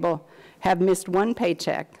table have missed one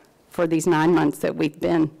paycheck for these 9 months that we've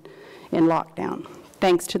been in lockdown,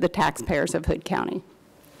 thanks to the taxpayers of Hood County.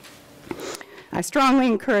 I strongly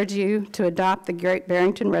encourage you to adopt the Great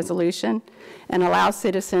Barrington Resolution and allow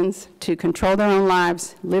citizens to control their own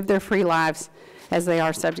lives, live their free lives, as they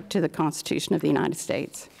are subject to the Constitution of the United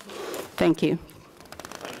States. Thank you.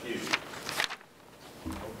 Thank you.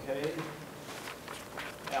 Okay.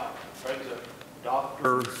 Now, President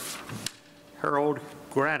Dr. Harold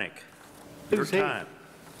Granick, your time.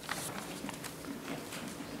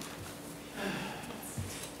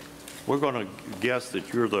 We're going to guess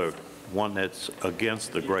that you're the one that's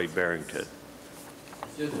against the Great Barrington.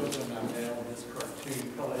 Just open my mail, this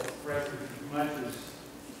cartoon, call it record as much as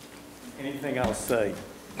anything I'll say.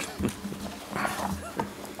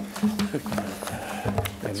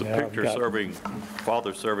 It's a picture serving,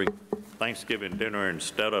 father serving Thanksgiving dinner.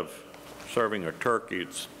 Instead of serving a turkey,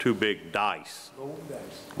 it's two big dice.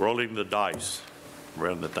 Rolling the dice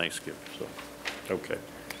around the Thanksgiving. So, okay.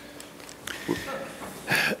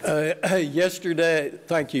 Yesterday,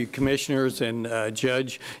 thank you, Commissioners and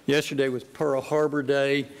Judge. Yesterday was Pearl Harbor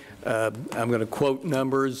Day. I'm going to quote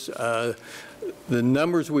numbers. The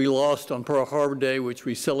numbers we lost on Pearl Harbor Day, which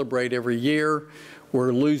we celebrate every year,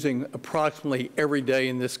 we're losing approximately every day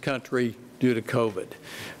in this country due to COVID.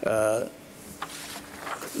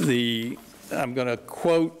 I'm going to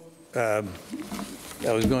quote, I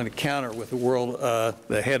was going to counter with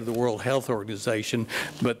the head of the World Health Organization,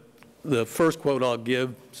 but the first quote I'll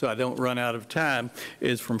give, so I don't run out of time,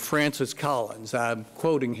 is from Francis Collins. I'm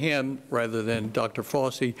quoting him rather than Dr.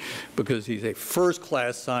 Fauci because he's a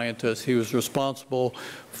first-class scientist. He was responsible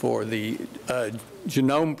for the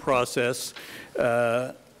genome process,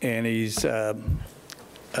 and he's head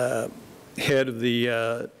of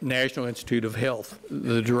the National Institute of Health,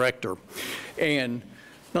 the director. And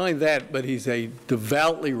not only that, but he's a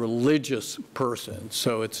devoutly religious person,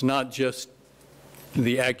 so it's not just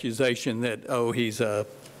the accusation that, oh, he's a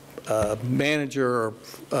manager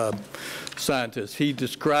or scientist. He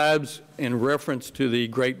describes, in reference to the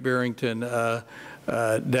Great Barrington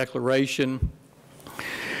Declaration,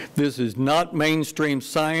 this is not mainstream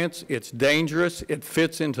science. It's dangerous. It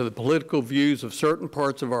fits into the political views of certain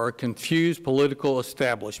parts of our confused political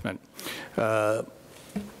establishment. I'd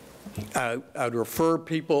refer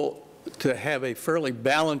people to have a fairly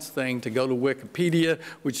balanced thing to go to Wikipedia,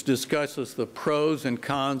 which discusses the pros and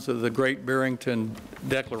cons of the Great Barrington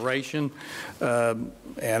Declaration. And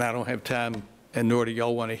I don't have time, and nor do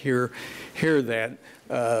y'all want to hear that.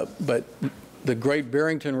 But the Great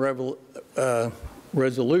Barrington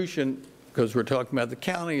Resolution, because we're talking about the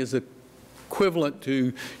county, is equivalent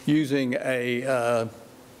to using a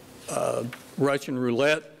Russian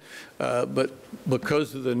roulette. But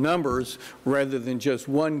because of the numbers, rather than just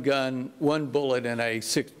one gun, one bullet in a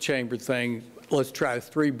 6-chamber thing, let's try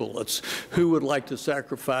 3 bullets. Who would like to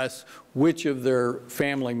sacrifice which of their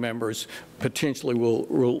family members potentially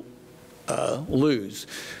will lose?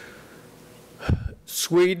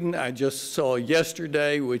 Sweden, I just saw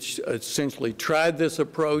yesterday, which essentially tried this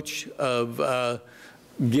approach of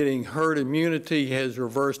getting herd immunity, has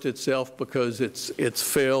reversed itself because it's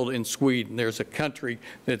failed in Sweden. There's a country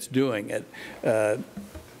that's doing it.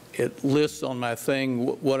 It lists on my thing,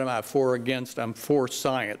 what am I for or against? I'm for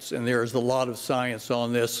science, and there's a lot of science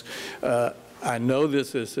on this. I know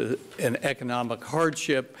this is an economic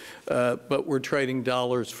hardship, but we're trading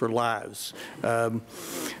dollars for lives.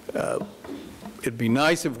 It'd be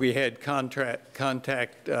nice if we had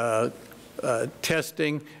contact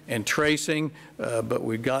testing and tracing, but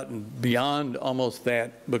we've gotten beyond almost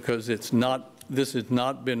that because this has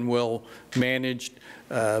not been well managed.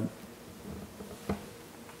 A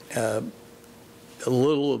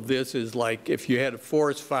little of this is like if you had a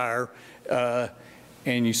forest fire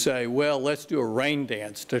and you say, well, let's do a rain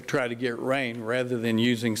dance to try to get rain rather than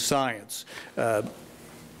using science.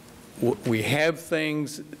 We have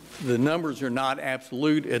things, the numbers are not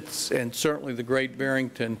absolute, and certainly the Great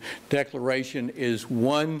Barrington Declaration is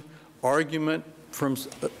one argument from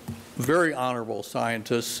very honorable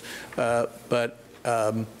scientists, but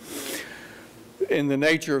in the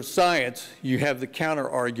nature of science, you have the counter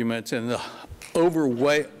arguments, and the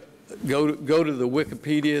overweight, go to the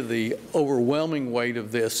Wikipedia, the overwhelming weight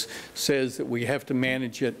of this says that we have to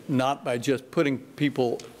manage it not by just putting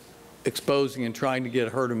people exposing and trying to get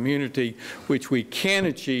herd immunity, which we can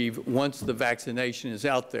achieve once the vaccination is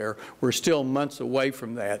out there. We're still months away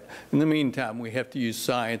from that. In the meantime, we have to use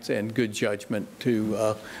science and good judgment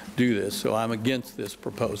to do this. So I'm against this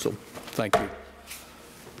proposal. Thank you.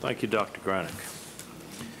 Thank you, Dr. Granick.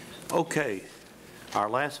 Okay, our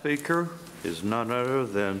last speaker is none other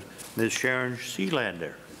than Ms. Sharon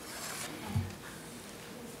Sealander.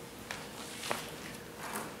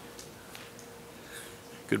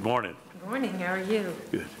 Good morning. Good morning. How are you?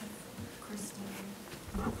 Good.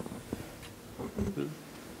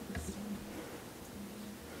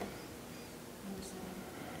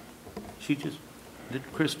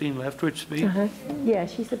 Did Christine Leftwich speak? Yeah,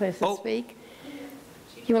 she's supposed to speak.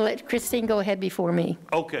 You want to let Christine go ahead before me?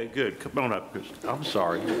 Okay, good. Come on up, Christine. I'm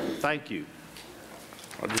sorry. Thank you.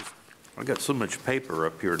 I got so much paper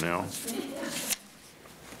up here now.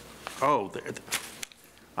 Oh,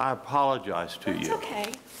 I apologize to you. That's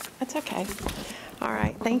okay. That's okay. All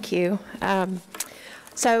right. Thank you.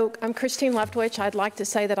 So I'm Christine Leftwich. I'd like to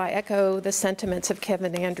say that I echo the sentiments of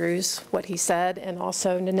Kevin Andrews, what he said, and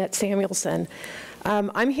also Nanette Samuelson.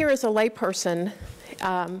 I'm here as a layperson,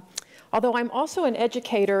 although I'm also an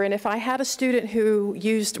educator, and if I had a student who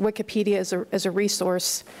used Wikipedia as a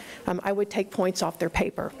resource, I would take points off their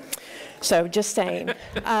paper. So just saying.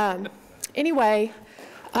 Anyway,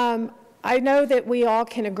 I know that we all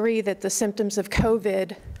can agree that the symptoms of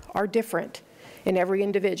COVID are different in every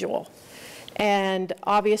individual. And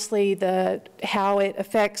obviously how it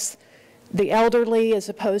affects the elderly as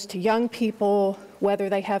opposed to young people, whether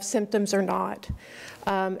they have symptoms or not.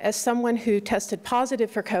 As someone who tested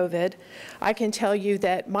positive for COVID, I can tell you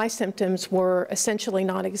that my symptoms were essentially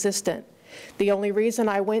non-existent. The only reason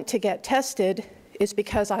I went to get tested is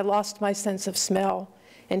because I lost my sense of smell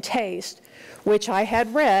and taste, which I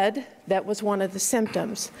had read that was one of the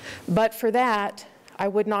symptoms. But for that, I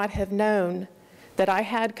would not have known that I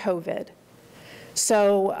had COVID.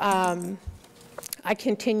 So I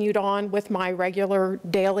continued on with my regular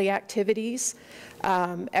daily activities,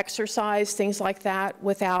 exercise, things like that,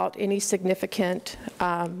 without any significant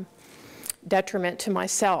detriment to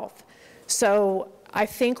myself. So I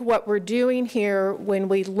think what we're doing here when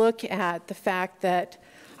we look at the fact that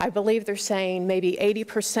I believe they're saying maybe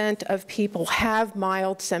 80% of people have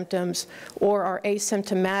mild symptoms or are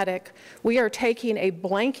asymptomatic, we are taking a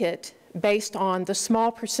blanket based on the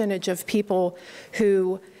small percentage of people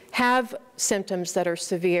who have symptoms that are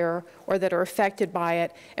severe or that are affected by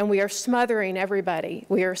it, and we are smothering everybody.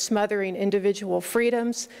 We are smothering individual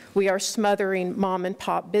freedoms. We are smothering mom and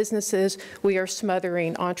pop businesses. We are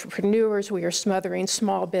smothering entrepreneurs. We are smothering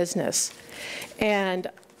small business. And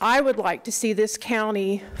I would like to see this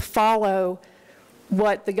county follow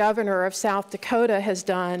what the governor of South Dakota has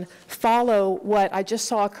done, follow what I just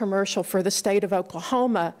saw a commercial for the state of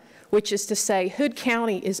Oklahoma, which is to say Hood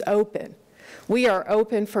County is open. We are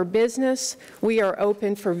open for business, we are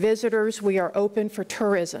open for visitors, we are open for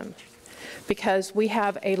tourism, because we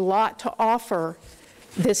have a lot to offer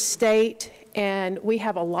this state, and we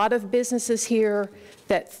have a lot of businesses here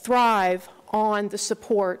that thrive on the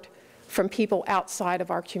support from people outside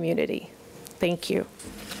of our community. Thank you.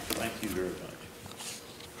 Thank you very much.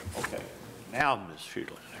 Okay. Now, Ms. Sheila.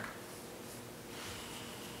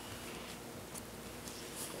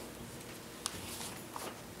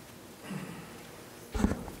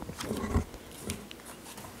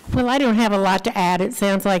 Well, I don't have a lot to add. It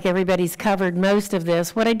sounds like everybody's covered most of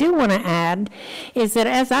this. What I do want to add is that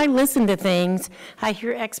as I listen to things, I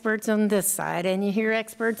hear experts on this side, and you hear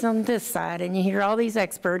experts on this side, and you hear all these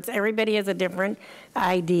experts. Everybody has a different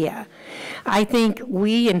idea. I think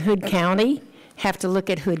we in Hood County have to look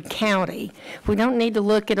at Hood County. We don't need to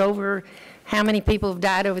look at over how many people have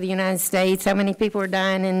died over the United States, how many people are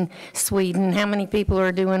dying in Sweden, how many people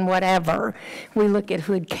are doing whatever. We look at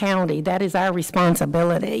Hood County. That is our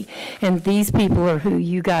responsibility. And these people are who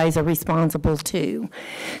you guys are responsible to.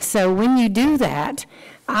 So when you do that,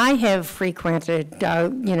 I have frequented,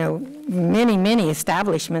 many, many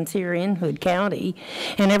establishments here in Hood County,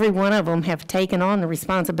 and every one of them have taken on the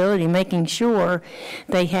responsibility of making sure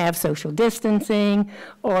they have social distancing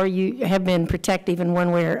or you have been protective in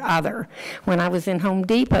one way or other. When I was in Home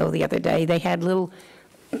Depot the other day, they had little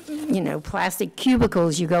plastic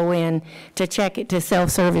cubicles you go in to check it, to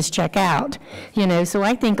self-service check out. So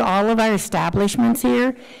I think all of our establishments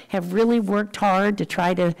here have really worked hard to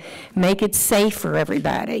try to make it safe for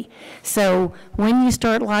everybody. So when you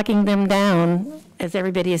start locking them down, as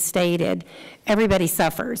everybody has stated, everybody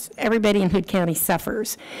suffers. Everybody in Hood County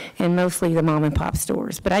suffers, and mostly the mom and pop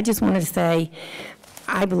stores. But I just wanted to say,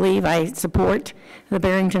 I believe I support the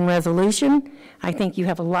Barrington resolution. I think you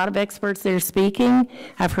have a lot of experts there speaking.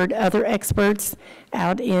 I've heard other experts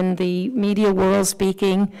out in the media world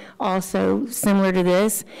speaking also similar to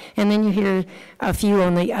this. And then you hear a few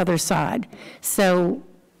on the other side. So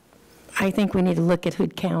I think we need to look at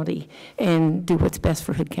Hood County and do what's best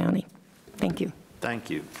for Hood County. Thank you. Thank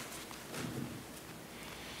you.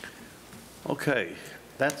 Okay,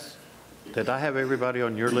 did I have everybody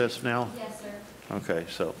on your list now? Yes, sir. Okay,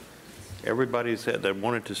 so everybody that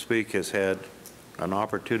wanted to speak has had an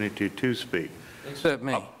opportunity to speak. Except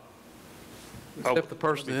me. Except the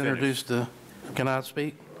person that introduced the, can I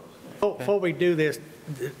speak? Before we do this,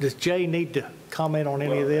 does Jay need to comment on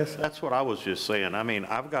any of this? That's what I was just saying. I mean,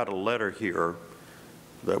 I've got a letter here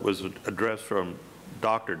that was addressed from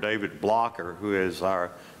Dr. David Blocker, who is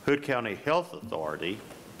our Hood County Health Authority,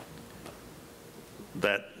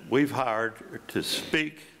 that we've hired to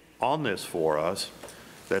speak on this for us,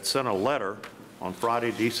 that sent a letter on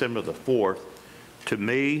Friday, December the 4th, to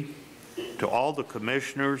me, to all the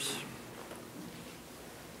commissioners,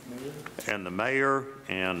 and the mayor,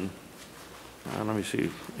 and let me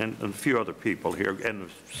see, and a few other people here, and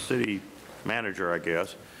the city manager, I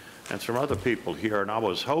guess, and some other people here. And I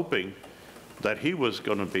was hoping that he was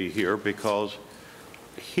going to be here because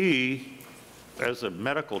he, as a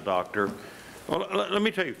medical doctor, well, let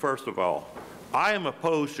me tell you, first of all, I am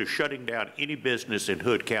opposed to shutting down any business in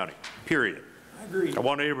Hood County, period. I agree. I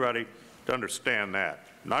want everybody to understand that.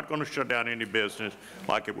 Not going to shut down any business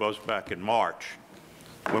like it was back in March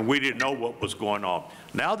when we didn't know what was going on.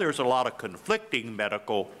 Now there's a lot of conflicting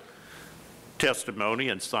medical testimony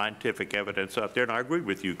and scientific evidence out there, and I agree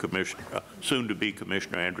with you, Commissioner, soon-to-be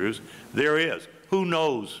Commissioner Andrews. There is. Who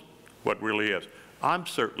knows what really is? I'm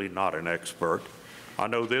certainly not an expert. I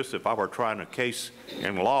know this, if I were trying a case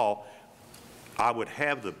in law, I would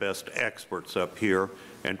have the best experts up here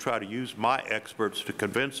and try to use my experts to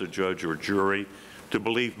convince a judge or jury to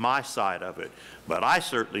believe my side of it. But I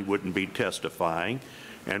certainly wouldn't be testifying.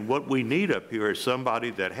 And what we need up here is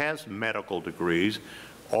somebody that has medical degrees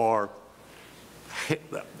or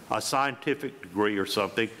a scientific degree or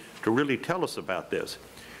something to really tell us about this.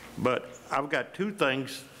 But I've got two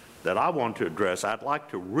things that I want to address. I'd like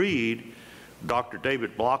to read Dr.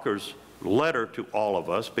 David Blocker's letter to all of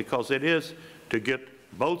us because it is to get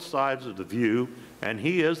both sides of the view, and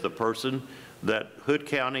he is the person that Hood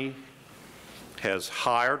County has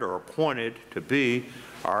hired or appointed to be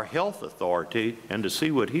our health authority, and to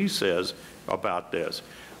see what he says about this.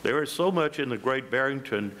 There is so much in the Great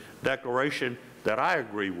Barrington Declaration that I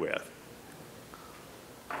agree with.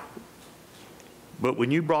 But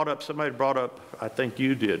when you brought up, somebody brought up, I think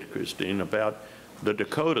you did, Christine, about the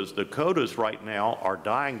Dakotas. Dakotas right now are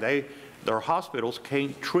dying. Their hospitals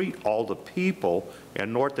can't treat all the people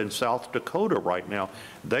in North and South Dakota right now.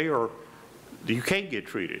 You can't get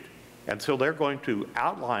treated. And so they're going to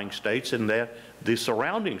outlying states, and that the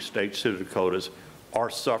surrounding states to the Dakotas are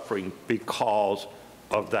suffering because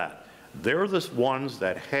of that. They're the ones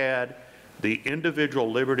that had the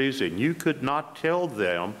individual liberties, and you could not tell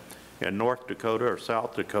them in North Dakota or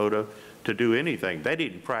South Dakota to do anything. They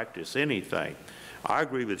didn't practice anything. I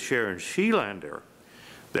agree with Sharon Shelander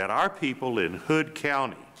that our people in Hood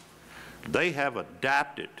County They have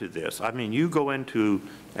adapted to this. I mean, you go into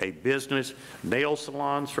a business, nail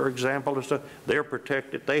salons, for example, and stuff, they're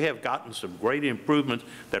protected. They have gotten some great improvements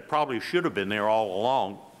that probably should have been there all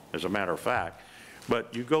along, as a matter of fact.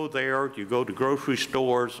 But you go there, you go to grocery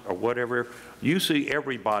stores or whatever, you see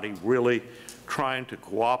everybody really trying to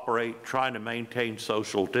cooperate, trying to maintain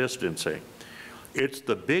social distancing. It's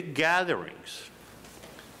the big gatherings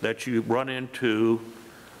that you run into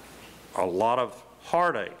a lot of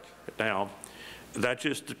heartache. Now, that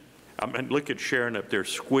just, I mean, look at Sharon up there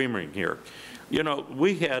squirming here. You know,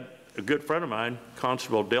 we had a good friend of mine,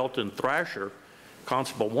 Constable Delton Thrasher,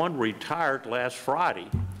 Constable 1, retired last Friday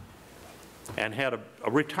and had a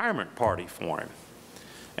retirement party for him.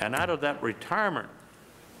 And out of that retirement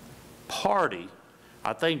party,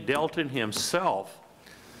 I think Delton himself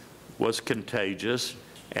was contagious.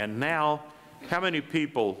 And now, how many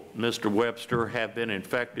people, Mr. Webster, have been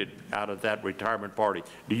infected out of that retirement party?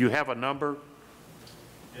 Do you have a number?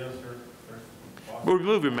 Yes, sir.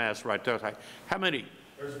 Remove your mask right there. How many?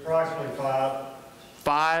 There's approximately 5.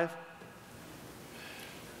 5?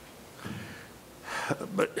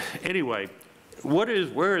 But anyway,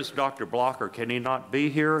 where is Dr. Blocker? Can he not be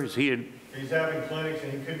here? Is he in? He's having clinics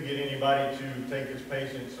and he couldn't get anybody to take his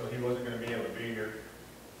patients, so he wasn't going to be able to be here.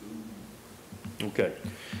 Okay.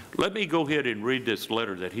 Let me go ahead and read this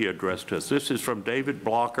letter that he addressed to us. This is from David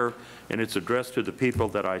Blocker, and it's addressed to the people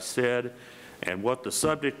that I said. And what the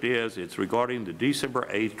subject is, it's regarding the December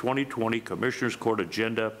 8th, 2020 Commissioners Court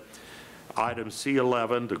agenda, item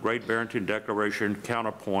C11, the Great Barrington Declaration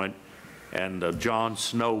counterpoint, and the John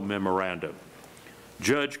Snow memorandum.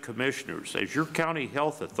 Judge, Commissioners, as your county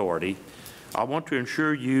health authority, I want to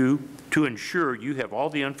ensure you have all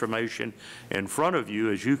the information in front of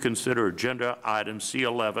you as you consider agenda item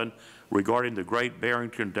C11 regarding the Great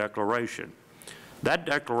Barrington Declaration. That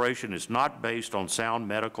declaration is not based on sound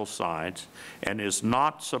medical science and is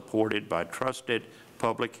not supported by trusted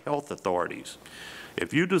public health authorities.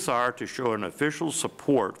 If you desire to show an official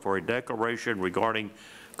support for a declaration regarding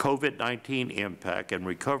COVID-19 impact and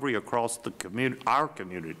recovery across our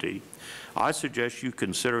community, I suggest you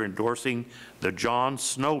consider endorsing the John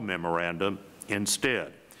Snow Memorandum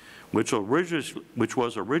instead, which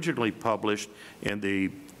was originally published in the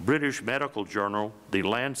British medical journal, The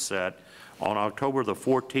Lancet, on October the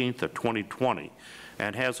 14th of 2020,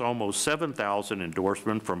 and has almost 7,000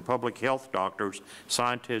 endorsements from public health doctors,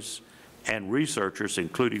 scientists, and researchers,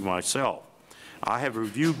 including myself. I have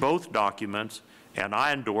reviewed both documents, and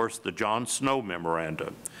I endorse the John Snow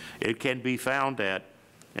Memorandum. It can be found at,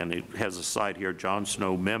 and it has a site here,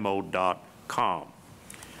 johnsnowmemo.com.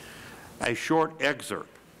 A short excerpt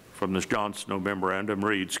from this John Snow Memorandum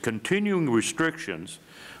reads, continuing restrictions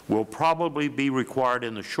will probably be required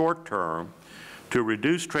in the short term to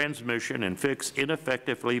reduce transmission and fix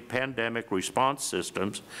ineffectively pandemic response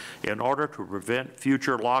systems in order to prevent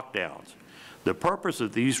future lockdowns. The purpose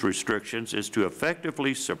of these restrictions is to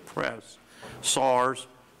effectively suppress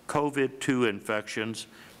SARS-CoV-2 infections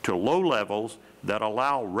to low levels that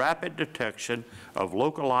allow rapid detection of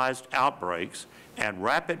localized outbreaks and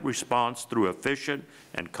rapid response through efficient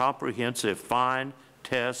and comprehensive find,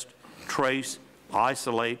 test, trace,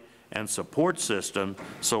 isolate, and support system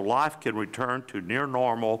so life can return to near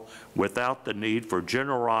normal without the need for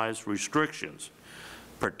generalized restrictions.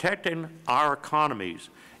 Protecting our economies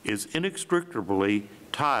is inextricably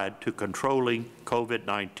tied to controlling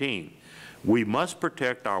COVID-19. We must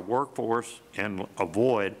protect our workforce and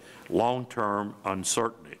avoid long-term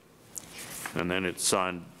uncertainty. And then it's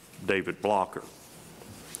signed David Blocker.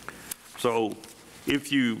 So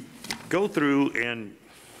if you go through and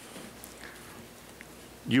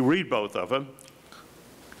you read both of them,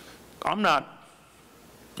 I'm not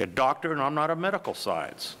a doctor and I'm not a medical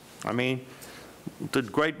science. I mean, the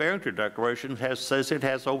Great Barrington Declaration says it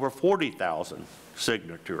has over 40,000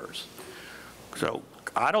 signatures. So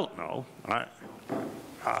I don't know. I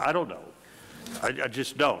don't know. I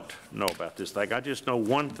just don't know about this thing. I just know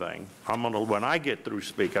one thing. When I get through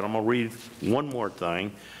speaking, I'm gonna read one more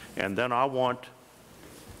thing, and then I want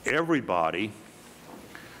everybody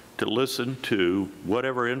to listen to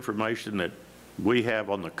whatever information that we have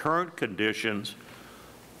on the current conditions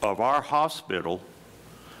of our hospital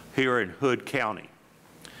here in Hood County.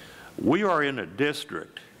 We are in a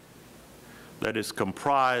district that is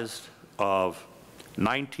comprised of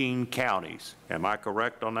 19 counties. Am I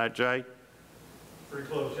correct on that, Jay? Pretty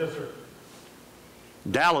close, yes, sir.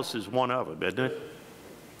 Dallas is one of them, isn't it?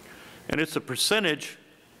 And it's a percentage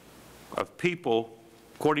of people,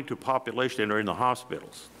 according to population, that are in the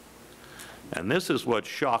hospitals. And this is what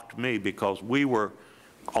shocked me, because we were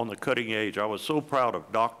on the cutting edge. I was so proud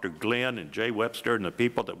of Dr. Glenn and Jay Webster and the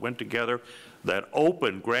people that went together that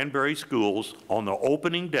opened Granbury schools on the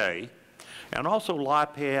opening day, and also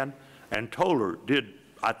Lipan and Toller did,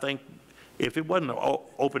 I think, if it wasn't the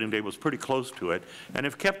opening day, it was pretty close to it, and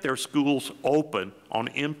have kept their schools open on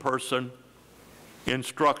in-person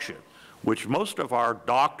instruction, which most of our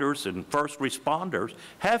doctors and first responders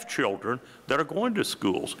have children that are going to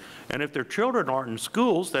schools. And if their children aren't in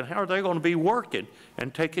schools, then how are they going to be working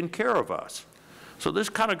and taking care of us? So this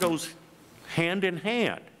kind of goes hand in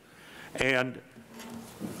hand. And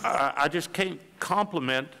I just can't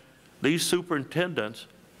compliment these superintendents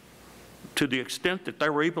to the extent that they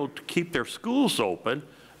were able to keep their schools open,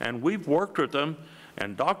 and we've worked with them.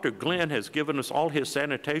 And Dr. Glenn has given us all his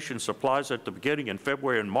sanitation supplies at the beginning in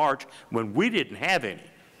February and March when we didn't have any.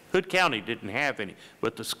 Hood County didn't have any,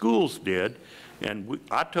 but the schools did. And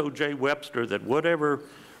I told Jay Webster that whatever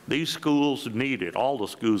these schools needed, all the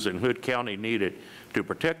schools in Hood County needed to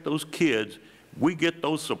protect those kids, we get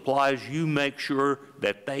those supplies, you make sure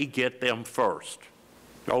that they get them first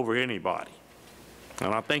over anybody.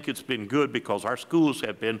 And I think it's been good because our schools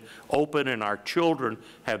have been open and our children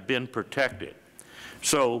have been protected.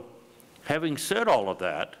 So, having said all of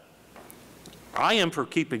that, I am for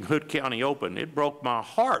keeping Hood County open. It broke my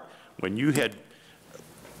heart when you had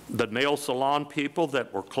the nail salon people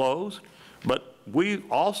that were closed, but we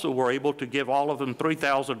also were able to give all of them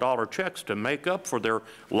 $3,000 checks to make up for their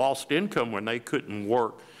lost income when they couldn't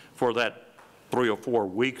work for that 3 or 4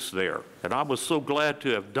 weeks there. And I was so glad to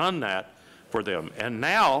have done that for them. And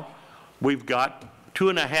now we've got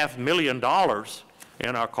 $2.5 million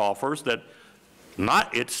in our coffers that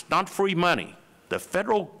it's not free money. The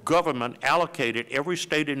federal government allocated every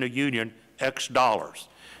state in the union X dollars.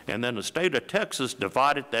 And then the state of Texas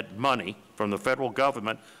divided that money from the federal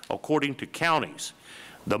government according to counties.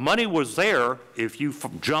 The money was there if you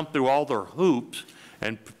jumped through all their hoops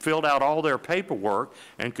and filled out all their paperwork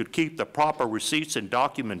and could keep the proper receipts and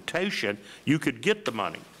documentation, you could get the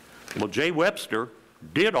money. Well, Jay Webster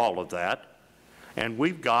did all of that, and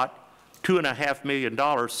we've got $2.5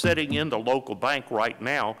 million sitting in the local bank right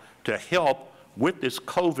now to help with this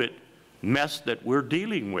COVID mess that we're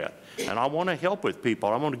dealing with. And I want to help with people.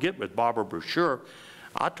 I want to get with Barbara Brasher.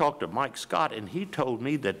 I talked to Mike Scott, and he told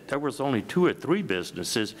me that there was only 2 or 3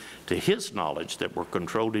 businesses, to his knowledge, that were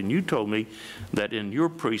controlled. And you told me that in your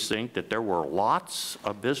precinct that there were lots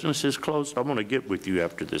of businesses closed. I'm going to get with you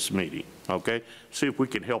after this meeting, okay? See if we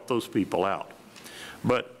can help those people out.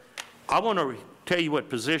 But I want to tell you what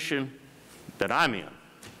position that I'm in.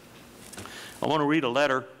 I want to read a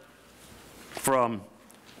letter from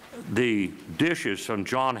the dishes from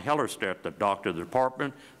John Hellerstedt, the doctor of the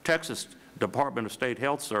department, Texas Department of State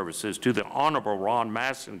Health Services, to the Honorable Ron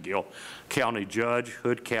Massengill, County Judge,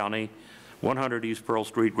 Hood County, 100 East Pearl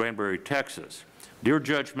Street, Granbury, Texas. Dear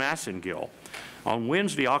Judge Massengill, on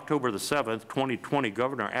Wednesday, October the 7th, 2020,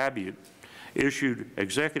 Governor Abbott issued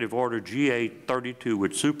Executive Order GA-32,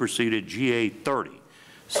 which superseded GA-30.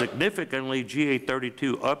 Significantly,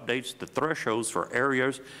 GA-32 updates the thresholds for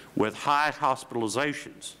areas with high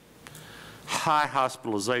hospitalizations. High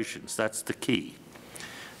hospitalizations, that's the key.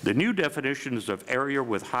 The new definitions of area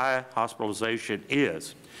with high hospitalization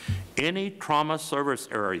is any trauma service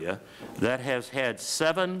area that has had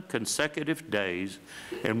 7 consecutive days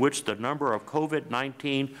in which the number of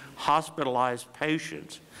COVID-19 hospitalized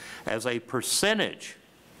patients as a percentage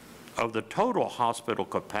of the total hospital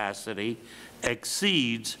capacity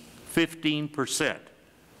exceeds 15%.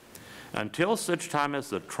 Until such time as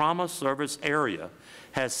the trauma service area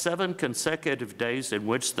has 7 consecutive days in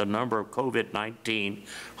which the number of COVID-19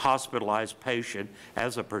 hospitalized patients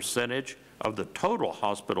as a percentage of the total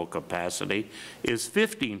hospital capacity is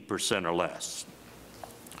 15% or less.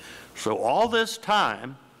 So all this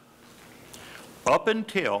time, up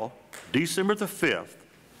until December the 5th,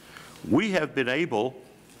 we have been able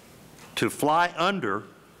to fly under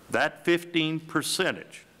that 15%.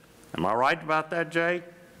 Am I right about that, Jay?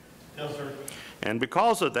 Yes, sir. And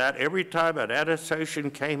because of that, every time an attestation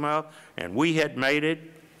came up and we had made it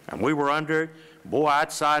and we were under it, boy,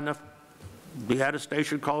 I'd sign the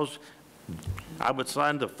attestation calls. I would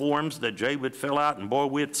sign the forms that Jay would fill out, and boy,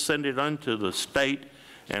 we'd send it unto the state,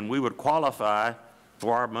 and we would qualify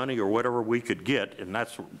for our money or whatever we could get, and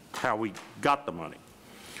that's how we got the money.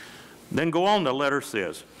 Then go on, the letter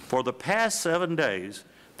says, for the past 7 days,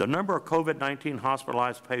 the number of COVID-19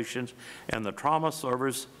 hospitalized patients and the trauma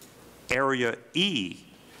service area E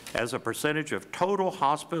as a percentage of total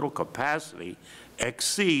hospital capacity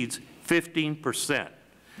exceeds 15%,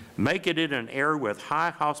 making it an area with high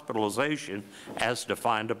hospitalization as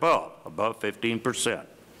defined above 15%.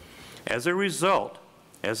 As a result,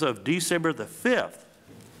 as of December the 5th,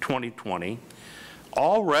 2020,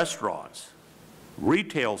 all restaurants,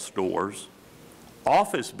 retail stores,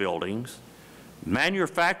 office buildings,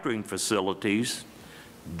 manufacturing facilities,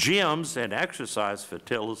 gyms and exercise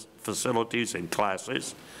facilities and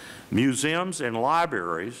classes, museums and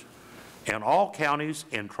libraries, and all counties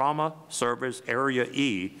in Trauma Service Area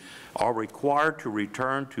E are required to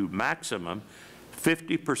return to maximum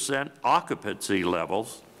 50% occupancy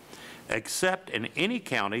levels, except in any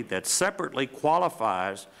county that separately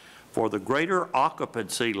qualifies for the greater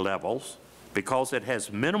occupancy levels because it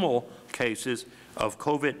has minimal cases of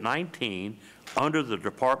COVID-19 under the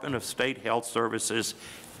Department of State Health Services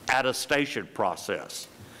attestation process.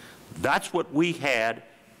 That's what we had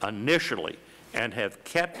initially and have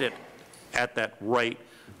kept it at that rate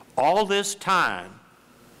all this time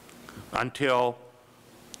until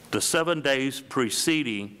the 7 days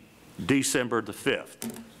preceding December the 5th.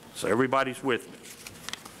 So everybody's with me.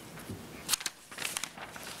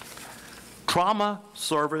 Trauma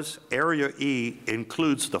Service Area E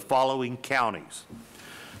includes the following counties: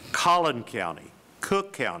 Collin County,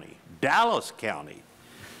 Cook County, Dallas County,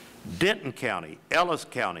 Denton County, Ellis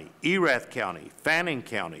County, Erath County, Fannin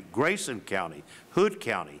County, Grayson County, Hood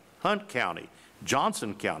County, Hunt County,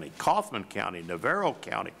 Johnson County, Kaufman County, Navarro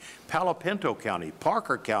County, Palo Pinto County,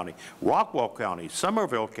 Parker County, Rockwell County,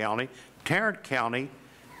 Somerville County, Tarrant County,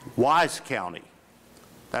 Wise County.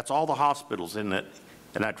 That's all the hospitals in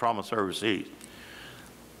that Trauma Service East.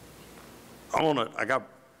 I got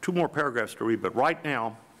 2 more paragraphs to read, but right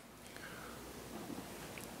now,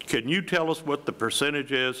 can you tell us what the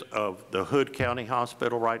percentage is of the Hood County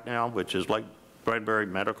Hospital right now, which is Lake Bradbury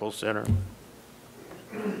Medical Center?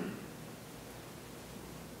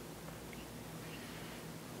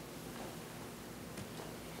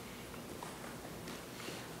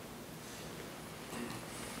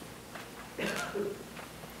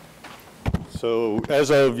 So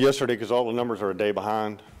as of yesterday, because all the numbers are a day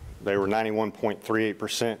behind, they were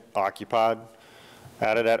 91.38% occupied.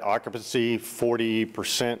 Out of that occupancy,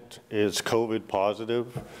 40% is COVID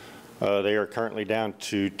positive. They are currently down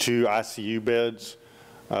to 2 ICU beds.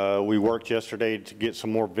 We worked yesterday to get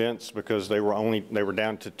some more vents because they were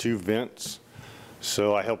down to 2 vents.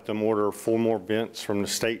 So I helped them order 4 more vents from the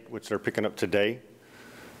state, which they're picking up today.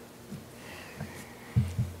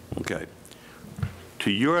 Okay.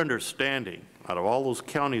 To your understanding, out of all those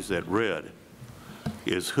counties that read,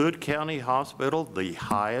 is Hood County Hospital the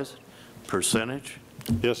highest percentage?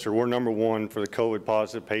 Yes, sir. We're number 1 for the COVID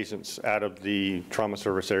positive patients out of the Trauma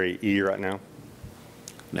Service Area E right now.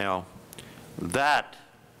 Now, that,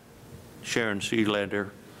 Sharon Sealander,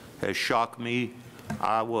 has shocked me.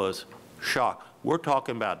 I was shocked. We're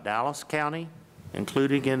talking about Dallas County,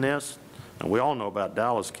 including in this, and we all know about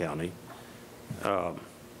Dallas County.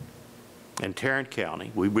 And Tarrant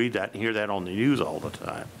County, we read that and hear that on the news all the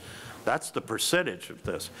time. That's the percentage of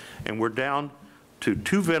this. And we're down to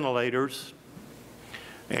 2 ventilators.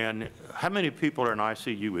 And how many people are in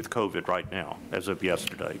ICU with COVID right now, as of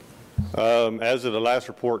yesterday? As of the last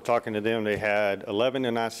report, talking to them, they had 11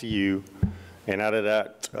 in ICU, and out of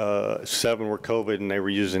that, 7 were COVID, and they were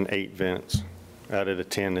using 8 vents out of the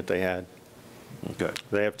 10 that they had. Okay.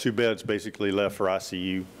 They have 2 beds basically left for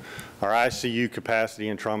ICU. Our ICU capacity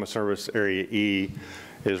in Trauma Service Area E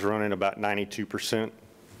is running about 92%,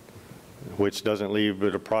 which doesn't leave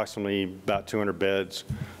but approximately about 200 beds.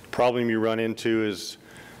 The problem you run into is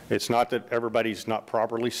it's not that everybody's not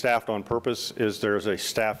properly staffed on purpose, is there's a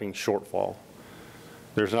staffing shortfall.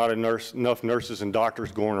 There's not enough nurses and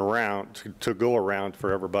doctors going around to go around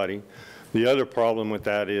for everybody. The other problem with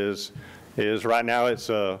that is right now it's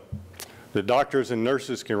the doctors and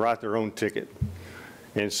nurses can write their own ticket.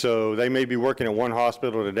 And so they may be working at one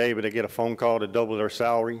hospital today, but they get a phone call to double their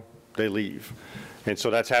salary, they leave. And so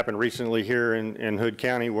that's happened recently here in Hood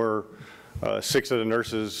County, where 6 of the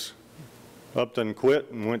nurses upped and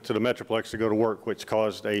quit and went to the Metroplex to go to work, which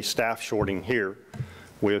caused a staff shorting here.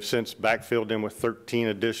 We have since backfilled them with 13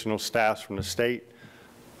 additional staffs from the state,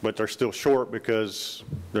 but they're still short because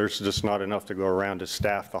there's just not enough to go around to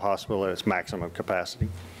staff the hospital at its maximum capacity.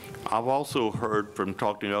 I've also heard from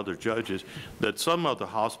talking to other judges that some of the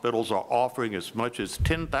hospitals are offering as much as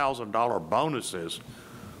 $10,000 bonuses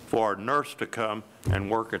for a nurse to come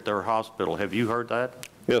and work at their hospital. Have you heard that?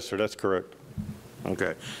 Yes, sir, that's correct.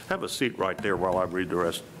 Okay. Have a seat right there while I read the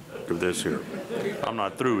rest of this here. I'm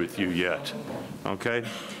not through with you yet. Okay?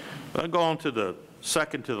 I'll go on to the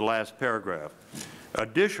second to the last paragraph.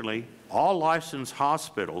 Additionally, all licensed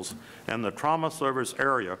hospitals in the trauma service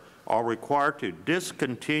area are required to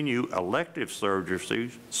discontinue elective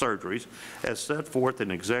surgeries as set forth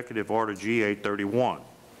in Executive Order G-831.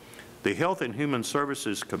 The Health and Human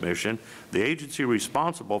Services Commission, the agency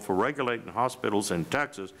responsible for regulating hospitals in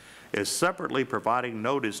Texas, is separately providing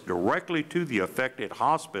notice directly to the affected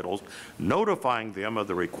hospitals, notifying them of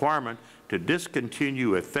the requirement to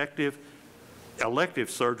discontinue elective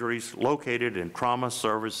surgeries located in Trauma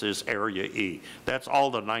Services Area E. That's all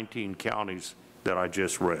the 19 counties that I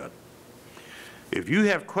just read. If you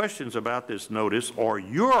have questions about this notice or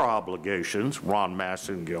your obligations, Ron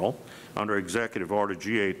Massengill, under Executive Order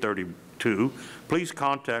GA 32, please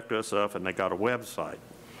contact us up, and they got a website.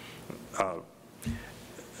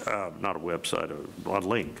 Not a website, a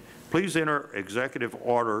link. Please enter Executive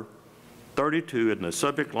Order 32 in the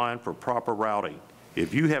subject line for proper routing.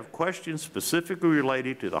 If you have questions specifically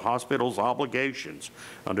related to the hospital's obligations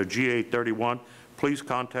under GA 31, please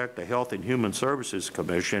contact the Health and Human Services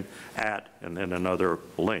Commission at, and then another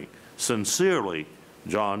link. Sincerely,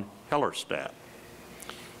 John Hellerstadt.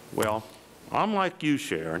 Well, I'm like you,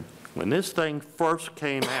 Sharon. When this thing first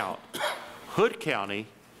came out, Hood County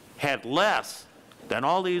had less than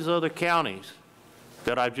all these other counties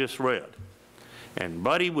that I just read. And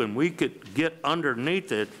buddy, when we could get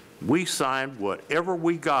underneath it, we signed whatever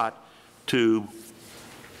we got to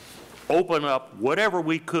open up whatever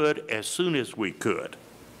we could as soon as we could.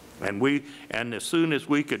 And as soon as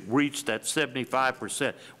we could reach that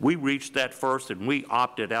 75%, we reached that first, and we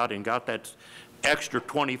opted out and got that extra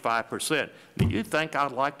 25%. Do you think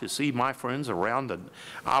I'd like to see my friends around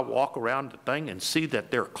I walk around the thing and see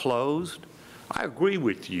that they're closed? I agree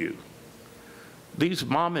with you. These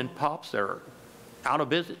mom and pops that are out of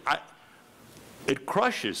business, it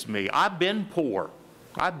crushes me. I've been poor.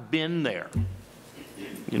 I've been there.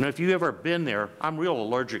 You know, if you've ever been there, I'm real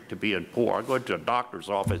allergic to being poor. I go to a doctor's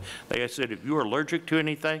office. They said, "If you're allergic to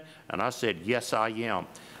anything?" And I said, "Yes, I am."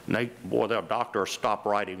 And the doctor stopped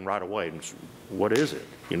writing right away. And said, "What is it?"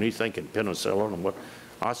 You know, he's thinking penicillin and what?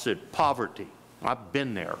 I said, "Poverty. I've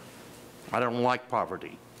been there. I don't like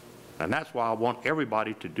poverty." And that's why I want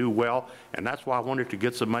everybody to do well, and that's why I wanted to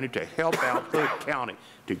get some money to help out Hood County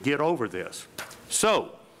to get over this.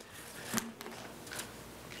 So,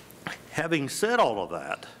 having said all of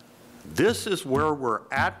that, this is where we're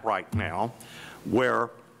at right now, where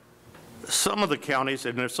some of the counties,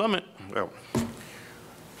 and there's some, well,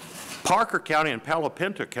 Parker County and Palo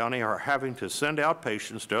Pinto County are having to send out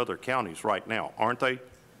patients to other counties right now, aren't they,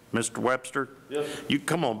 Mr. Webster? Yes. You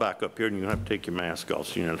come on back up here, and you have to take your mask off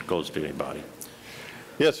so you're not close to anybody.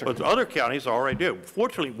 Yes, sir. But the other counties already do.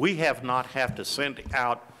 Fortunately, we have not had to send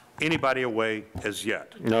out anybody away as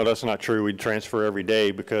yet. No, that's not true. We transfer every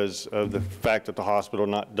day because of the fact that the hospital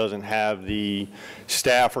doesn't have the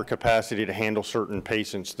staff or capacity to handle certain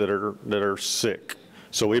patients that are sick.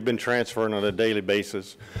 So we've been transferring on a daily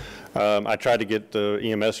basis. I tried to get the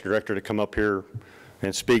EMS director to come up here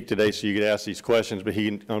and speak today so you could ask these questions, but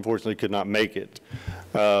he unfortunately could not make it.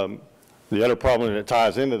 The other problem that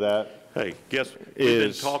ties into that, hey, guess we've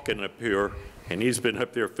been talking up here, and he's been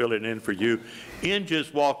up there filling in for you. In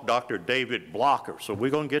just walked Dr. David Blocker, so we're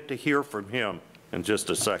going to get to hear from him in just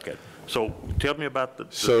a second. So tell me about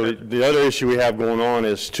the other issue we have going on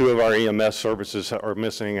is 2 of our EMS services are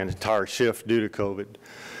missing an entire shift due to COVID.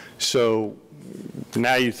 So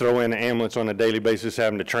now you throw in an ambulance on a daily basis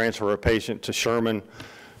having to transfer a patient to Sherman,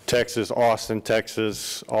 Texas, Austin,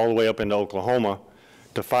 Texas, all the way up into Oklahoma.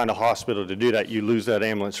 To find a hospital to do that, you lose that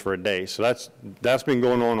ambulance for a day. So that's been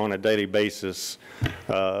going on a daily basis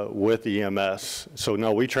with EMS. So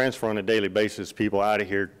no, we transfer on a daily basis people out of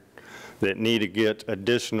here that need to get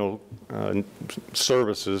additional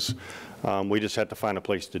services. We just have to find a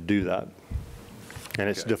place to do that, and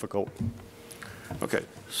it's difficult. Okay,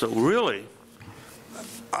 so really,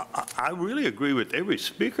 I really agree with every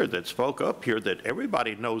speaker that spoke up here that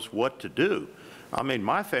everybody knows what to do. I mean,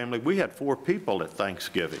 my family, we had 4 people at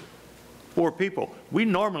Thanksgiving. 4 people. We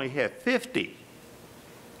normally have 50.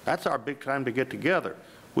 That's our big time to get together.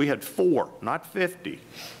 We had 4, not 50,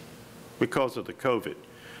 because of the COVID.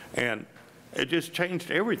 And it just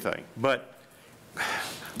changed everything. But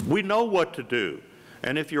we know what to do.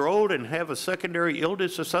 And if you're old and have a secondary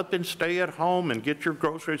illness or something, stay at home and get your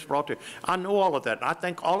groceries brought to you. I know all of that. And I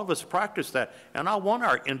think all of us practice that. And I want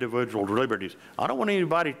our individual liberties. I don't want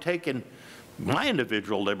anybody taking my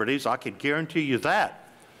individual liberties. I can guarantee you that.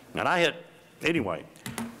 And anyway,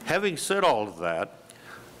 having said all of that,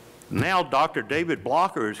 now Dr. David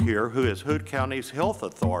Blocker is here, who is Hood County's health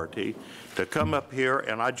authority, to come up here,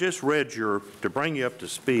 and I just read to bring you up to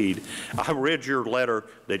speed, I read your letter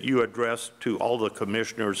that you addressed to all the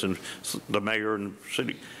commissioners and the mayor and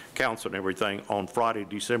city council and everything on Friday,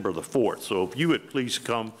 December the 4th. So if you would please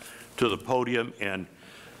come to the podium and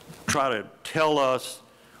try to tell us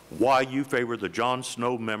why you favor the John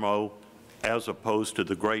Snow memo as opposed to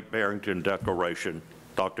the Great Barrington Declaration.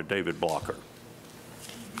 Dr. David Blocker.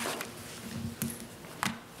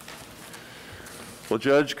 Well,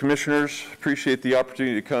 Judge, Commissioners, appreciate the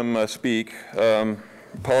opportunity to come speak.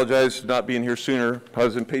 Apologize for not being here sooner. I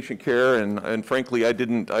was in patient care, and frankly, I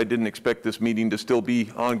didn't expect this meeting to still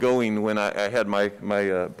be ongoing when I had my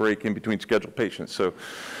break in between scheduled patients. So,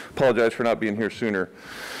 apologize for not being here sooner.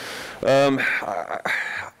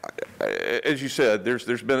 As you said,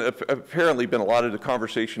 there's been apparently been a lot of the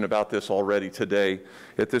conversation about this already today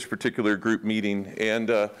at this particular group meeting,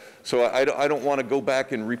 and so I don't want to go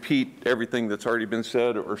back and repeat everything that's already been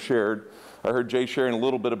said or shared. I heard Jay sharing a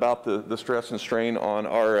little bit about the stress and strain on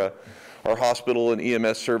our hospital and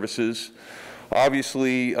EMS services.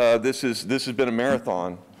 Obviously, this has been a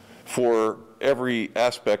marathon for every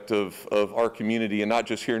aspect of our community, and not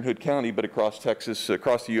just here in Hood County, but across Texas,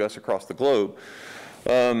 across the U.S., across the globe.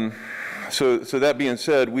 So that being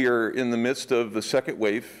said, we are in the midst of the second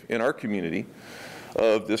wave in our community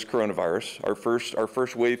of this coronavirus. Our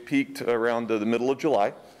first wave peaked around the middle of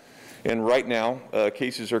July. And right now,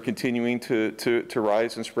 cases are continuing to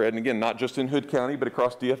rise and spread. And again, not just in Hood County, but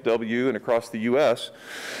across DFW and across the U.S.,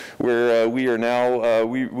 where we are now,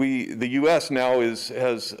 the U.S. now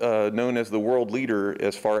has known as the world leader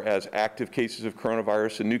as far as active cases of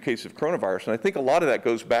coronavirus and new cases of coronavirus. And I think a lot of that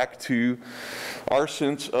goes back to our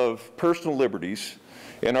sense of personal liberties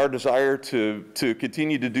and our desire to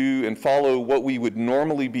continue to do and follow what we would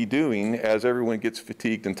normally be doing as everyone gets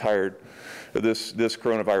fatigued and tired of this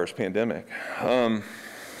coronavirus pandemic.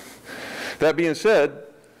 That being said,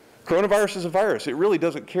 coronavirus is a virus. It really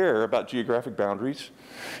doesn't care about geographic boundaries.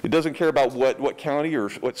 It doesn't care about what county or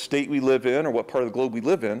what state we live in or what part of the globe we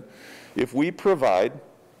live in. If we provide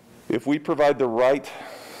the right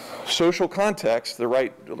social context, the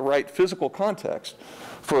right physical context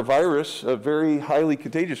for a virus, a very highly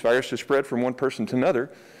contagious virus, to spread from one person to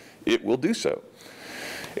another, it will do so.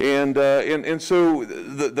 And so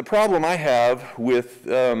the problem I have with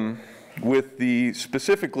the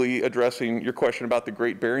specifically addressing your question about the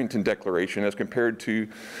Great Barrington Declaration as compared to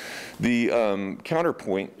the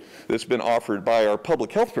counterpoint that's been offered by our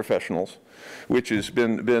public health professionals, which has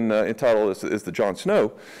been entitled as the John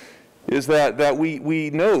Snow, is that we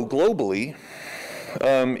know globally,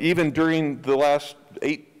 even during the last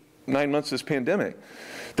 8-9 months of this pandemic,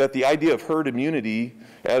 that the idea of herd immunity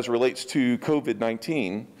as relates to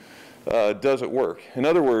COVID-19 doesn't work. In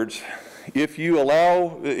other words, if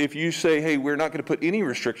you say, hey, we're not going to put any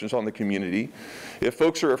restrictions on the community, if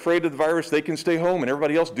folks are afraid of the virus, they can stay home and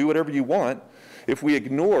everybody else do whatever you want. If we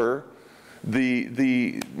ignore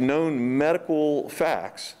the known medical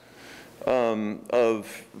facts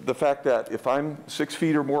of the fact that if I'm 6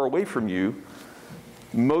 feet or more away from you,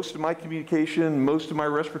 most of my communication, most of my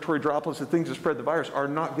respiratory droplets, the things that spread the virus, are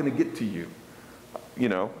not going to get to you. You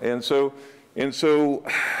know, and so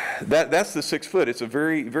that's the 6 foot. It's a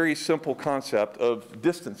very, very simple concept of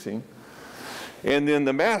distancing. And then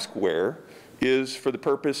the mask wear is for the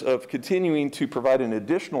purpose of continuing to provide an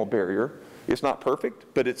additional barrier. It's not perfect,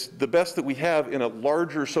 but it's the best that we have in a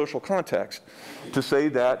larger social context to say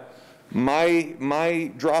that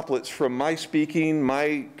my droplets from my speaking,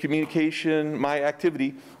 my communication, my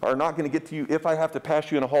activity are not going to get to you if I have to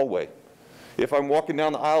pass you in a hallway. If I'm walking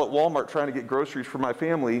down the aisle at Walmart trying to get groceries for my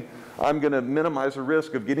family, I'm going to minimize the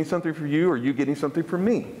risk of getting something from you or you getting something from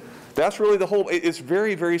me. That's really the whole, it's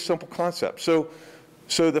very, very simple concept. So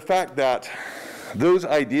the fact that those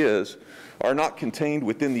ideas are not contained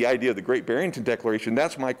within the idea of the Great Barrington Declaration,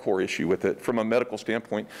 that's my core issue with it from a medical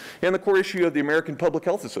standpoint, and the core issue of the American Public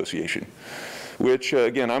Health Association, which,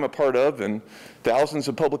 again, I'm a part of, and thousands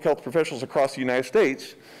of public health professionals across the United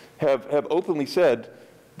States have openly said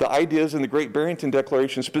the ideas in the Great Barrington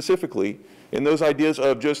Declaration specifically, and those ideas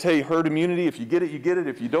of just, hey, herd immunity, if you get it, you get it,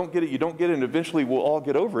 if you don't get it, you don't get it, and eventually we'll all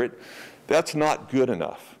get over it, that's not good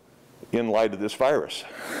enough in light of this virus.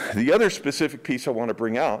 The other specific piece I want to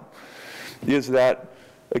bring out is that,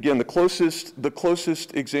 again, the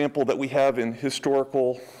closest example that we have in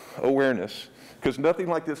historical awareness, because nothing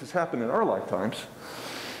like this has happened in our lifetimes,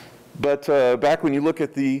 but back when you look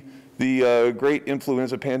at the great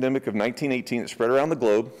influenza pandemic of 1918 that spread around the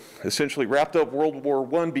globe, essentially wrapped up World War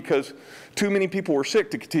I because too many people were sick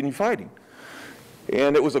to continue fighting.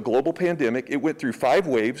 And it was a global pandemic. It went through 5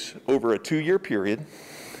 waves over a 2-year period.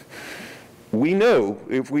 We know,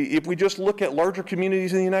 if we just look at larger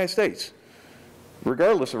communities in the United States,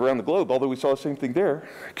 regardless of around the globe, although we saw the same thing there,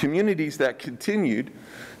 communities that continued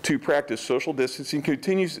to practice social distancing,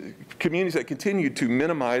 communities that continued to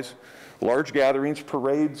minimize large gatherings,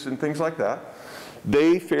 parades, and things like that,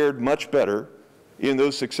 they fared much better in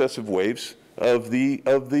those successive waves of the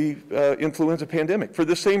influenza pandemic for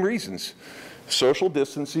the same reasons. Social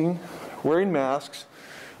distancing, wearing masks,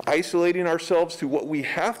 isolating ourselves to what we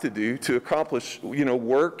have to do to accomplish,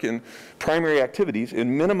 work and primary activities,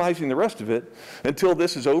 and minimizing the rest of it until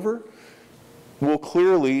this is over, will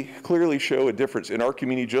clearly show a difference in our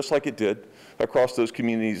community, just like it did across those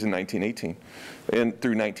communities in 1918 and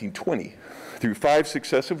through 1920, through 5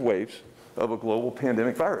 successive waves of a global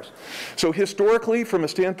pandemic virus. So historically, from a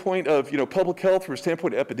standpoint of public health, from a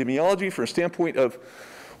standpoint of epidemiology, from a standpoint of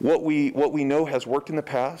what we know has worked in the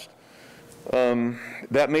past,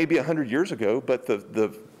 that may be 100 years ago, but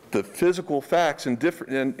the physical facts and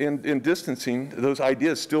distancing, those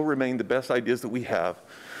ideas still remain the best ideas that we have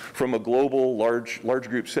from a global large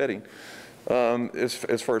group setting,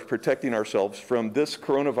 as far as protecting ourselves from this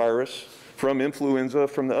coronavirus, from influenza,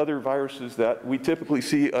 from the other viruses that we typically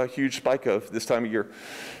see a huge spike of this time of year.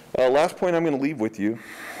 Last point I'm going to leave with you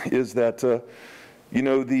is that the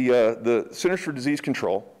Centers for Disease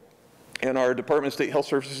Control and our Department of State Health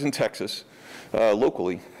Services in Texas,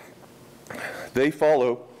 locally, they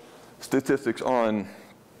follow statistics on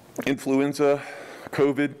influenza,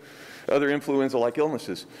 COVID, other influenza-like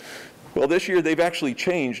illnesses. Well, this year they've actually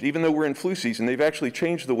changed, even though we're in flu season, they've actually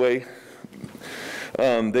changed the way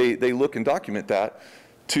they look and document that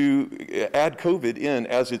to add COVID in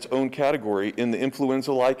as its own category in the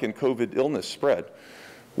influenza-like and COVID illness spread.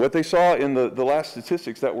 What they saw in the last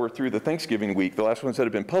statistics that were through the Thanksgiving week, the last ones that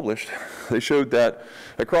have been published, they showed that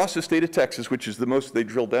across the state of Texas, which is the most they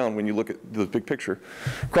drill down when you look at the big picture,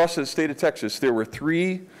 across the state of Texas, there were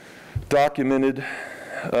 3 documented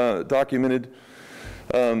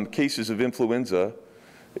cases of influenza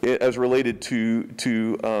as related to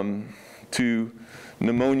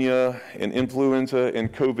pneumonia and influenza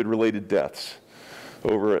and COVID-related deaths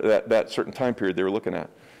over that certain time period they were looking at.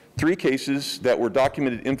 3 cases that were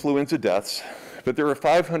documented influenza deaths, but there were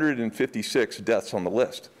 556 deaths on the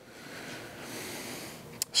list.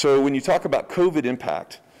 So when you talk about COVID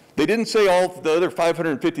impact, they didn't say all the other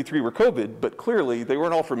 553 were COVID, but clearly they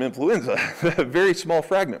weren't all from influenza. A very small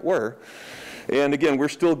fragment were. And again, we're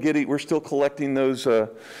still collecting those death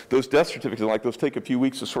certificates, and like those take a few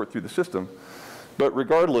weeks to sort through the system. But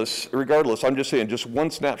regardless, I'm just saying, just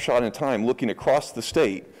one snapshot in time, looking across the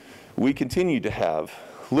state, we continue to have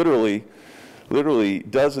literally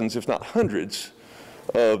dozens, if not hundreds,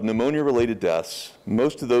 of pneumonia-related deaths.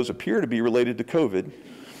 Most of those appear to be related to COVID,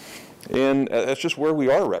 and that's just where we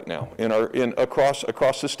are right now across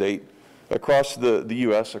the state, across the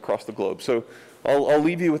U.S., across the globe. So I'll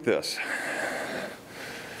leave you with this.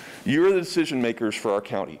 You're the decision makers for our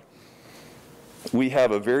county. We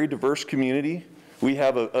have a very diverse community. We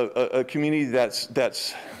have a community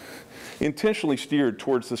that's intentionally steered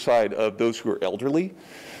towards the side of those who are elderly,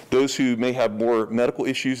 those who may have more medical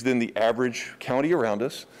issues than the average county around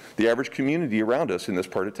us, the average community around us in this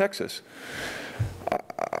part of Texas.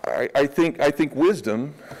 I think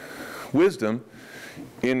wisdom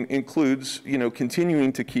includes,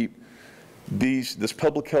 continuing to keep this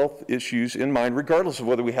public health issues in mind, regardless of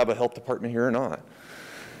whether we have a health department here or not.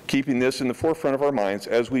 Keeping this in the forefront of our minds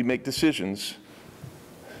as we make decisions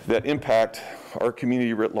that impact our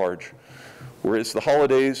community writ large. Where it's the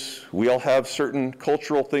holidays, we all have certain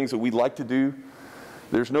cultural things that we like to do.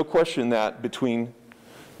 There's no question that between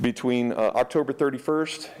October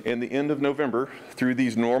 31st and the end of November, through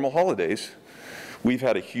these normal holidays, we've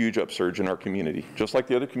had a huge upsurge in our community, just like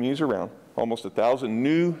the other communities around. Almost 1,000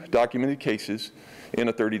 new documented cases in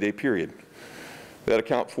a 30-day period. That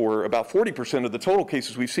account for about 40% of the total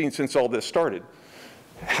cases we've seen since all this started.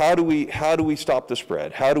 How do we stop the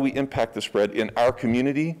spread? How do we impact the spread in our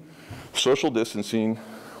community? Social distancing,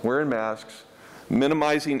 wearing masks,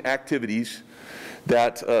 minimizing activities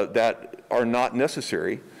that are not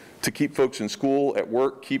necessary to keep folks in school, at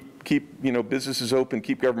work, keep businesses open,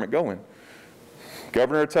 keep government going.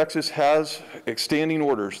 Governor of Texas has standing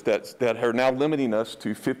orders that are now limiting us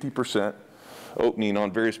to 50% opening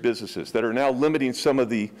on various businesses, that are now limiting some of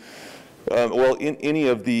the, any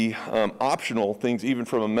of the optional things, even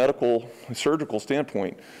from a medical, surgical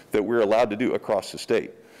standpoint, that we're allowed to do across the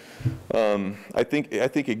state. I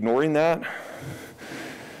think ignoring that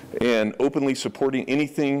and openly supporting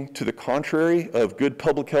anything to the contrary of good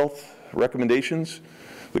public health recommendations,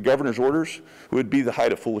 the governor's orders, would be the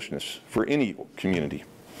height of foolishness for any community.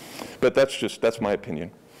 But that's my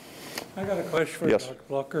opinion. I got a question for you, Dr.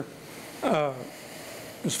 Blocker.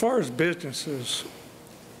 As far as businesses,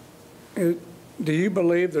 do you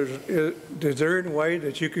believe is there any way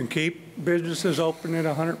that you can keep businesses open at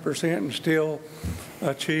 100% and still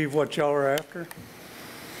achieve what y'all are after?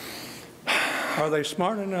 Are they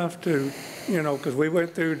smart enough to you know, because we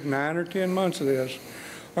went through 9 or 10 months of this,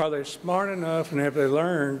 are they smart enough and have they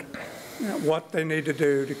learned what they need to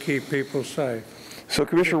do to keep people safe? So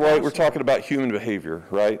Commissioner White, we're talking about human behavior,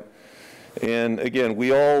 right? And again,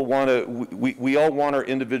 we all want our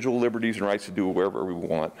individual liberties and rights to do whatever we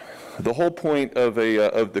want. The whole point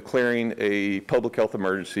of declaring a public health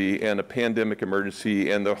emergency and a pandemic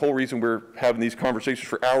emergency, and the whole reason we're having these conversations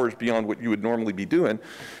for hours beyond what you would normally be doing,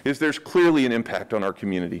 is there's clearly an impact on our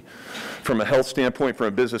community from a health standpoint, from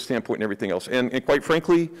a business standpoint, and everything else. And quite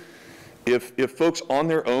frankly, if folks on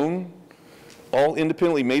their own all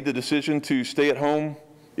independently made the decision to stay at home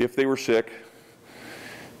if they were sick,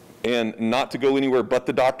 and not to go anywhere but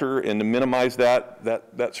the doctor, and to minimize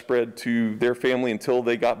that spread to their family until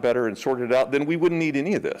they got better and sorted it out, then we wouldn't need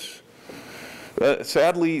any of this.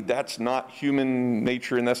 Sadly, that's not human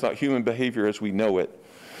nature, and that's not human behavior as we know it.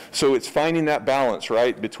 So it's finding that balance,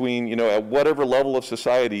 right, between, you know, at whatever level of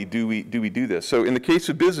society do we do this. So in the case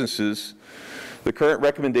of businesses, the current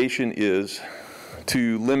recommendation is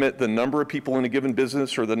to limit the number of people in a given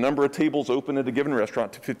business or the number of tables open at a given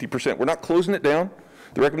restaurant to 50%. We're not closing it down.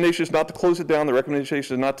 The recommendation is not to close it down. The recommendation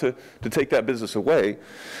is not to take that business away,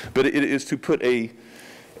 but it is to put a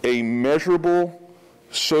measurable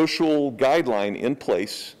social guideline in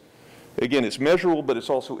place. Again, it's measurable, but it's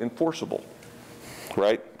also enforceable,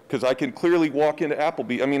 right? Because I can clearly walk into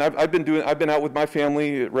Applebee's. I mean, I've been out with my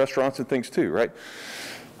family at restaurants and things too, right?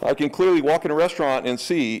 I can clearly walk in a restaurant and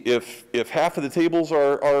see if half of the tables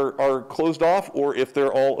are closed off or if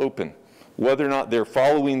they're all open, whether or not they're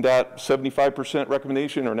following that 75%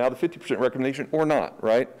 recommendation or now the 50% recommendation or not,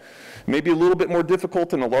 right? Maybe a little bit more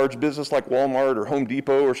difficult in a large business like Walmart or Home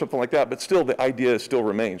Depot or something like that, but still the idea still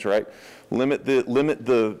remains, right? Limit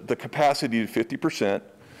the capacity to 50%,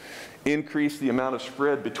 increase the amount of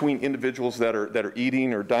spread between individuals that are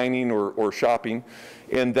eating or dining or shopping,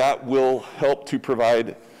 and that will help to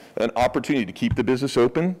provide an opportunity to keep the business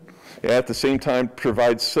open, at the same time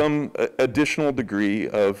provide some additional degree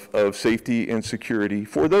of safety and security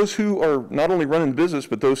for those who are not only running the business,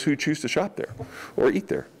 but those who choose to shop there or eat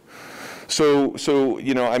there. So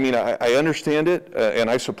you know, I mean, I understand it and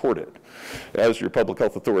I support it as your public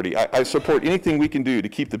health authority. I support anything we can do to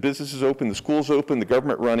keep the businesses open, the schools open, the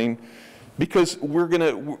government running, because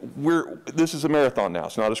this is a marathon now,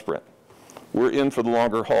 it's not a sprint. We're in for the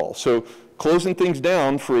longer haul. So closing things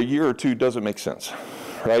down for a year or two doesn't make sense,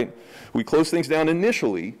 right? We closed things down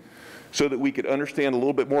initially so that we could understand a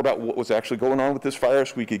little bit more about what was actually going on with this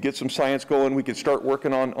virus. We could get some science going. We could start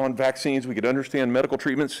working on vaccines. We could understand medical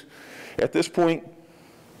treatments. At this point,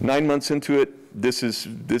 9 months into it, this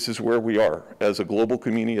is where we are as a global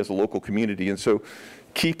community, as a local community. And so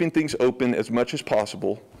keeping things open as much as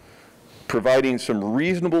possible, providing some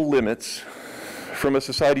reasonable limits from a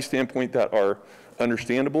society standpoint that are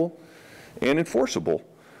understandable and enforceable,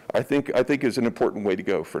 I think is an important way to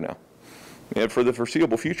go for now. And for the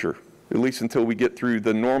foreseeable future, at least until we get through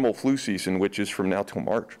the normal flu season, which is from now till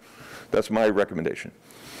March. That's my recommendation.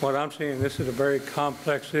 What I'm seeing, this is a very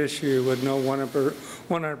complex issue with no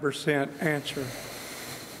 100% answer.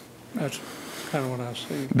 That's kind of what I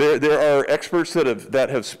see. There are experts that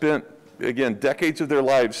have spent, again, decades of their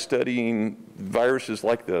lives studying viruses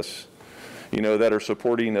like this, you know, that are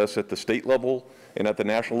supporting us at the state level and at the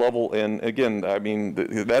national level. And again, I mean,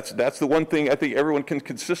 that's the one thing I think everyone can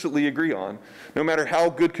consistently agree on. No matter how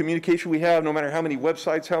good communication we have, no matter how many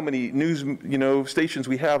websites, how many news, you know, stations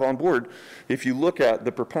we have on board, if you look at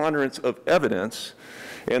the preponderance of evidence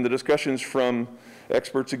and the discussions from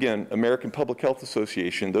experts, again, American Public Health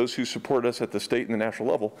Association, those who support us at the state and the national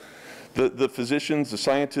level, the physicians, the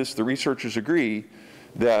scientists, the researchers agree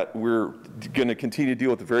that we're going to continue to deal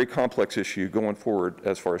with a very complex issue going forward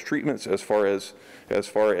as far as treatments, as far as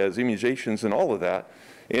immunizations and all of that.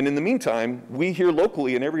 And in the meantime, we here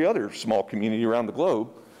locally and every other small community around the globe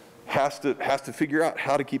has to figure out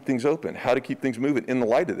how to keep things open, how to keep things moving in the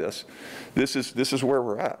light of this. This is where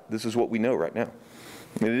we're at. This is what we know right now.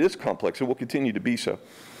 And it is complex, and will continue to be so.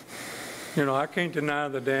 You know, I can't deny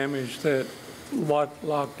the damage that what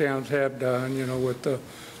lockdowns have done, you know, with the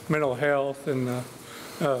mental health and the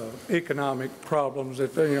economic problems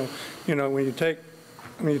that, you know, when you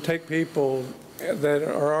take people that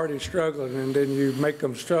are already struggling and then you make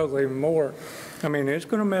them struggle even more, I mean, it's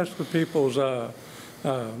going to mess with people's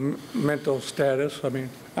mental status. I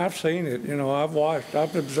mean, I've seen it, you know,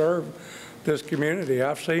 I've observed this community.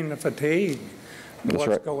 I've seen the fatigue,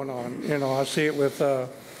 what's going on. You know, I see it with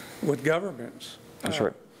governments. That's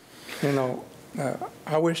right. You know,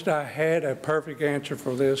 I wished I had a perfect answer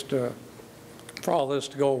for this for all this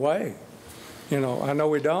to go away. You know, I know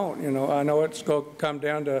we don't. You know, I know it's going to come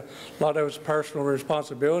down to a lot of it's personal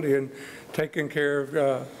responsibility and taking care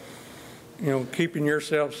of, you know, keeping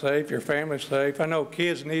yourself safe, your family safe. I know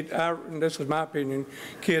kids need, and this is my opinion,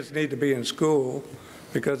 kids need to be in school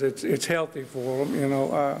because it's healthy for them, you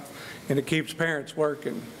know, and it keeps parents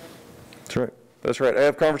working. That's right. That's right. I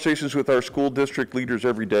have conversations with our school district leaders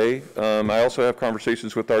every day. I also have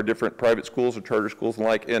conversations with our different private schools or charter schools and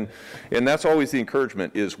like, and that's always the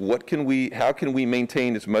encouragement is how can we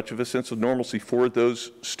maintain as much of a sense of normalcy for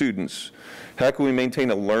those students? How can we maintain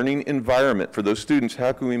a learning environment for those students?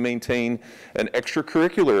 How can we maintain an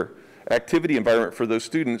extracurricular activity environment for those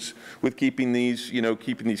students with keeping these, you know,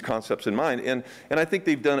 keeping these concepts in mind? And I think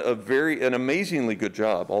they've done an amazingly good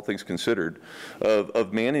job, all things considered,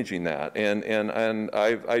 of managing that. And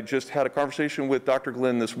I just had a conversation with Dr.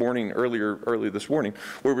 Glenn this morning, early this morning,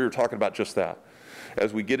 where we were talking about just that.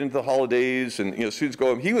 As we get into the holidays and, you know, students go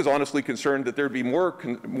home, he was honestly concerned that there'd be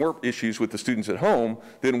more issues with the students at home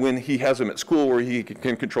than when he has them at school where he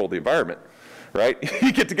can control the environment. Right?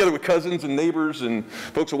 You get together with cousins and neighbors and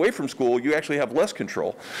folks away from school, you actually have less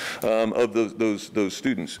control of those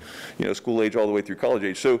students, you know, school age all the way through college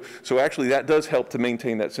age. So actually that does help to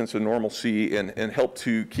maintain that sense of normalcy and help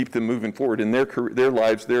to keep them moving forward in their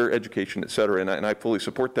lives, their education, et cetera, and I fully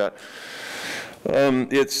support that.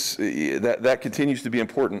 That continues to be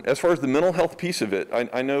important. As far as the mental health piece of it,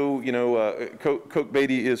 I know, you know, Coke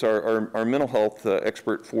Beatty is our mental health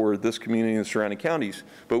expert for this community and the surrounding counties,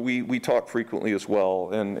 but we talk frequently as well,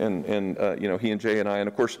 and you know, he and Jay and I, and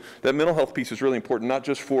of course, that mental health piece is really important, not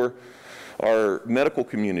just for our medical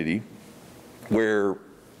community, where,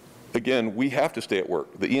 again, we have to stay at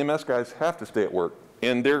work. The EMS guys have to stay at work.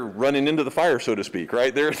 And they're running into the fire, so to speak,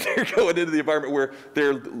 right? They're going into the environment where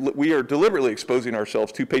we are deliberately exposing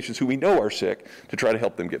ourselves to patients who we know are sick to try to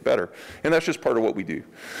help them get better. And that's just part of what we do.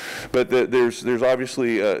 But there's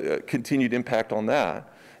obviously a continued impact on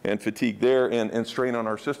that and fatigue there and strain on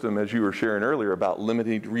our system, as you were sharing earlier, about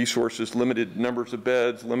limited resources, limited numbers of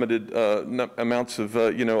beds, limited amounts of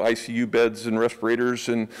you know, ICU beds and respirators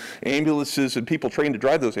and ambulances and people trained to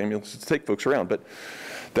drive those ambulances to take folks around. But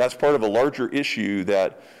that's part of a larger issue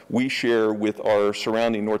that we share with our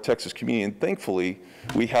surrounding North Texas community, and thankfully,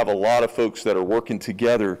 we have a lot of folks that are working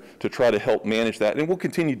together to try to help manage that, and we'll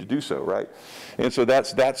continue to do so, right? And so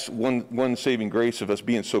that's one saving grace of us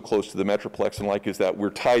being so close to the Metroplex and like is that we're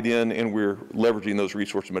tied in and we're leveraging those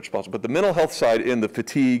resources as much as possible. But the mental health side and the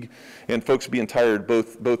fatigue and folks being tired,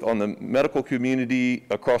 both on the medical community,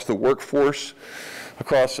 across the workforce,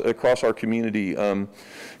 across our community,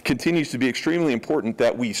 continues to be extremely important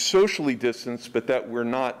that we socially distance, but that we're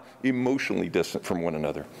not emotionally distant from one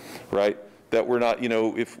another, right? That we're not, you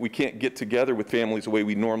know, if we can't get together with families the way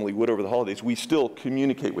we normally would over the holidays, we still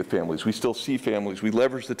communicate with families, we still see families, we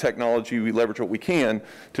leverage the technology, we leverage what we can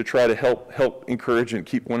to try to help encourage and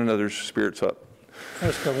keep one another's spirits up. I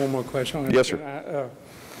just got one more question. Yes, sir.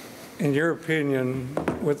 In your opinion,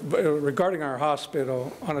 regarding our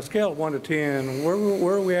hospital, on a scale of 1 to 10, where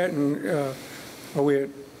are we at? Are we at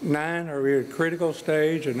 9? Are we at critical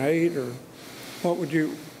stage, an 8, or what would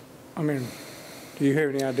you? I mean, do you have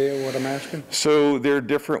any idea what I'm asking? So there are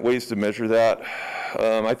different ways to measure that.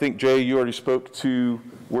 I think Jay, you already spoke to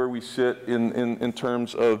where we sit in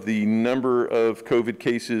terms of the number of COVID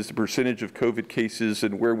cases, the percentage of COVID cases,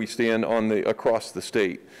 and where we stand on across the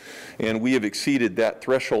state. And we have exceeded that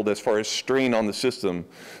threshold as far as strain on the system.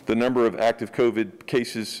 The number of active COVID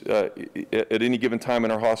cases at any given time in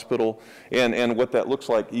our hospital, and what that looks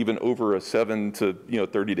like even over a 7 to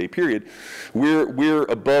 30-day period, we're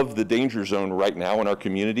above the danger zone right now in our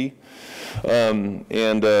community. And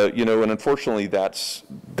unfortunately,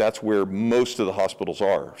 that's where most of the hospitals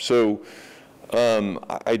are. So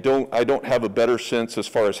I don't have a better sense as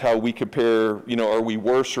far as how we compare, are we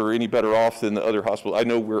worse or any better off than the other hospitals? I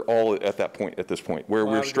know we're all at that point, at this point, where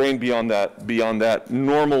we're strained beyond that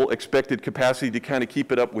normal expected capacity to kind of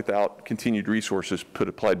keep it up without continued resources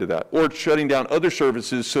applied to that, or shutting down other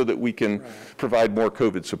services so that we can provide more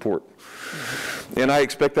COVID support. And I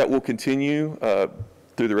expect that will continue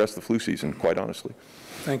through the rest of the flu season, quite honestly.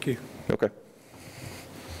 Thank you. Okay.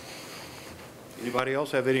 Anybody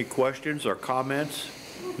else have any questions or comments?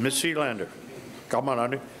 Ms. Sealander, come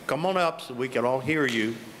on up so we can all hear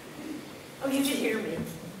you. Oh, you can hear me.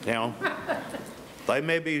 Now, they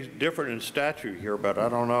may be different in stature here, but I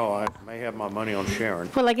don't know. I may have my money on Sharon.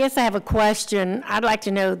 Well, I guess I have a question. I'd like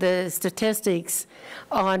to know the statistics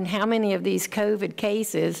on how many of these COVID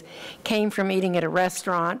cases came from eating at a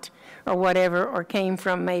restaurant or whatever, or came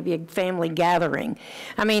from maybe a family gathering.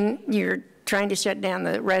 I mean, you're trying to shut down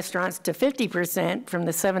the restaurants to 50% from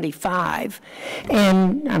the 75.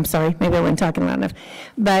 And I'm sorry, maybe I wasn't talking loud enough.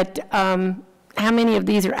 But how many of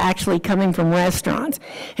these are actually coming from restaurants?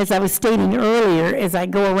 As I was stating earlier, as I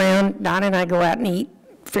go around, Donna and I go out and eat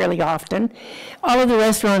fairly often, all of the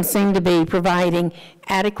restaurants seem to be providing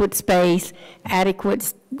adequate space,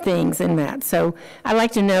 adequate things in that. So I'd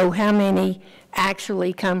like to know how many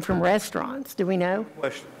actually come from restaurants. Do we know?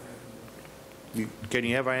 Question. Can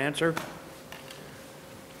you have an answer?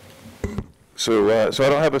 So I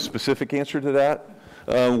don't have a specific answer to that.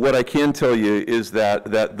 What I can tell you is that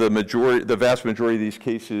the vast majority of these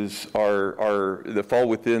cases that fall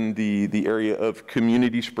within the area of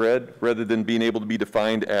community spread rather than being able to be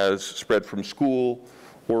defined as spread from school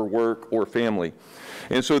or work or family.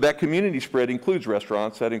 And so that community spread includes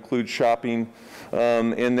restaurants, that includes shopping,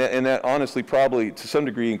 and that honestly probably to some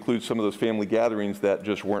degree includes some of those family gatherings that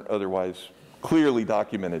just weren't otherwise clearly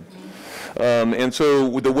documented. And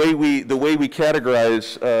so the way we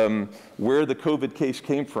categorize where the COVID case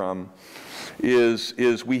came from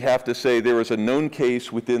is we have to say there was a known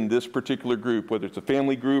case within this particular group, whether it's a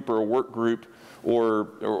family group or a work group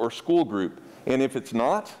or school group. And if it's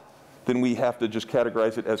not, then we have to just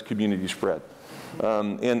categorize it as community spread.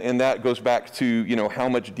 And that goes back to, how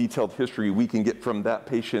much detailed history we can get from that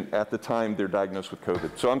patient at the time they're diagnosed with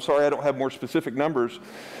COVID. So I'm sorry I don't have more specific numbers,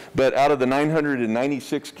 but out of the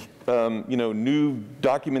 996, new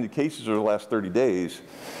documented cases over the last 30 days,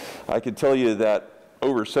 I can tell you that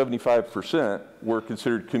over 75% were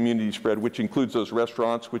considered community spread, which includes those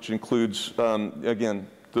restaurants, which includes, again,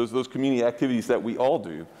 those community activities that we all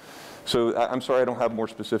do. So I'm sorry I don't have more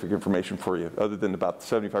specific information for you other than about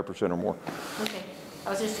 75% or more. Okay. I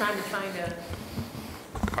was just trying to find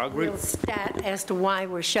a real stat as to why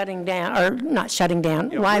we're shutting down, or not shutting down,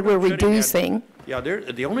 why we're reducing. Yeah,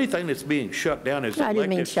 the only thing that's being shut down is I didn't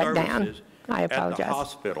mean elective shut down. services I at apologize. the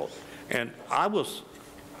hospital. And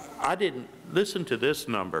I didn't listen to this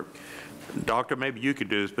number. Doctor, maybe you could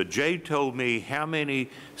do this, but Jay told me how many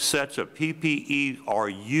sets of PPE are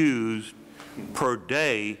used per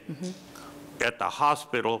day at the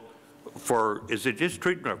hospital for, is it just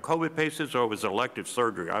treatment of COVID patients or was it elective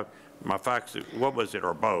surgery? My facts, what was it,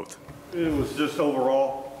 or both? It was just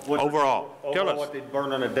overall. Overall. Tell us. What they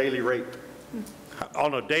burn on a daily rate.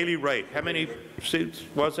 On a daily rate, how many suits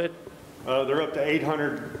was it? They're up to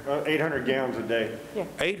 800 gallons a day. Yeah.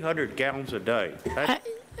 800 gallons a day.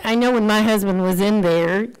 I know when my husband was in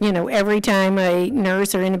there, every time a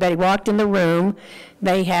nurse or anybody walked in the room,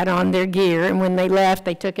 they had on their gear, and when they left,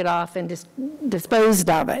 they took it off and just disposed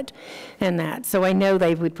of it and that. So I know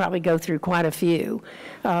they would probably go through quite a few.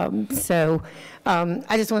 I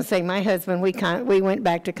just want to say my husband, we went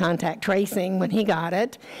back to contact tracing when he got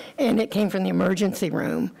it, and it came from the emergency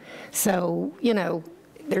room. So,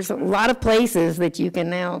 there's a lot of places that you can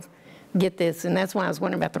now get this, and that's why I was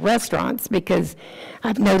wondering about the restaurants, because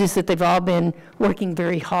I've noticed that they've all been working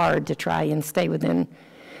very hard to try and stay within,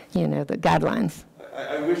 the guidelines.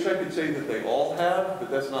 I wish I could say that they all have, but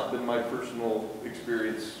that's not been my personal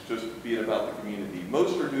experience just being about the community.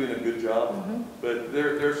 Most are doing a good job, but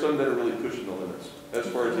there are some that are really pushing the limits as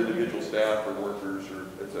far as individual staff or workers or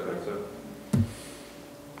et cetera, et cetera.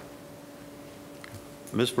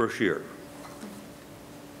 Ms. Brashear.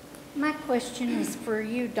 My question is for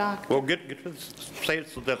you, Doctor. Well, say it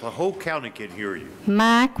so that the whole county can hear you.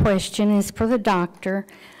 My question is for the doctor.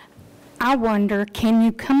 I wonder, can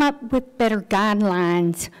you come up with better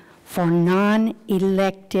guidelines for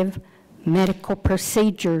non-elective medical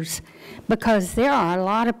procedures? Because there are a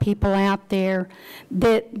lot of people out there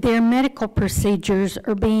that their medical procedures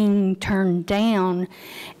are being turned down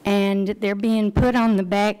and they're being put on the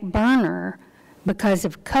back burner because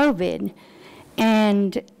of COVID.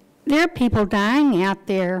 And there are people dying out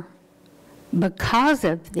there because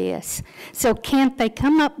of this. So can't they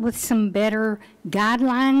come up with some better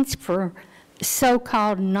guidelines for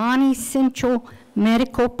so-called non-essential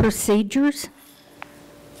medical procedures?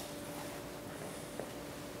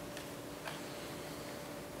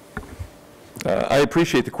 I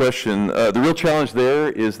appreciate the question. The real challenge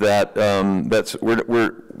there is that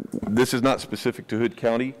this is not specific to Hood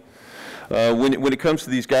County. When it comes to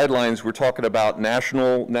these guidelines, we're talking about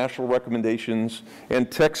national recommendations and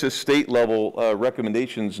Texas state level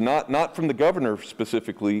recommendations, not from the governor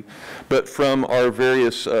specifically, but from our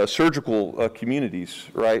various surgical communities,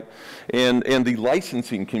 right? And the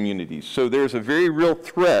licensing communities. So there's a very real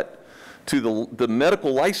threat to the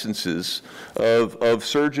medical licenses of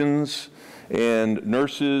surgeons and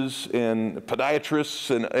nurses and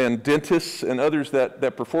podiatrists and dentists and others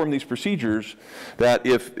that perform these procedures, that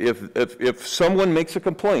if someone makes a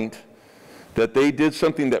complaint that they did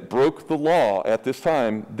something that broke the law at this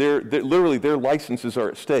time, literally their licenses are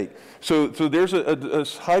at stake. So there's a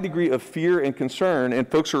high degree of fear and concern, and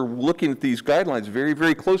folks are looking at these guidelines very,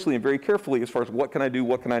 very closely and very carefully as far as what can I do,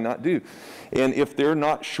 what can I not do. And if they're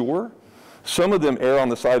not sure, some of them err on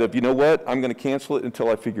the side of, you know what, I'm going to cancel it until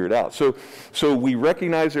I figure it out. So we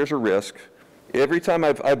recognize there's a risk. Every time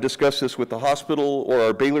I've discussed this with the hospital or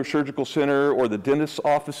our Baylor Surgical Center or the dentist's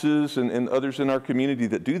offices and others in our community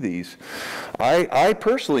that do these, I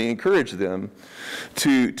personally encourage them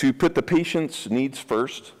to put the patient's needs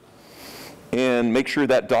first and make sure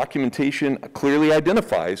that documentation clearly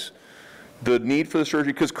identifies the need for the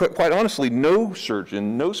surgery, because quite honestly, no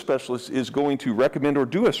surgeon, no specialist is going to recommend or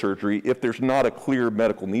do a surgery if there's not a clear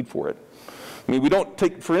medical need for it. I mean, we don't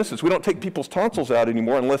take, for instance, we don't take people's tonsils out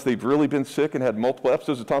anymore unless they've really been sick and had multiple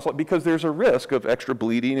episodes of tonsillitis, because there's a risk of extra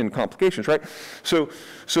bleeding and complications, right? So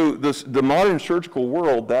the modern surgical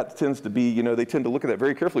world, that tends to be, you know, they tend to look at that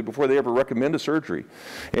very carefully before they ever recommend a surgery.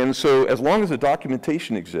 And so as long as the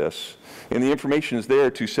documentation exists and the information is there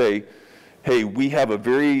to say, hey, we have a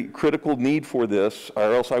very critical need for this,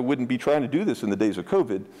 or else I wouldn't be trying to do this in the days of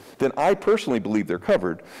COVID, then I personally believe they're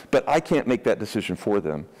covered, but I can't make that decision for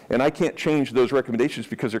them. And I can't change those recommendations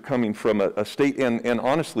because they're coming from a state and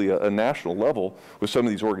honestly a national level with some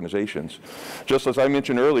of these organizations. Just as I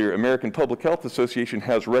mentioned earlier, American Public Health Association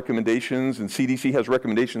has recommendations and CDC has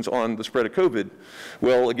recommendations on the spread of COVID.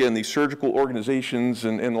 Well, again, these surgical organizations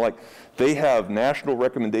and like, they have national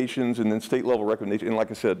recommendations and then state level recommendations, and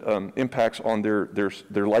like I said, impacts on their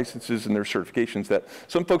licenses and their certifications that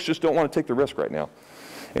some folks just don't want to take the risk right now.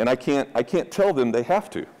 And I can't tell them they have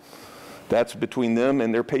to. That's between them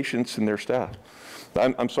and their patients and their staff.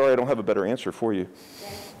 I'm sorry I don't have a better answer for you.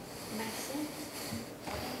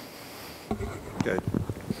 Okay.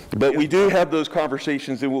 But we do have those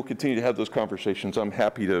conversations and we'll continue to have those conversations. I'm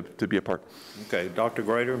happy to be a part. Okay, Dr.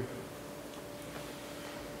 Grader.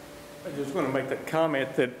 I just want to make the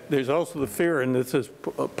comment that there's also the fear, and this is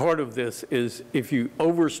part of this, is if you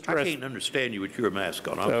overstress. I can't understand you with your mask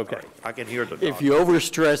on. Okay. Sorry. I can hear the doctor. If you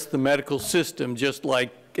overstress the medical system, just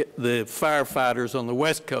like the firefighters on the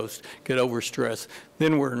West Coast get overstressed,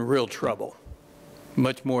 then we're in real trouble,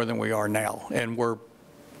 much more than we are now. And we're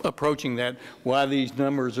approaching that. Why these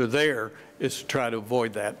numbers are there is to try to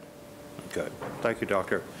avoid that. Okay. Thank you,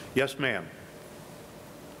 doctor. Yes, ma'am.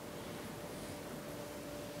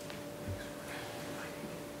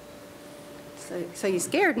 So you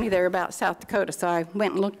scared me there about South Dakota, so I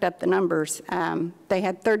went and looked up the numbers. They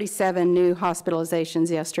had 37 new hospitalizations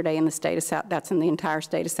yesterday in the state of South, that's in the entire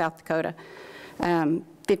state of South Dakota.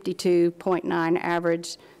 52.9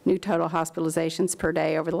 average new total hospitalizations per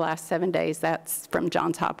day over the last 7 days. That's from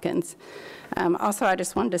Johns Hopkins. Also, I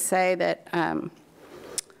just wanted to say that,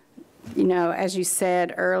 you know, as you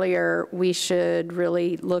said earlier, we should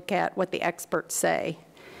really look at what the experts say.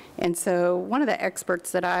 And so one of the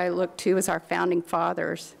experts that I looked to is our founding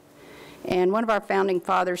fathers. And one of our founding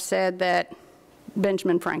fathers said that,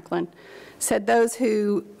 Benjamin Franklin, said those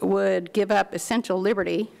who would give up essential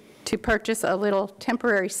liberty to purchase a little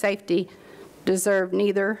temporary safety deserve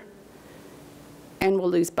neither and will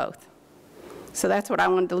lose both. So that's what I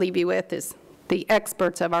wanted to leave you with, is the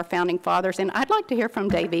experts of our founding fathers. And I'd like to hear from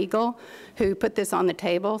Dave Eagle, who put this on the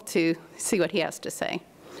table, to see what he has to say.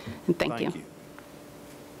 And thank you.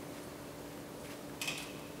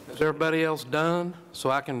 Is everybody else done,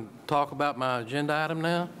 so I can talk about my agenda item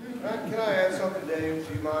now? Can I add something, Dave?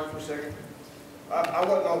 Do you mind for a second? I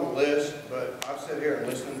wasn't on the list, but I've sat here and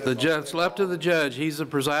listened to this. The judge, it's left to the judge. He's the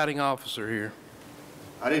presiding officer here.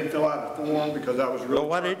 I didn't fill out the form because I was really. Well,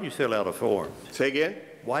 why didn't you fill out a form? Say again?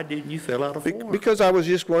 Why didn't you fill out a form? Because I was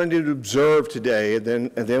just wanting to observe today,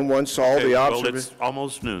 and then once all the observations. Well, it's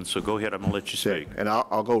almost noon, so go ahead. I'm gonna let you speak. And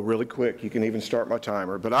I'll go really quick. You can even start my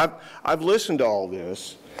timer. But I've listened to all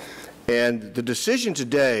this, and the decision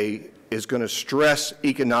today is going to stress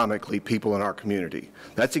economically people in our community.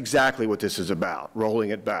 That's exactly what this is about, rolling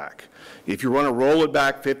it back. If you want to roll it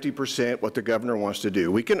back 50%, what the governor wants to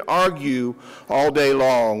do. We can argue all day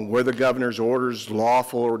long where the governor's order's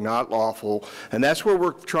lawful or not lawful, and that's where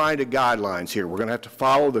we're trying to guidelines here. We're going to have to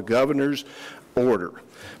follow the governor's order.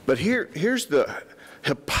 But here's the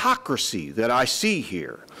hypocrisy that I see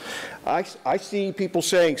here. I see people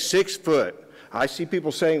saying 6 foot. I see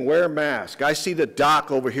people saying wear a mask. I see the doc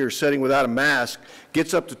over here sitting without a mask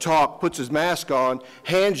gets up to talk, puts his mask on,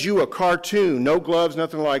 hands you a cartoon, no gloves,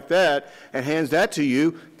 nothing like that, and hands that to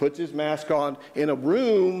you, puts his mask on in a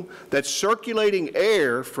room that's circulating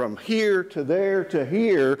air from here to there to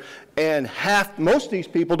here, and most of these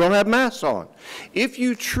people don't have masks on. If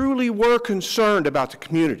you truly were concerned about the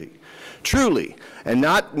community, truly, and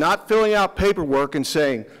not filling out paperwork and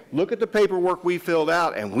saying, look at the paperwork we filled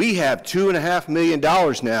out, and we have $2.5 million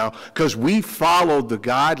now because we followed the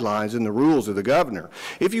guidelines and the rules of the governor.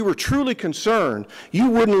 If you were truly concerned, you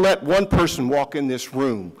wouldn't let one person walk in this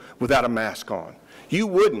room without a mask on. You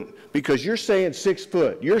wouldn't, because you're saying 6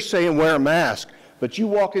 foot, you're saying wear a mask, but you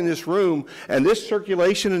walk in this room and this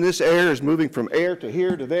circulation and this air is moving from air to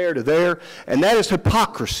here to there to there, and that is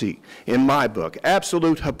hypocrisy in my book,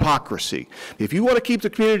 absolute hypocrisy. If you want to keep the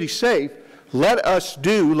community safe, let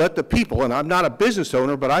the people, and I'm not a business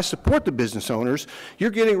owner, but I support the business owners. You're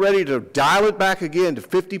getting ready to dial it back again to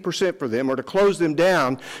 50% for them or to close them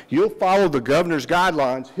down. You'll follow the governor's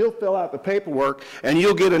guidelines. He'll fill out the paperwork, and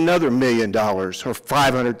you'll get another $1 million or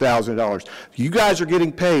 $500,000. You guys are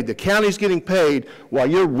getting paid. The county's getting paid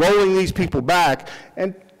while you're rolling these people back,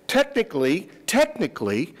 and technically,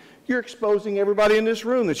 you're exposing everybody in this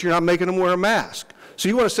room that you're not making them wear a mask. So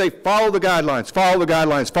you want to say, follow the guidelines, follow the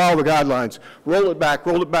guidelines, follow the guidelines, roll it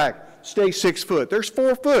back, stay 6 foot. There's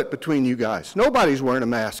 4 foot between you guys. Nobody's wearing a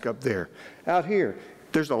mask up there. Out here,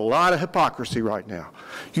 there's a lot of hypocrisy right now.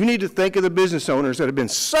 You need to think of the business owners that have been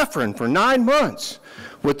suffering for 9 months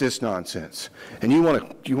with this nonsense. And you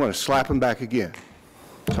want to slap them back again.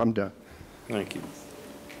 So I'm done. Thank you.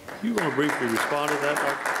 You want to briefly respond to that,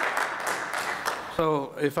 Doctor?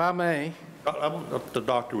 So if I may. I want the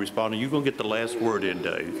doctor responding. You're going to get the last word in,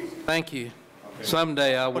 Dave. Thank you.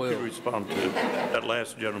 Someday I will. What can you respond to that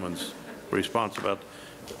last gentleman's response about,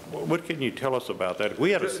 what can you tell us about that? If we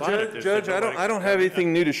had a sign at this. Judge, I don't have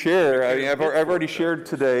anything new to share. I mean, I've already shared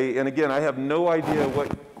today, and again, I have no idea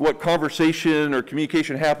what conversation or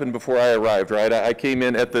communication happened before I arrived, right? I came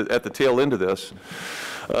in at the tail end of this.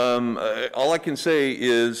 All I can say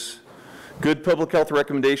is, good public health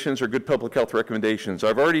recommendations are good public health recommendations.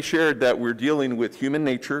 I've already shared that we're dealing with human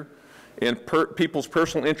nature and people's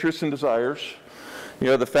personal interests and desires. You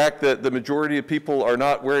know, the fact that the majority of people are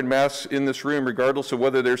not wearing masks in this room, regardless of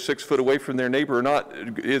whether they're 6 foot away from their neighbor or not,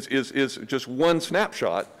 is just one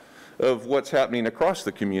snapshot of what's happening across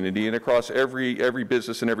the community and across every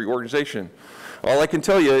business and every organization. All I can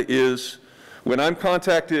tell you is when I'm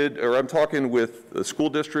contacted or I'm talking with a school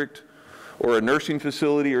district or a nursing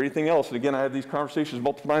facility or anything else, and again, I have these conversations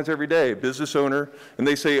multiple times every day, a business owner, and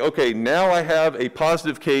they say, okay, now I have a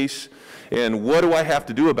positive case, and what do I have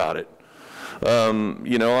to do about it?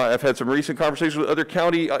 You know, I've had some recent conversations with other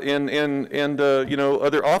county and you know,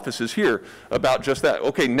 other offices here about just that.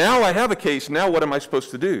 Okay, now I have a case, now what am I supposed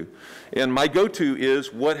to do? And my go-to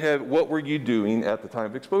is, what were you doing at the time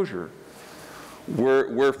of exposure?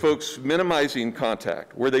 Were folks minimizing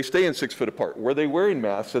contact? Were they staying 6 foot apart? Were they wearing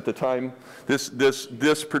masks at the time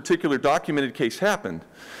this particular documented case happened?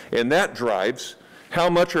 And that drives how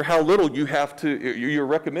much or how little you're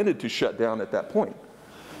recommended to shut down at that point.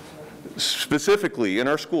 Specifically in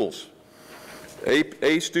our schools,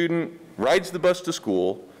 a student rides the bus to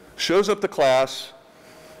school, shows up to class,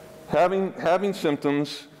 having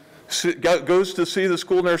symptoms, goes to see the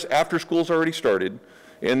school nurse after school's already started,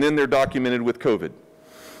 and then they're documented with COVID.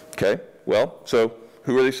 Okay, well, so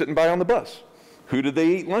who are they sitting by on the bus? Who did they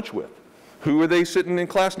eat lunch with? Who were they sitting in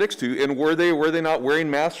class next to? And were they not wearing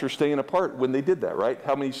masks or staying apart when they did that, right?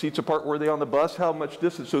 How many seats apart were they on the bus? How much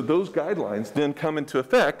distance? So those guidelines then come into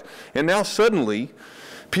effect, and now suddenly,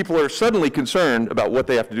 people are suddenly concerned about what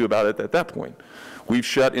they have to do about it at that point. We've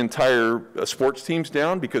shut entire sports teams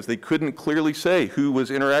down because they couldn't clearly say who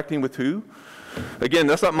was interacting with who. Again,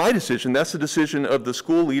 that's not my decision. That's the decision of the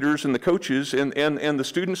school leaders and the coaches and the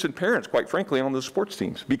students and parents, quite frankly, on the sports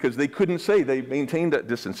teams, because they couldn't say they maintained that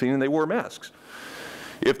distancing and they wore masks.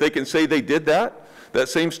 If they can say they did that, that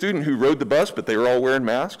same student who rode the bus, but they were all wearing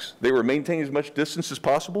masks, they were maintaining as much distance as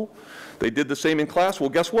possible, they did the same in class, well,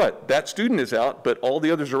 guess what? That student is out, but all the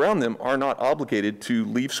others around them are not obligated to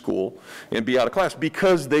leave school and be out of class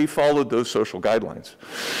because they followed those social guidelines.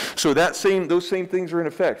 So those same things are in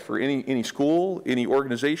effect for any school, any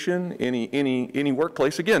organization, any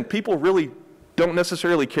workplace. Again, people really don't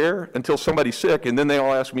necessarily care until somebody's sick, and then they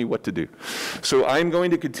all ask me what to do. So I'm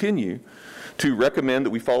going to continue to recommend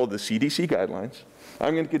that we follow the CDC guidelines.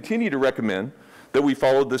 I'm going to continue to recommend that we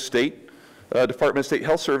follow the state Department of State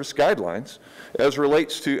Health Service guidelines as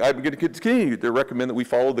relates to, I'm going to continue to recommend that we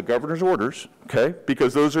follow the governor's orders, okay,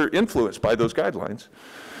 because those are influenced by those guidelines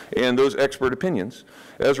and those expert opinions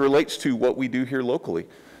as relates to what we do here locally.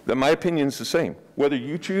 then my opinion is the same. Whether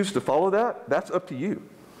you choose to follow that, that's up to you.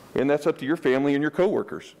 And that's up to your family and your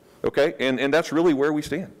coworkers. Okay? And that's really where we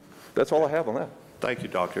stand. That's all I have on that. Thank you,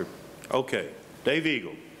 Doctor. Okay. Dave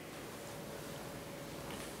Eagle.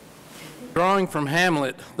 Drawing from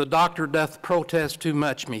Hamlet, the doctor doth protest too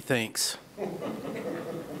much, methinks.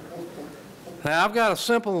 Now, I've got a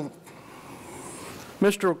simple,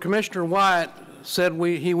 Commissioner Wyatt said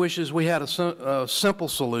he wishes we had a simple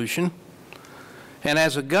solution, and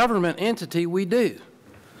as a government entity, we do.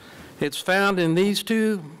 It's found in these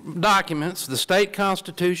two documents, the state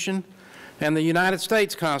constitution and the United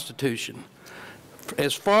States Constitution,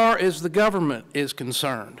 as far as the government is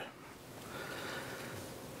concerned.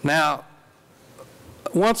 Now,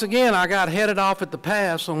 once again, I got headed off at the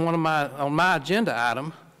pass on my agenda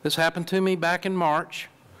item. This happened to me back in March,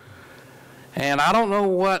 and I don't know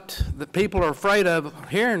what the people are afraid of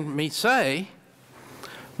hearing me say,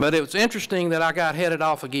 but it was interesting that I got headed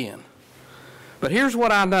off again. But here's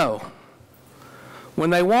what I know. When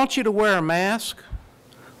they want you to wear a mask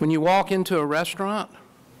when you walk into a restaurant,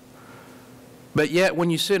 but yet when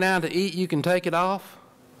you sit down to eat you can take it off,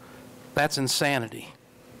 that's insanity.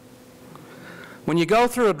 When you go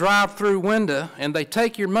through a drive-through window and they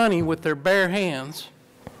take your money with their bare hands,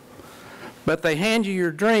 but they hand you your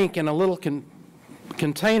drink in a little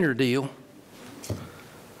container deal,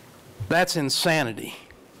 that's insanity.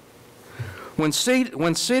 When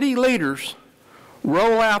city leaders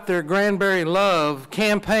roll out their Granbury Love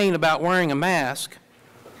campaign about wearing a mask,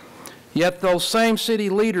 yet those same city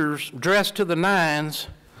leaders dress to the nines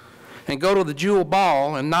and go to the Jewel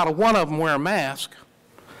Ball and not a one of them wear a mask,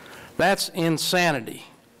 that's insanity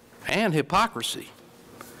and hypocrisy.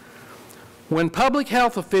 When public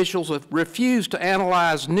health officials have refused to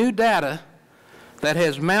analyze new data that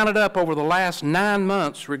has mounted up over the last 9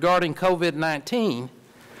 months regarding COVID-19,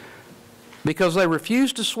 because they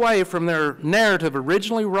refused to sway from their narrative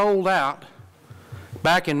originally rolled out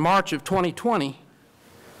back in March of 2020,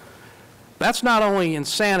 that's not only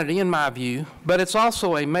insanity in my view, but it's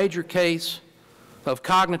also a major case of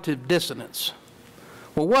cognitive dissonance.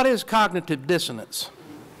 Well, what is cognitive dissonance?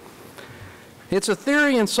 It's a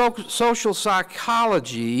theory in social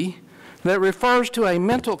psychology that refers to a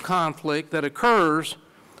mental conflict that occurs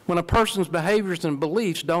when a person's behaviors and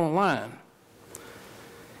beliefs don't align.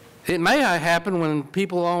 It may happen when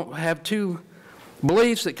people have two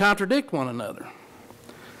beliefs that contradict one another.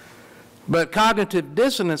 But cognitive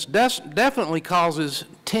dissonance definitely causes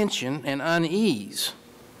tension and unease.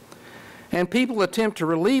 And people attempt to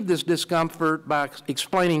relieve this discomfort by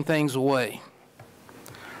explaining things away.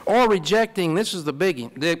 Or rejecting, this is the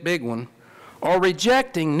big one, or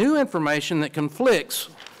rejecting new information that conflicts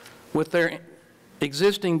with their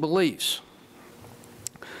existing beliefs.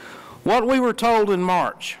 What we were told in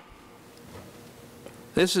March,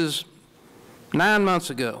 this is 9 months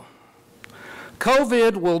ago,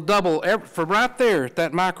 COVID will double, from right there at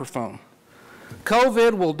that microphone,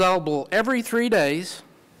 COVID will double every 3 days.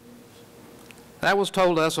 That was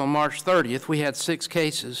told us on March 30th. We had 6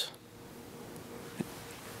 cases.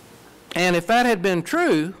 And if that had been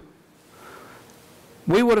true,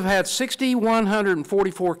 we would have had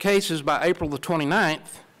 6,144 cases by April the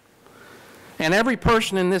 29th, and every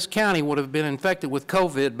person in this county would have been infected with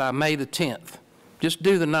COVID by May the 10th. Just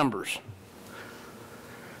do the numbers.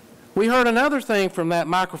 We heard another thing from that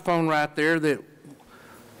microphone right there that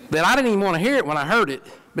I didn't even want to hear it when I heard it,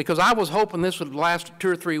 because I was hoping this would last 2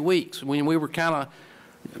 or 3 weeks when we were kind of,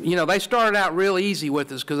 you know, they started out real easy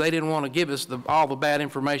with us because they didn't want to give us all the bad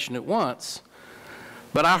information at once.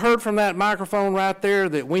 But I heard from that microphone right there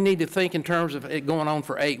that we need to think in terms of it going on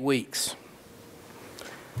for 8 weeks.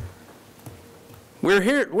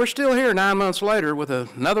 We're still here 9 months later with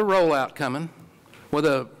another rollout coming, with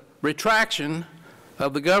a retraction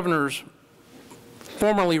of the governor's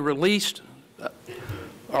formerly released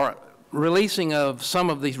or releasing of some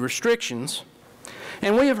of these restrictions.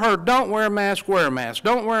 And we have heard, don't wear a mask, wear a mask.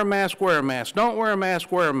 Don't wear a mask, wear a mask. Don't wear a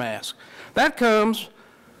mask, wear a mask. That comes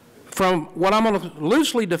from what I'm going to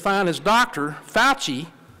loosely define as Dr. Fauci,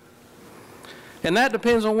 and that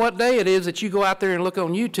depends on what day it is that you go out there and look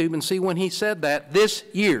on YouTube and see when he said that this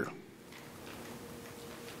year.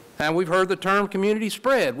 And we've heard the term community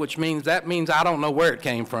spread, which means I don't know where it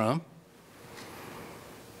came from.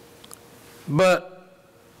 But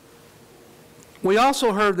we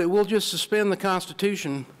also heard that we'll just suspend the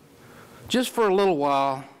Constitution just for a little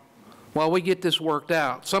while we get this worked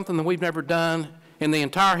out, something that we've never done in the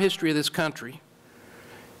entire history of this country.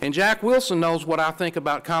 And Jack Wilson knows what I think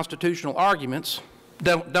about constitutional arguments,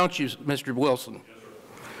 don't you, Mr. Wilson?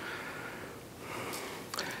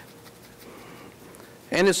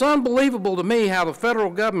 And it's unbelievable to me how the federal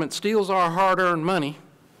government steals our hard-earned money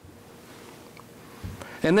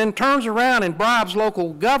and then turns around and bribes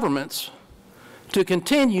local governments to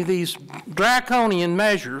continue these draconian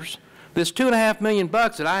measures. This $2.5 million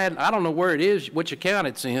that I don't know where it is, which account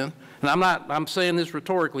it's in, and I'm saying this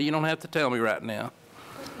rhetorically, you don't have to tell me right now.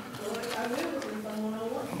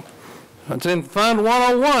 It's in Fund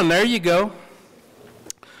 101, there you go.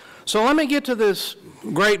 So let me get to this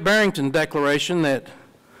Great Barrington Declaration that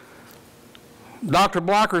Dr.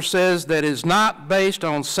 Blocker says that is not based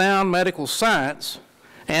on sound medical science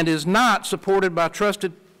and is not supported by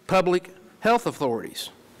trusted public health authorities.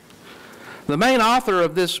 The main author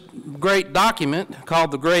of this great document,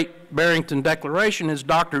 called the Great Barrington Declaration, is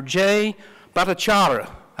Dr. Jay Bhattacharya.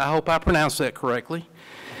 I hope I pronounced that correctly.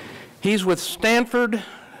 He's with Stanford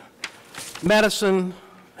Medicine.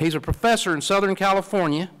 He's a professor in Southern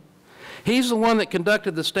California. He's the one that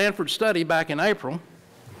conducted the Stanford study back in April.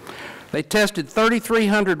 They tested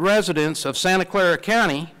 3,300 residents of Santa Clara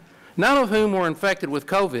County, none of whom were infected with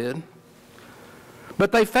COVID,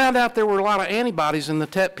 but they found out there were a lot of antibodies in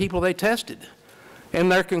the people they tested.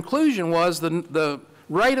 And their conclusion was the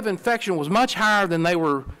rate of infection was much higher than they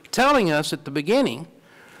were telling us at the beginning,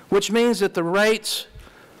 which means that the rates,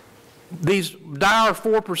 these dire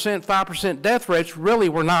 4%, 5% death rates really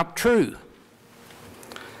were not true.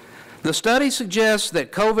 The study suggests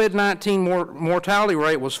that COVID-19 mortality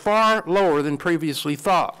rate was far lower than previously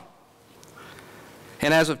thought.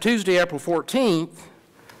 And as of Tuesday, April 14th,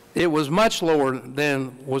 it was much lower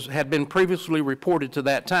than had been previously reported to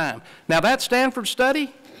that time. Now that Stanford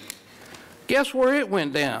study, guess where it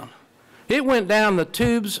went down? It went down the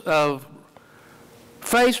tubes of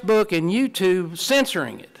Facebook and YouTube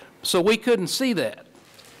censoring it, so we couldn't see that.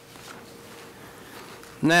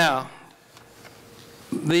 Now,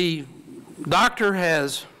 the doctor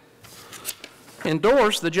has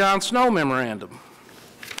endorsed the John Snow Memorandum.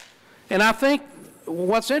 And I think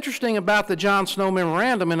what's interesting about the John Snow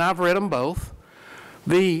Memorandum, and I've read them both,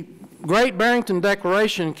 the Great Barrington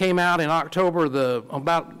Declaration came out in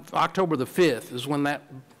about October the 5th is when that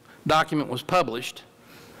document was published.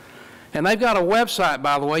 And they've got a website,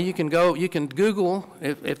 by the way. You can Google,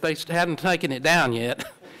 if they hadn't taken it down yet,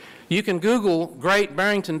 you can Google Great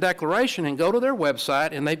Barrington Declaration and go to their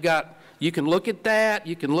website, and they've got, you can look at that,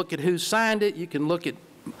 you can look at who signed it, you can look at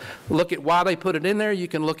why they put it in there, you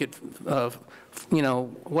can look at, you know,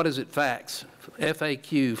 what is it, facts,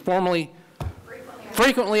 FAQ,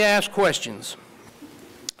 frequently asked questions.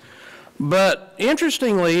 But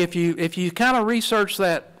interestingly, if you kind of research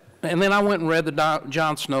that, and then I went and read the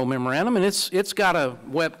John Snow Memorandum, and it's got a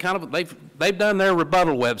they've done their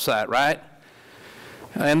rebuttal website, right?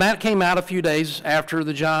 And that came out a few days after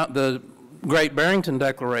the Great Barrington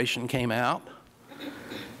Declaration came out.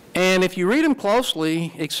 And if you read them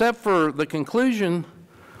closely, except for the conclusion,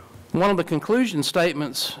 one of the conclusion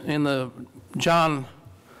statements in the John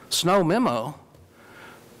Snow memo,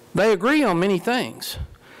 they agree on many things.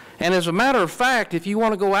 And as a matter of fact, if you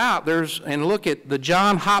want to go out and look at the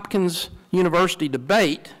Johns Hopkins University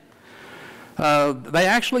debate, they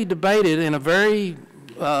actually debated in a very,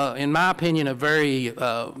 in my opinion, a very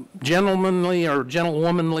gentlemanly or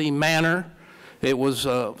gentlewomanly manner. It was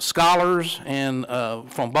scholars and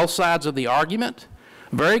from both sides of the argument.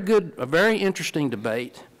 Very good, a very interesting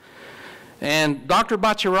debate. And Dr.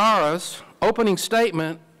 Bhattacharya's opening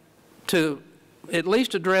statement, to at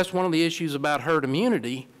least address one of the issues about herd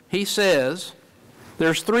immunity, he says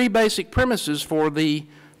there's three basic premises for the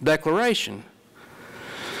declaration.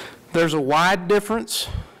 There's a wide difference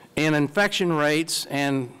in infection rates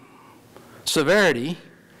and severity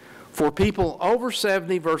for people over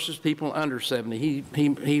 70 versus people under 70.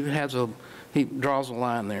 He draws a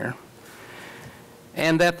line there.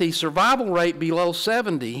 And that the survival rate below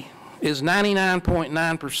 70 is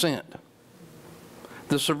 99.9%.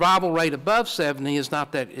 The survival rate above 70 is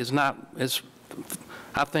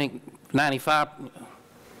I think 95,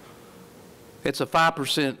 it's a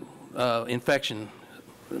 5% infection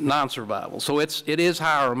non-survival. So it is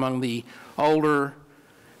higher among the older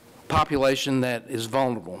population that is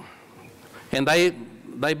vulnerable. And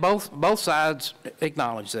they both sides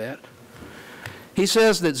acknowledge that. He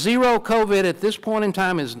says that zero COVID at this point in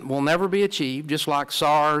time will never be achieved, just like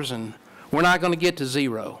SARS, and we're not going to get to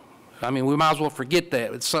zero. I mean, we might as well forget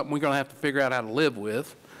that. It's something we're going to have to figure out how to live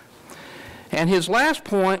with. And his last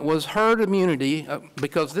point was herd immunity,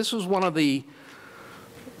 because this was one of the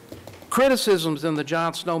criticisms in the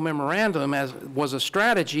John Snow Memorandum was a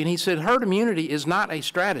strategy, and he said herd immunity is not a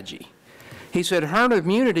strategy. He said herd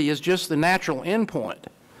immunity is just the natural endpoint.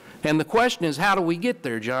 And the question is, how do we get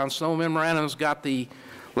there? John Snow Memorandum's got the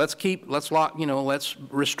let's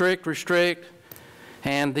restrict.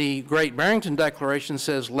 And the Great Barrington Declaration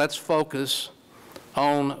says, let's focus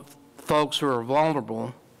on folks who are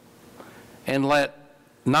vulnerable and let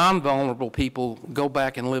non-vulnerable people go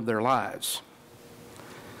back and live their lives.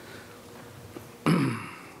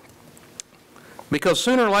 Because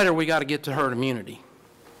sooner or later we got to get to herd immunity.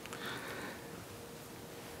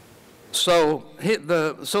 So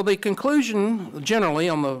the conclusion generally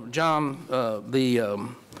on the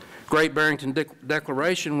Great Barrington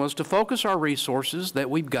Declaration was to focus our resources that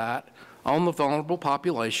we've got on the vulnerable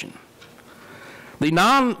population. The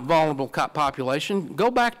non-vulnerable population,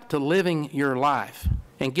 go back to living your life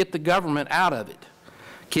and get the government out of it.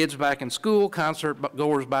 Kids back in school, concert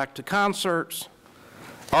goers back to concerts,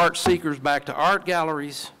 art seekers back to art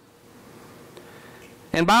galleries.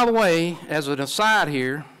 And by the way, as an aside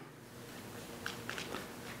here,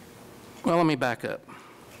 well, let me back up.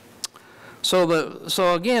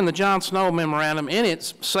 So again, the John Snow memorandum in it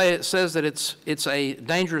says that it's a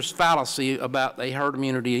dangerous fallacy about a herd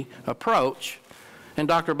immunity approach, and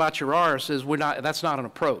Dr. Bacharach says that's not an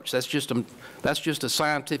approach. That's just a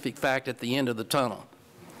scientific fact at the end of the tunnel.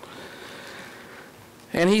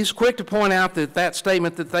 And he's quick to point out that that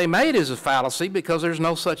statement that they made is a fallacy because there's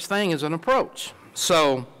no such thing as an approach.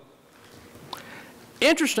 So,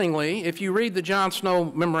 interestingly, if you read the John Snow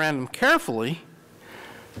memorandum carefully,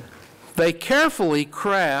 they carefully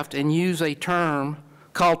craft and use a term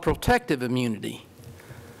called protective immunity.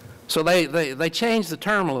 So they changed the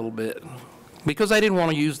term a little bit because they didn't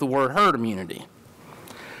want to use the word herd immunity.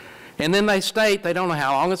 And then they state they don't know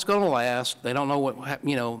how long it's going to last. They don't know what,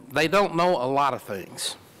 they don't know a lot of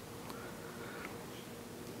things.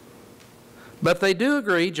 But they do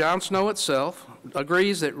agree, John Snow itself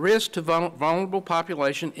agrees that risk to vulnerable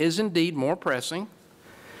population is indeed more pressing.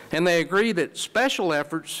 And they agree that special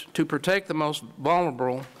efforts to protect the most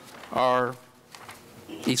vulnerable are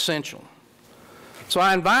essential. So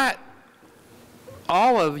I invite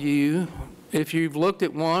all of you, if you've looked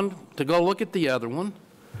at one, to go look at the other one,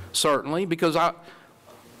 certainly, because all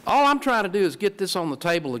I'm trying to do is get this on the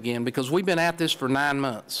table again because we've been at this for 9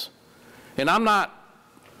 months. And I'm not,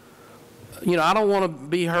 I don't want to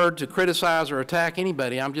be heard to criticize or attack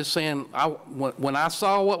anybody. I'm just saying, when I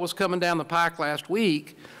saw what was coming down the pike last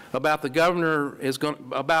week about the governor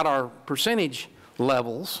about our percentage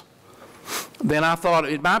levels, then I thought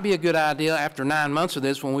it might be a good idea after 9 months of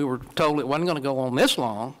this, when we were told it wasn't going to go on this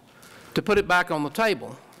long, to put it back on the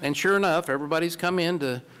table. And sure enough, everybody's come in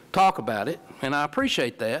to talk about it, and I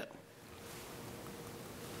appreciate that.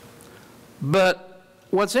 But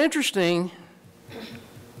what's interesting,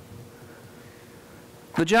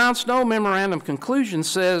 the John Snow memorandum conclusion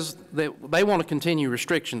says that they want to continue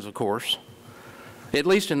restrictions, of course, at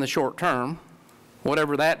least in the short term,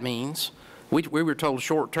 whatever that means. We were told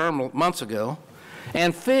short term months ago,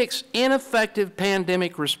 and fix ineffective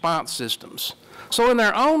pandemic response systems. So in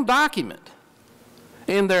their own document,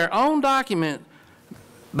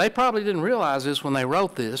 they probably didn't realize this when they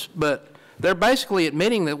wrote this, but they're basically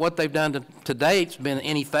admitting that what they've done to date has been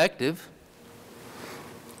ineffective.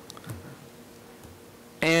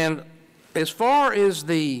 And as far as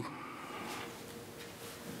the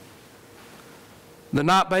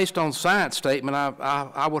not based on science statement,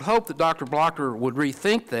 I would hope that Dr. Blocker would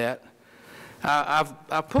rethink that.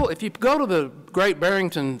 If you go to the Great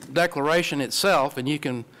Barrington Declaration itself, and you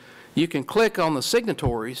can click on the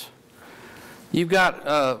signatories, you've got,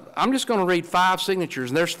 I'm just going to read 5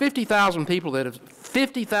 signatures, and there's 50,000 people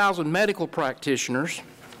 50,000 medical practitioners,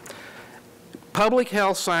 public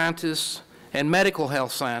health scientists, and medical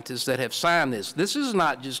health scientists that have signed this. This is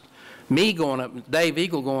not just me going up, Dave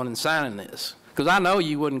Eagle going and signing this, because I know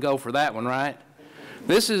you wouldn't go for that one, right?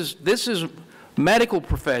 This is medical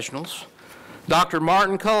professionals. Dr.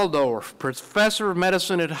 Martin Kulldorff, professor of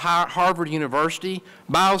medicine at Harvard University,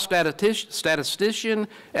 biostatistician,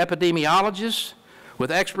 epidemiologist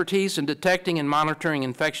with expertise in detecting and monitoring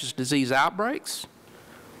infectious disease outbreaks.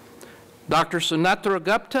 Dr. Sunetra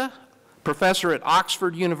Gupta, professor at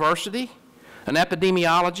Oxford University, an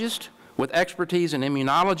epidemiologist with expertise in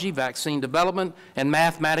immunology, vaccine development, and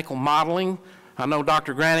mathematical modeling. I know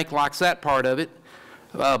Dr. Granick likes that part of it.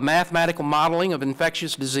 Mathematical modeling of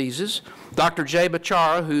infectious diseases. Dr. Jay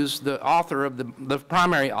Bacharach, who's the author of the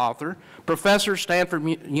primary author, professor, Stanford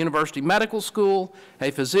University Medical School,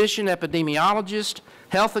 a physician, epidemiologist,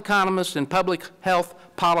 health economist, and public health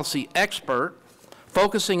policy expert,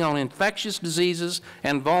 focusing on infectious diseases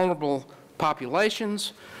and vulnerable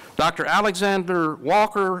populations. Dr. Alexander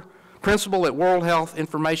Walker, principal at World Health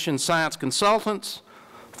Information Science Consultants,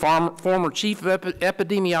 former chief of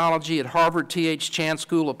epidemiology at Harvard T.H. Chan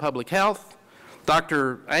School of Public Health.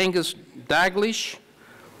 Dr. Angus Daglish,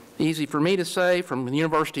 easy for me to say, from the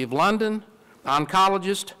University of London,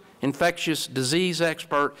 oncologist, infectious disease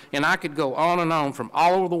expert, and I could go on and on from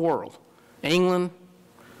all over the world. England,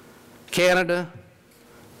 Canada,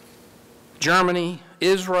 Germany,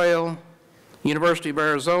 Israel, University of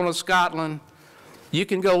Arizona, Scotland. You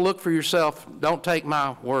can go look for yourself. Don't take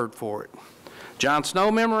my word for it. John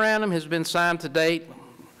Snow Memorandum has been signed to date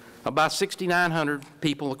about 6,900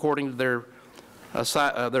 people according to their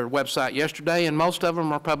website yesterday, and most of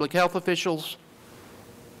them are public health officials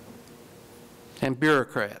and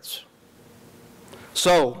bureaucrats.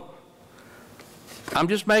 So I'm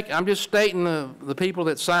just stating the people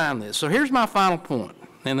that signed this. So here's my final point,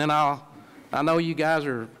 and then I know you guys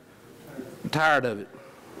are tired of it.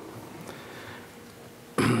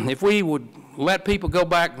 If we would let people go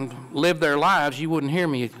back and live their lives, you wouldn't hear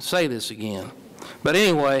me say this again. But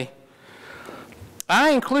anyway,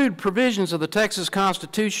 I include provisions of the Texas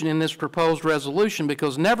Constitution in this proposed resolution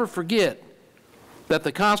because never forget that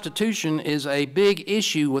the Constitution is a big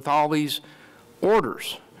issue with all these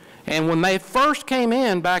orders. And when they first came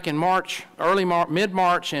in back in March,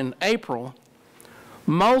 mid-March and April,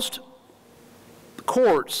 most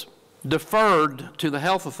courts deferred to the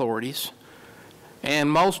health authorities,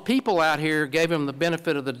 and most people out here gave them the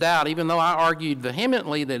benefit of the doubt, even though I argued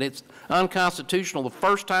vehemently that it's unconstitutional the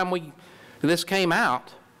first time this came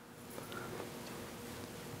out.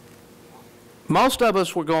 Most of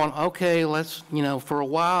us were going, okay, let's, for a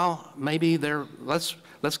while, maybe let's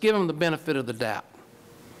give them the benefit of the doubt.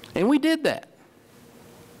 And we did that.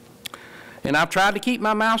 And I've tried to keep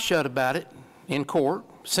my mouth shut about it in court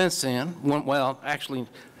since then. Actually,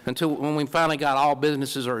 until when we finally got all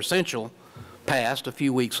businesses are essential passed a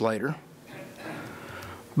few weeks later.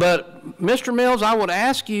 But, Mr. Mills, I would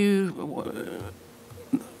ask you,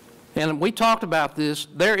 and we talked about this,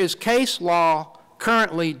 there is case law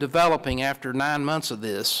currently developing after 9 months of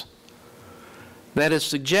this that is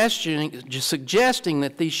suggesting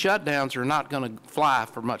that these shutdowns are not going to fly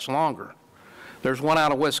for much longer. There's one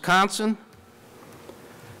out of Wisconsin,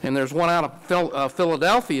 and there's one out of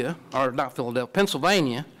Philadelphia, or not Philadelphia,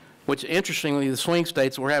 Pennsylvania, which interestingly the swing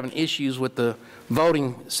states were having issues with the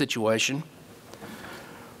voting situation.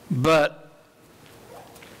 But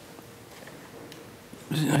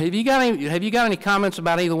have you got any comments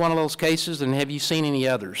about either one of those cases, and have you seen any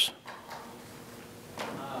others?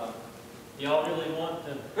 Y'all really want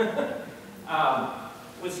to?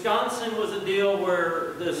 Wisconsin was a deal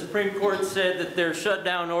where the Supreme Court said that their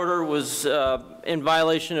shutdown order was in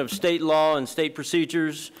violation of state law and state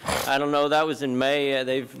procedures. I don't know, that was in May.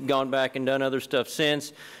 They've gone back and done other stuff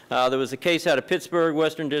since. There was a case out of Pittsburgh,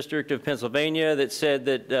 Western District of Pennsylvania, that said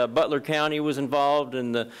that Butler County was involved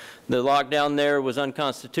and the lockdown there was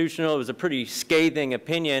unconstitutional. It was a pretty scathing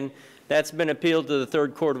opinion. That's been appealed to the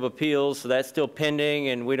Third Court of Appeals, so that's still pending,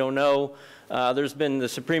 and we don't know. There's been the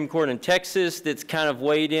Supreme Court in Texas that's kind of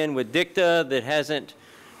weighed in with dicta that hasn't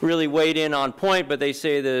really weighed in on point, but they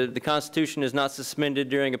say the Constitution is not suspended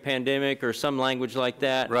during a pandemic or some language like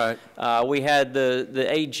that. Right. We had the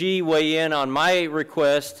AG weigh in on my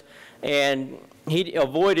request, and he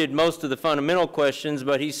avoided most of the fundamental questions,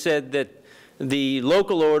 but he said that the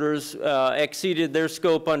local orders exceeded their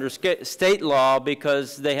scope under state law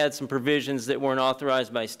because they had some provisions that weren't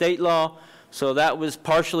authorized by state law. So that was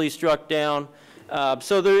partially struck down.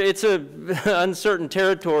 It's an uncertain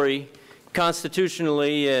territory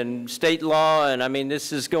constitutionally and state law, and I mean,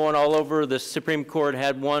 this is going all over. The Supreme Court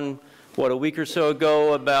had one, a week or so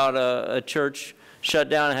ago about a church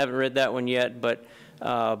shutdown. I haven't read that one yet, but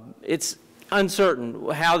it's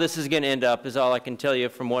uncertain. How this is going to end up is all I can tell you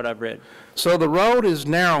from what I've read. So the road is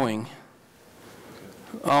narrowing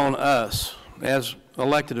on us as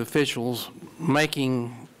elected officials,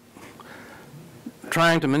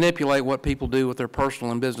 trying to manipulate what people do with their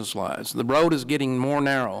personal and business lives. The road is getting more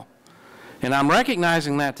narrow. And I'm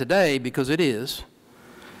recognizing that today because it is.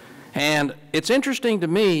 And it's interesting to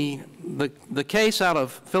me, the case out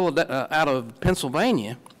of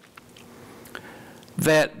Pennsylvania,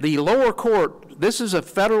 that the lower court, this is a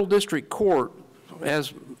federal district court,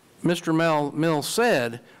 as Mr. Mills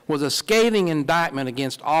said, was a scathing indictment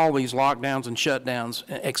against all these lockdowns and shutdowns,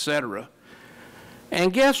 et cetera.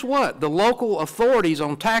 And guess what? The local authorities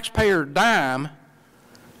on taxpayer dime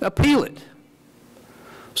appeal it.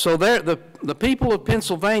 So the people of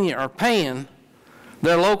Pennsylvania are paying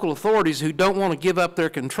their local authorities who don't want to give up their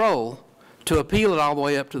control to appeal it all the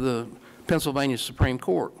way up to the Pennsylvania Supreme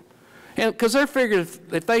Court. And because they're figuring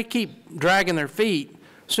if they keep dragging their feet,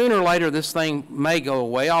 sooner or later this thing may go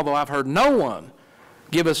away, although I've heard no one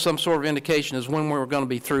give us some sort of indication as when we're going to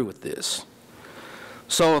be through with this.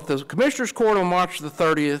 So at the Commissioners Court on March the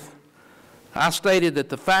 30th, I stated that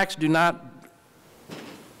the facts do not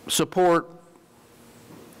support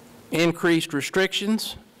increased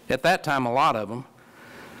restrictions. At that time, a lot of them.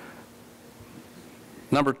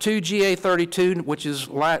 Number 2, GA 32, which is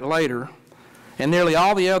later, and nearly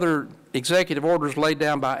all the other executive orders laid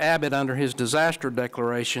down by Abbott under his disaster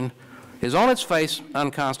declaration is on its face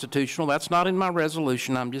unconstitutional. That's not in my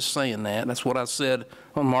resolution. I'm just saying that. That's what I said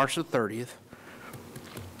on March the 30th.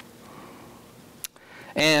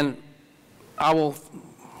 And I will,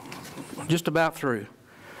 just about through.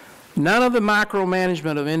 None of the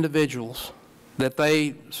micromanagement of individuals that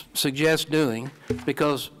they suggest doing,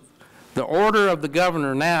 because the order of the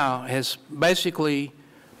governor now has basically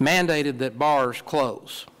mandated that bars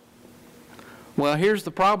close. Well, here's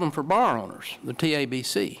the problem for bar owners, the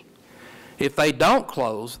TABC. If they don't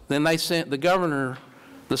close, then they sent the governor,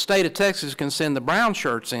 the state of Texas can send the brown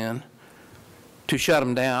shirts in to shut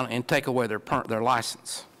them down and take away their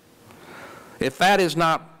license. If that is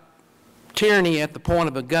not tyranny at the point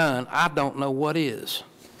of a gun, I don't know what is.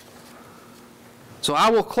 So I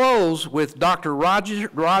will close with Dr.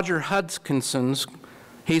 Roger Hodgkinson's.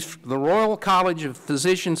 He's the Royal College of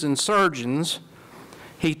Physicians and Surgeons.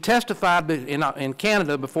 He testified in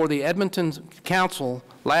Canada before the Edmonton Council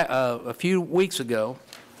a few weeks ago.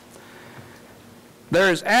 There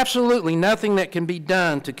is absolutely nothing that can be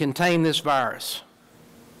done to contain this virus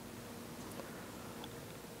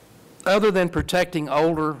other than protecting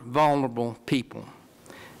older, vulnerable people.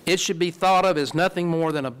 It should be thought of as nothing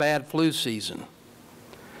more than a bad flu season.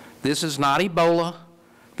 This is not Ebola.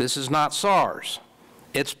 This is not SARS.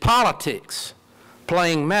 It's politics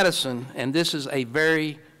playing medicine, and this is a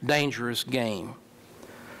very dangerous game.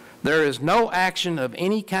 There is no action of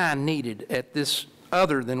any kind needed at this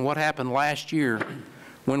other than what happened last year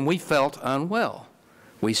when we felt unwell.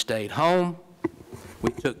 We stayed home.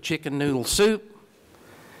 We took chicken noodle soup.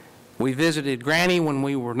 We visited Granny when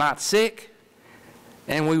we were not sick.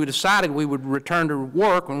 And we decided we would return to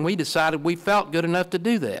work when we decided we felt good enough to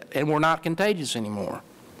do that and we're not contagious anymore.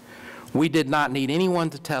 We did not need anyone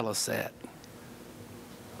to tell us that.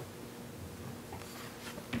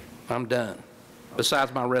 I'm done,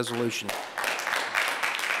 besides my resolution.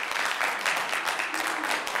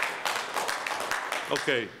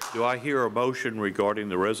 Okay, do I hear a motion regarding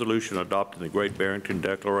the resolution adopting the Great Barrington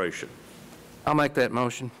Declaration? I'll make that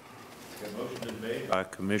motion. A motion is made by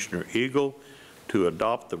Commissioner Eagle to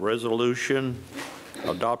adopt the resolution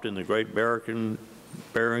adopting the Great Barrington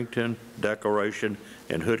Declaration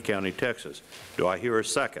in Hood County, Texas. Do I hear a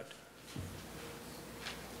second?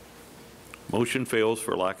 Motion fails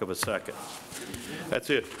for lack of a second. That's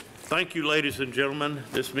it. Thank you, ladies and gentlemen.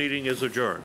 This meeting is adjourned.